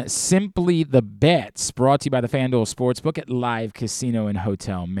on Simply the Bets, brought to you by the FanDuel Sportsbook at Live Casino and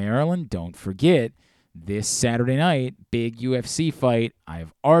Hotel Maryland. Don't forget, this Saturday night, big UFC fight.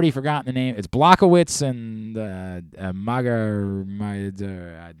 I've already forgotten the name. It's Blachowicz and Maga.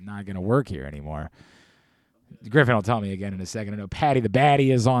 Not going to work here anymore. Griffin will tell me again in a second. I know Patty the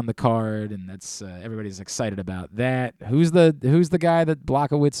Batty is on the card, and that's everybody's excited about that. Who's the guy that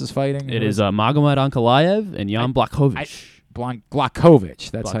Blachowicz is fighting? It is Magomed Ankalaev and Jan Blachowicz.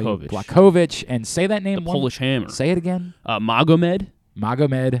 Blachowicz. That's how you Blachowicz. And say that name. The Polish Hammer. Say it again. Magomed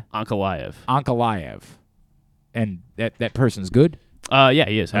Ankalaev. And that person's good? Yeah,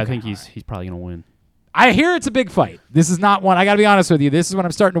 he is. Okay. I think he's probably going to win. I hear it's a big fight. This is not one. I got to be honest with you. This is when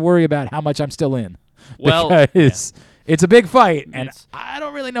I'm starting to worry about how much I'm still in. Well, because it's a big fight, and I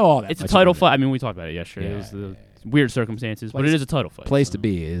don't really know all that. It's a title fight. I mean, we talked about it yesterday. It was the weird circumstances, but it is a title fight. Place to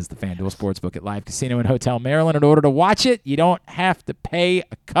be is the FanDuel Sportsbook at Live Casino and Hotel Maryland. In order to watch it, you don't have to pay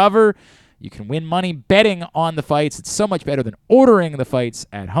a cover. You can win money betting on the fights. It's so much better than ordering the fights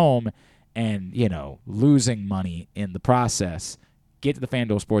at home and, losing money in the process. Get to the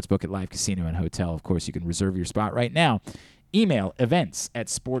FanDuel Sportsbook at Live Casino and Hotel. Of course, you can reserve your spot right now. Email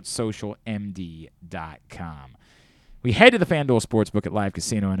events@sportssocialmd.com. We head to the FanDuel Sportsbook at Live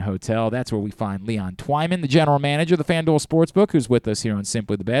Casino and Hotel. That's where we find Leon Twyman, the general manager of the FanDuel Sportsbook, who's with us here on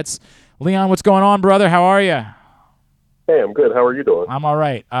Simply the Bets. Leon, what's going on, brother? How are you? Hey, I'm good. How are you doing? I'm all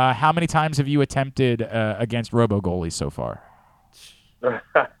right. How many times have you attempted against robo-goalies so far?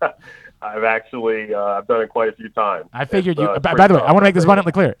 I've actually I've done it quite a few times. I figured you. By the way, I want to make this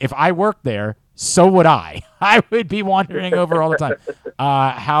abundantly clear. If I worked there, so would I. I would be wandering over all the time.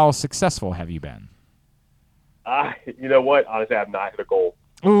 How successful have you been? You know what? Honestly, I have not hit a goal.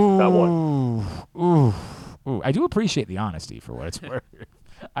 Not one. Ooh. I do appreciate the honesty for what it's worth.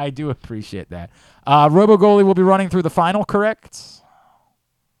 I do appreciate that. Robo-goalie will be running through the final, correct?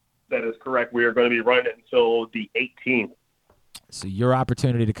 That is correct. We are going to be running it until the 18th. So your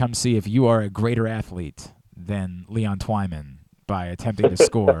opportunity to come see if you are a greater athlete than Leon Twyman by attempting to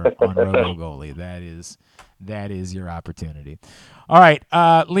score on Robo-goalie. That is your opportunity. All right,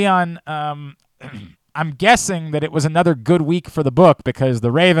 Leon, I'm guessing that it was another good week for the book because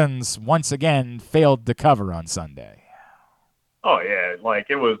the Ravens once again failed to cover on Sunday. Oh yeah, like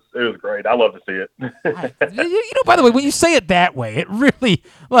it was great. I love to see it. By the way, when you say it that way, it really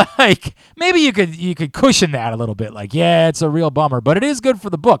like maybe you could cushion that a little bit. Like, yeah, it's a real bummer, but it is good for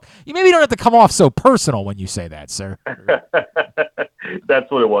the book. You maybe don't have to come off so personal when you say that, sir.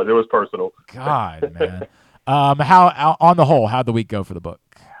 That's what it was. It was personal. God, man. How on the whole, how'd the week go for the book?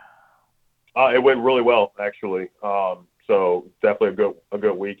 It went really well, actually. So definitely a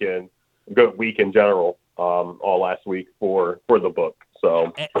good weekend, good week in general. All last week for the book.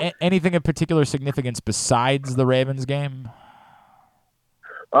 So anything of particular significance besides the Ravens game?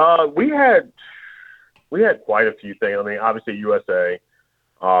 We had quite a few things. I mean, obviously USA.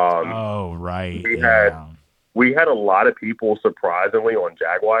 Right. We had a lot of people surprisingly on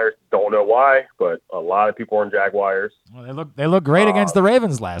Jaguars. Don't know why, but a lot of people on Jaguars. Well, they look great against the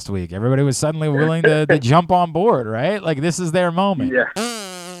Ravens last week. Everybody was suddenly willing to jump on board, right? Like this is their moment. Yeah.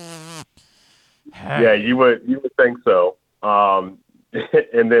 Yeah, you would think so.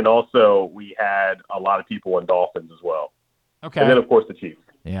 And then also we had a lot of people on Dolphins as well. Okay. And then of course the Chiefs.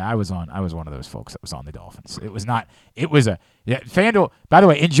 Yeah, I was one of those folks that was on the Dolphins. FanDuel, by the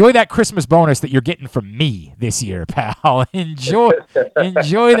way, enjoy that Christmas bonus that you're getting from me this year, pal. Enjoy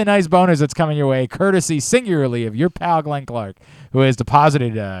the nice bonus that's coming your way, courtesy singularly of your pal Glenn Clark, who has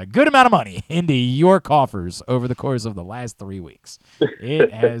deposited a good amount of money into your coffers over the course of the last 3 weeks.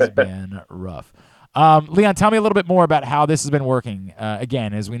 It has been rough. Leon, tell me a little bit more about how this has been working.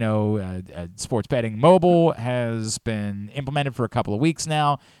 Again, as we know, sports betting mobile has been implemented for a couple of weeks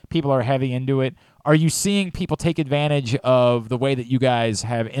now. People are heavy into it. Are you seeing people take advantage of the way that you guys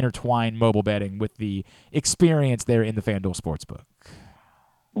have intertwined mobile betting with the experience there in the FanDuel Sportsbook?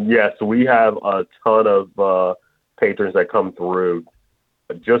 Yes, we have a ton of patrons that come through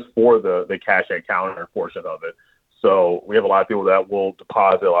just for the cash at counter portion of it. So we have a lot of people that will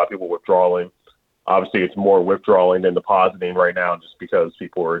deposit, a lot of people withdrawing. Obviously, it's more withdrawing than depositing right now just because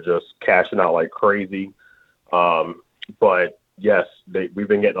people are just cashing out like crazy. But, yes, we've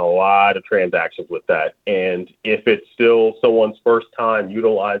been getting a lot of transactions with that. And if it's still someone's first time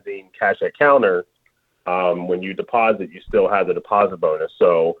utilizing cash at counter, when you deposit, you still have the deposit bonus.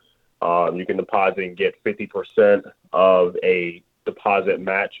 So you can deposit and get 50% of a deposit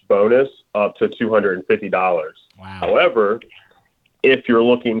match bonus up to $250. Wow. However, if you're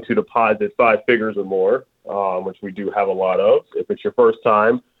looking to deposit 5 figures or more, which we do have a lot of, if it's your first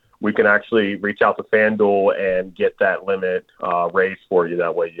time, we can actually reach out to FanDuel and get that limit raised for you.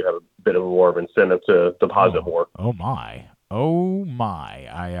 That way you have a bit of more of incentive to deposit more. Oh, my.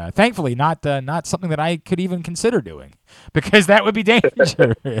 I thankfully not something that I could even consider doing because that would be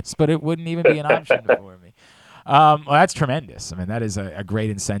dangerous, but it wouldn't even be an option for me. Well, that's tremendous. I mean, that is a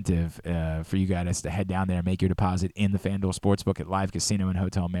great incentive for you guys to head down there and make your deposit in the FanDuel Sportsbook at Live Casino and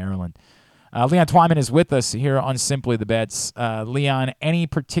Hotel Maryland. Leon Twyman is with us here on Simply the Bets. Leon, any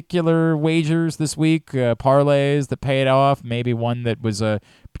particular wagers this week, parlays that paid off, maybe one that was a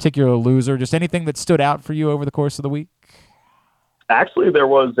particular loser, just anything that stood out for you over the course of the week? Actually, there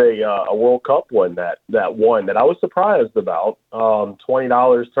was a World Cup one that won that I was surprised about.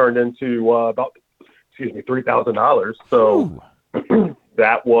 $20 turned into about $3,000. So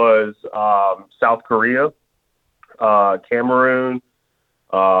that was South Korea, Cameroon,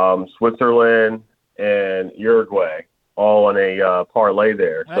 Switzerland, and Uruguay, all on a parlay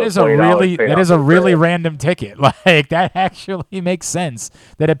there. That is a really random ticket. Like that actually makes sense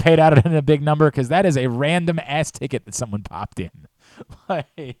that it paid out in a big number because that is a random ass ticket that someone popped in.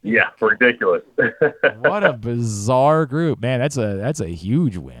 Yeah, ridiculous. What a bizarre group, man! That's a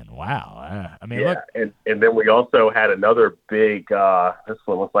huge win. Wow. I mean, yeah, look, and then we also had another big. This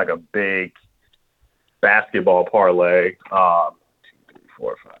one looks like a big basketball parlay. 2, 3,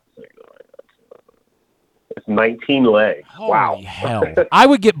 4, 5, 6. It's 19 legs. Wow. Holy hell! I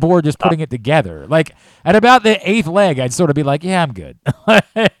would get bored just putting it together. Like at about the 8th leg, I'd sort of be like, "Yeah, I'm good." I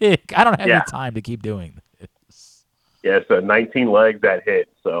don't have any time to keep doing this. Yeah, so 19 legs that hit.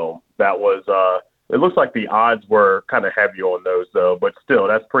 So that was, it looks like the odds were kind of heavy on those, though. But still,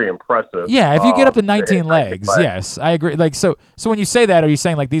 that's pretty impressive. Yeah, if you get up to 19 legs, yes, I agree. Like, so when you say that, are you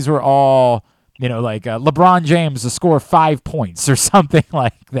saying like these were all, like LeBron James to score 5 points or something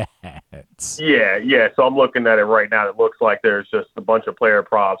like that? Yeah. So I'm looking at it right now. It looks like there's just a bunch of player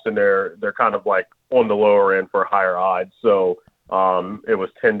props, and they're kind of like on the lower end for higher odds. So it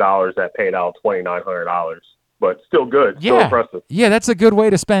was $10 that paid out $2,900. But still good, still impressive. Yeah, that's a good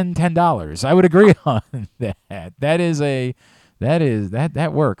way to spend $10. I would agree on that. That is a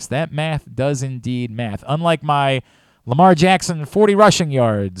That works. That math does indeed math. Unlike my Lamar Jackson 40 rushing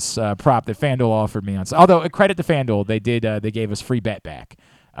yards prop that FanDuel offered me on. Although credit to FanDuel, they gave us free bet back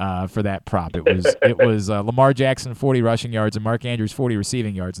for that prop. It was Lamar Jackson 40 rushing yards and Mark Andrews 40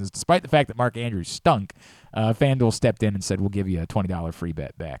 receiving yards. And despite the fact that Mark Andrews stunk, FanDuel stepped in and said, we'll give you a $20 free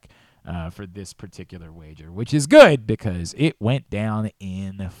bet back for this particular wager, which is good because it went down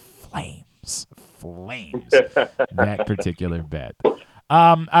in flames, that particular bet.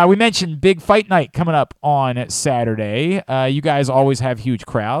 We mentioned big fight night coming up on Saturday. You guys always have huge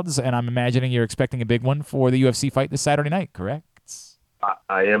crowds, and I'm imagining you're expecting a big one for the UFC fight this Saturday night, correct?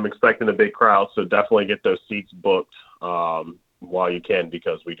 I am expecting a big crowd, so definitely get those seats booked while you can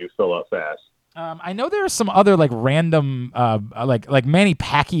because we do fill up fast. I know there are some other random like Manny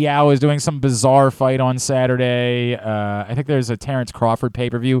Pacquiao is doing some bizarre fight on Saturday. I think there's a Terrence Crawford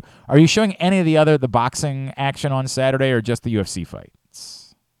pay-per-view. Are you showing any of the boxing action on Saturday or just the UFC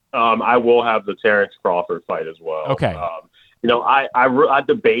fights? I will have the Terrence Crawford fight as well. Okay. I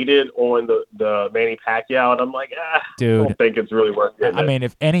debated on the Manny Pacquiao, and I'm like, dude, I don't think it's really worth it. I mean,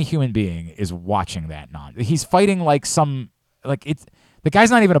 if any human being is watching that, he's fighting the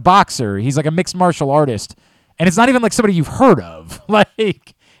guy's not even a boxer. He's like a mixed martial artist, and it's not even like somebody you've heard of.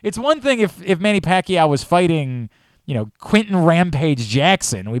 It's one thing if Manny Pacquiao was fighting, Quentin Rampage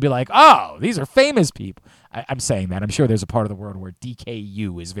Jackson, we'd be like, oh, these are famous people. I'm saying that. I'm sure there's a part of the world where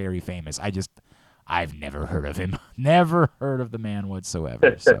DKU is very famous. I've never heard of him. Never heard of the man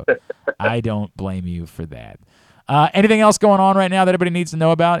whatsoever. So I don't blame you for that. Anything else going on right now that everybody needs to know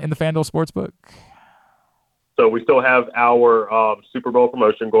about in the FanDuel Sportsbook? So we still have our Super Bowl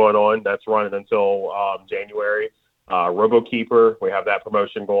promotion going on. That's running until January. RoboKeeper, we have that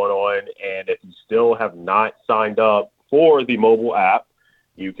promotion going on. And if you still have not signed up for the mobile app,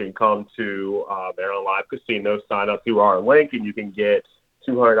 you can come to Maryland Live Casino, sign up through our link, and you can get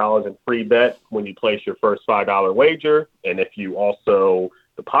 $200 in free bet when you place your first $5 wager. And if you also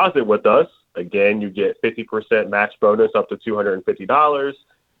deposit with us, again, you get 50% match bonus up to $250.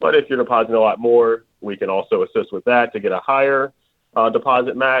 But if you're depositing a lot more, we can also assist with that to get a higher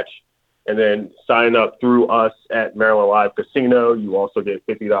deposit match. And then sign up through us at Maryland Live Casino. You also get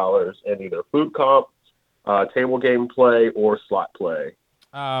 $50 in either food comp, table game play, or slot play.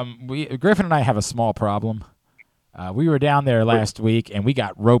 Griffin and I have a small problem. We were down there last week, and we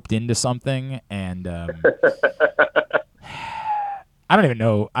got roped into something, and I don't even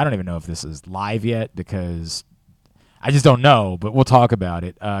know if this is live yet because I just don't know, but we'll talk about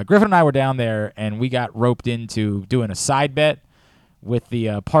it. Griffin and I were down there, and we got roped into doing a side bet with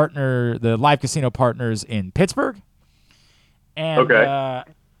the live casino partners in Pittsburgh. And, at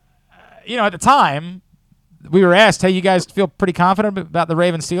the time, we were asked, hey, you guys feel pretty confident about the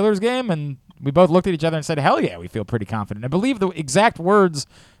Ravens-Steelers game? And we both looked at each other and said, hell yeah, we feel pretty confident. I believe the exact words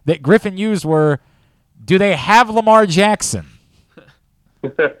that Griffin used were, do they have Lamar Jackson?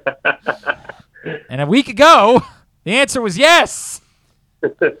 And a week ago, the answer was yes.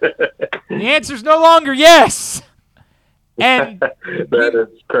 The answer's no longer yes. And that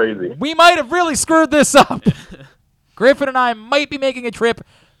is crazy. We might have really screwed this up. Griffin and I might be making a trip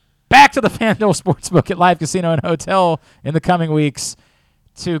back to the FanDuel Sportsbook at Live Casino and Hotel in the coming weeks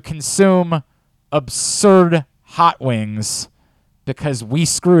to consume absurd hot wings because we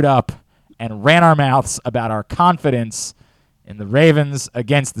screwed up and ran our mouths about our confidence in the Ravens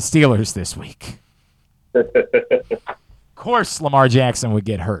against the Steelers this week. Of course Lamar Jackson would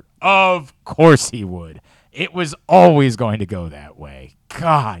get hurt. Of course he would. It was always going to go that way.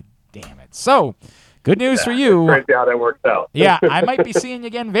 God damn it. So, good news for you. Crazy how that worked out. Yeah, I might be seeing you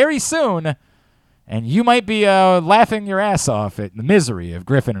again very soon, and you might be laughing your ass off at the misery of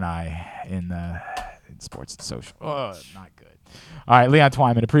Griffin and I in Sports and Social. Oh, not good. All right, Leon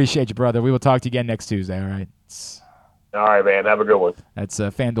Twyman, appreciate you, brother. We will talk to you again next Tuesday, all right? All right, man. Have a good one. That's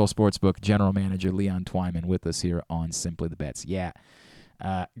FanDuel Sportsbook General Manager Leon Twyman with us here on Simply the Bets. Yeah.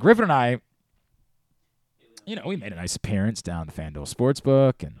 Griffin and I, we made a nice appearance down at the FanDuel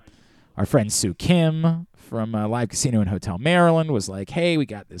Sportsbook, and our friend Sue Kim from Live Casino and Hotel Maryland was like, hey, we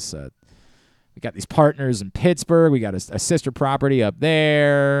got this we got these partners in Pittsburgh. We got a sister property up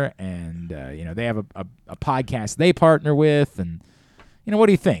there, and they have a podcast they partner with, and what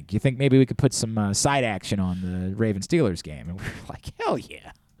do you think? You think maybe we could put some side action on the Ravens-Steelers game? And we were like, hell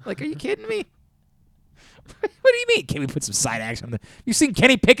yeah. Are you kidding me? What do you mean? Can we put some side action on the... You seen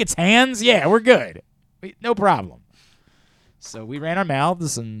Kenny Pickett's hands? Yeah, we're good. No problem. So we ran our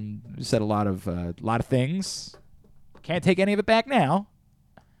mouths and said a lot of things. Can't take any of it back now.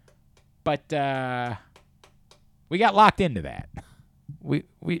 But we got locked into that. We're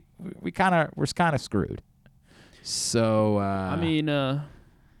kind of screwed. So I mean, now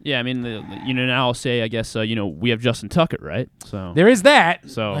I'll say, I guess, we have Justin Tucker, right? So there is that.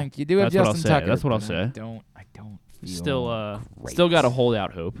 So like you do have that's Justin what I'll Tucker. say. That's what I'll but say. I don't feel Still got to hold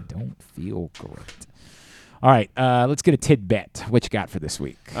out hope. Don't feel great. All right, let's get a tidbit. What you got for this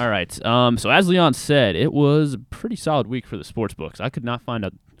week? All right. So as Leon said, it was a pretty solid week for the sports books. I could not find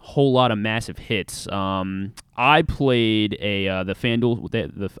a whole lot of massive hits. I played the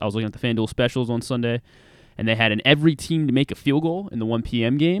FanDuel. I was looking at the FanDuel specials on Sunday, and they had every team to make a field goal in the 1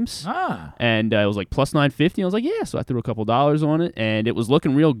 p.m. games. And it was like plus 950. I was like, yeah. So I threw a couple dollars on it, and it was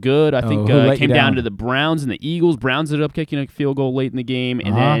looking real good. I think it came down to the Browns and the Eagles. Browns ended up kicking a field goal late in the game,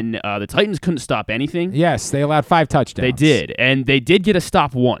 and then the Titans couldn't stop anything. Yes, they allowed 5 touchdowns. They did, and they did get a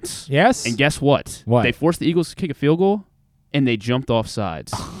stop once. Yes. And guess what? What? They forced the Eagles to kick a field goal, and they jumped off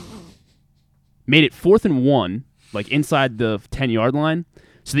sides. Made it 4th and 1, like inside the 10-yard line.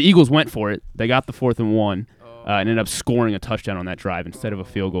 So the Eagles went for it. They got the 4th and 1, and ended up scoring a touchdown on that drive instead of a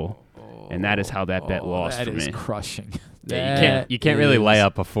field goal. And that is how that bet lost for me. That is crushing. Yeah, you can't really lay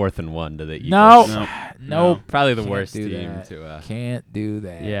up a 4th and 1 to the Eagles. No. Probably the Can't worst do team that. to. Can't do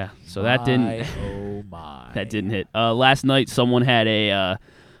that. Yeah, so that didn't. Oh my. That didn't hit. Last night, someone had a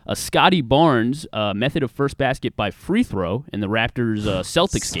Scotty Barnes method of first basket by free throw in the Raptors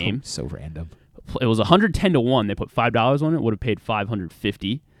Celtics game. So random. It was 110-1. They put $5 on it. Would have paid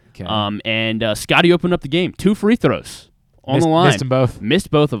 $550. Okay. And Scotty opened up the game. 2 free throws on the line. Missed them both.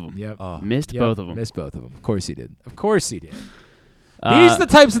 Missed both of them. Yep. Missed both of them. Missed both of them. Of course he did. These are the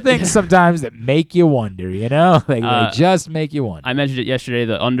types of things sometimes that make you wonder, you know? They just make you wonder. I mentioned it yesterday,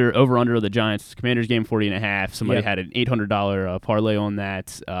 the over-under of the Giants Commanders game, 40.5. Somebody had an $800 parlay on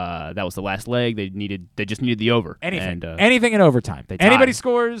that. That was the last leg. They just needed the over. Anything. And, Anything in overtime. Anybody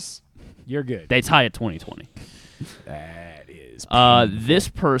scores, you're good. They tie at 20-20. That is this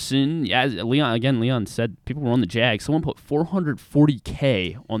person, as Leon said, people were on the Jags. Someone put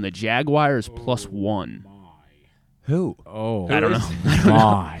 $440K on the Jaguars plus 1. Who? Oh, I don't know.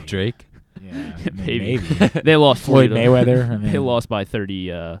 Why? Drake? Yeah, maybe. They lost Floyd 40 Mayweather. They lost by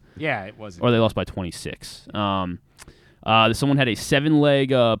 30. Yeah, it was. Or they lost by 26. Someone had a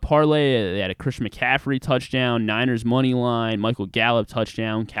 7-leg parlay. They had a Christian McCaffrey touchdown, Niners money line, Michael Gallup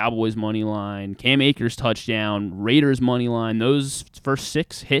touchdown, Cowboys money line, Cam Akers touchdown, Raiders money line. Those first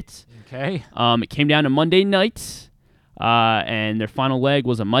 6 hits. Okay. It came down to Monday night, and their final leg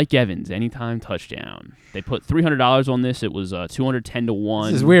was a Mike Evans anytime touchdown. They put $300 on this. It was 210-1.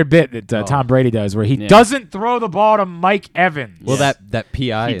 This is a weird bit that Tom Brady does, where he doesn't throw the ball to Mike Evans. Well, that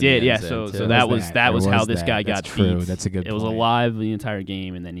PI he did, yeah. So that was how this guy That's got true. beat. That's a good. It was point. alive the entire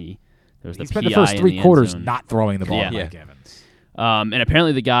game, and then there was the spent PI the first 3 in quarters the end zone. not throwing the ball to Mike Evans. And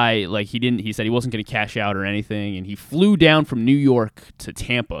apparently the guy, he said he wasn't going to cash out or anything, and he flew down from New York to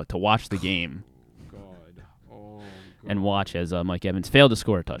Tampa to watch the game. And watch as Mike Evans failed to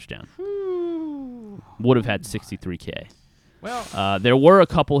score a touchdown. Would have had 63K. Well, there were a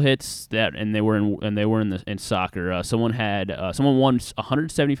couple hits and they were in soccer. Someone won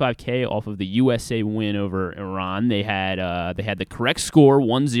 175K off of the USA win over Iran. They had the correct score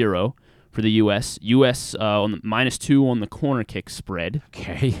 1-0 for the U.S. U.S. On the -2 on the corner kick spread.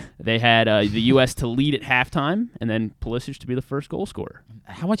 Okay. They had the U.S. to lead at halftime, and then Pulisic to be the first goal scorer.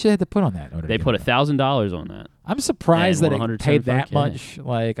 How much did they have to put on that? They put $1,000 on that. I'm surprised that it paid that 175K.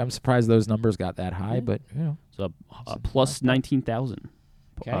 much. I'm surprised those numbers got that high, but you know. So plus 19,000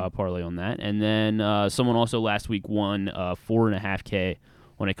 parlay on that, and then someone also last week won 4.5K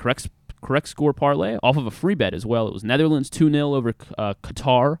on a correct score parlay off of a free bet as well. It was Netherlands 2-0 over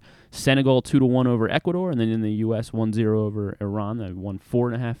Qatar, Senegal 2-1 over Ecuador, and then in the U.S. 1-0 over Iran. They won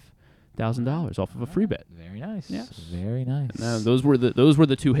 $4,500 off of a free bet. Very nice. Yeah, very nice. Those were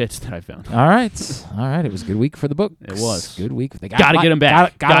the 2 hits that I found. All right. It was a good week for the books. It was good week. They gotta get him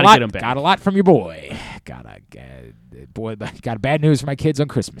back. Gotta get him back. Got a lot from your boy. Got bad news for my kids on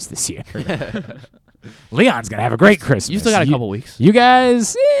Christmas this year. Leon's gonna have a great Christmas. You still got a couple weeks. You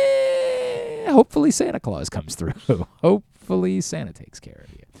guys, hopefully Santa Claus comes through. Hopefully Santa takes care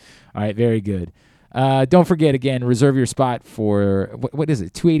of you. All right, very good. Don't forget, again, reserve your spot for, what is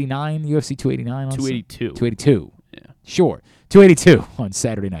it, 289, UFC 289? 282. 282. Yeah. Sure. 282 on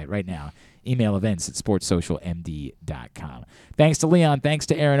Saturday night right now. Email events@sportssocialmd.com. Thanks to Leon. Thanks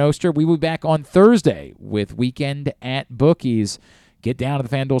to Aaron Oster. We will be back on Thursday with Weekend at Bookies. Get down to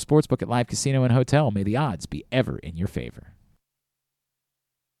the FanDuel Sportsbook at Live Casino and Hotel. May the odds be ever in your favor.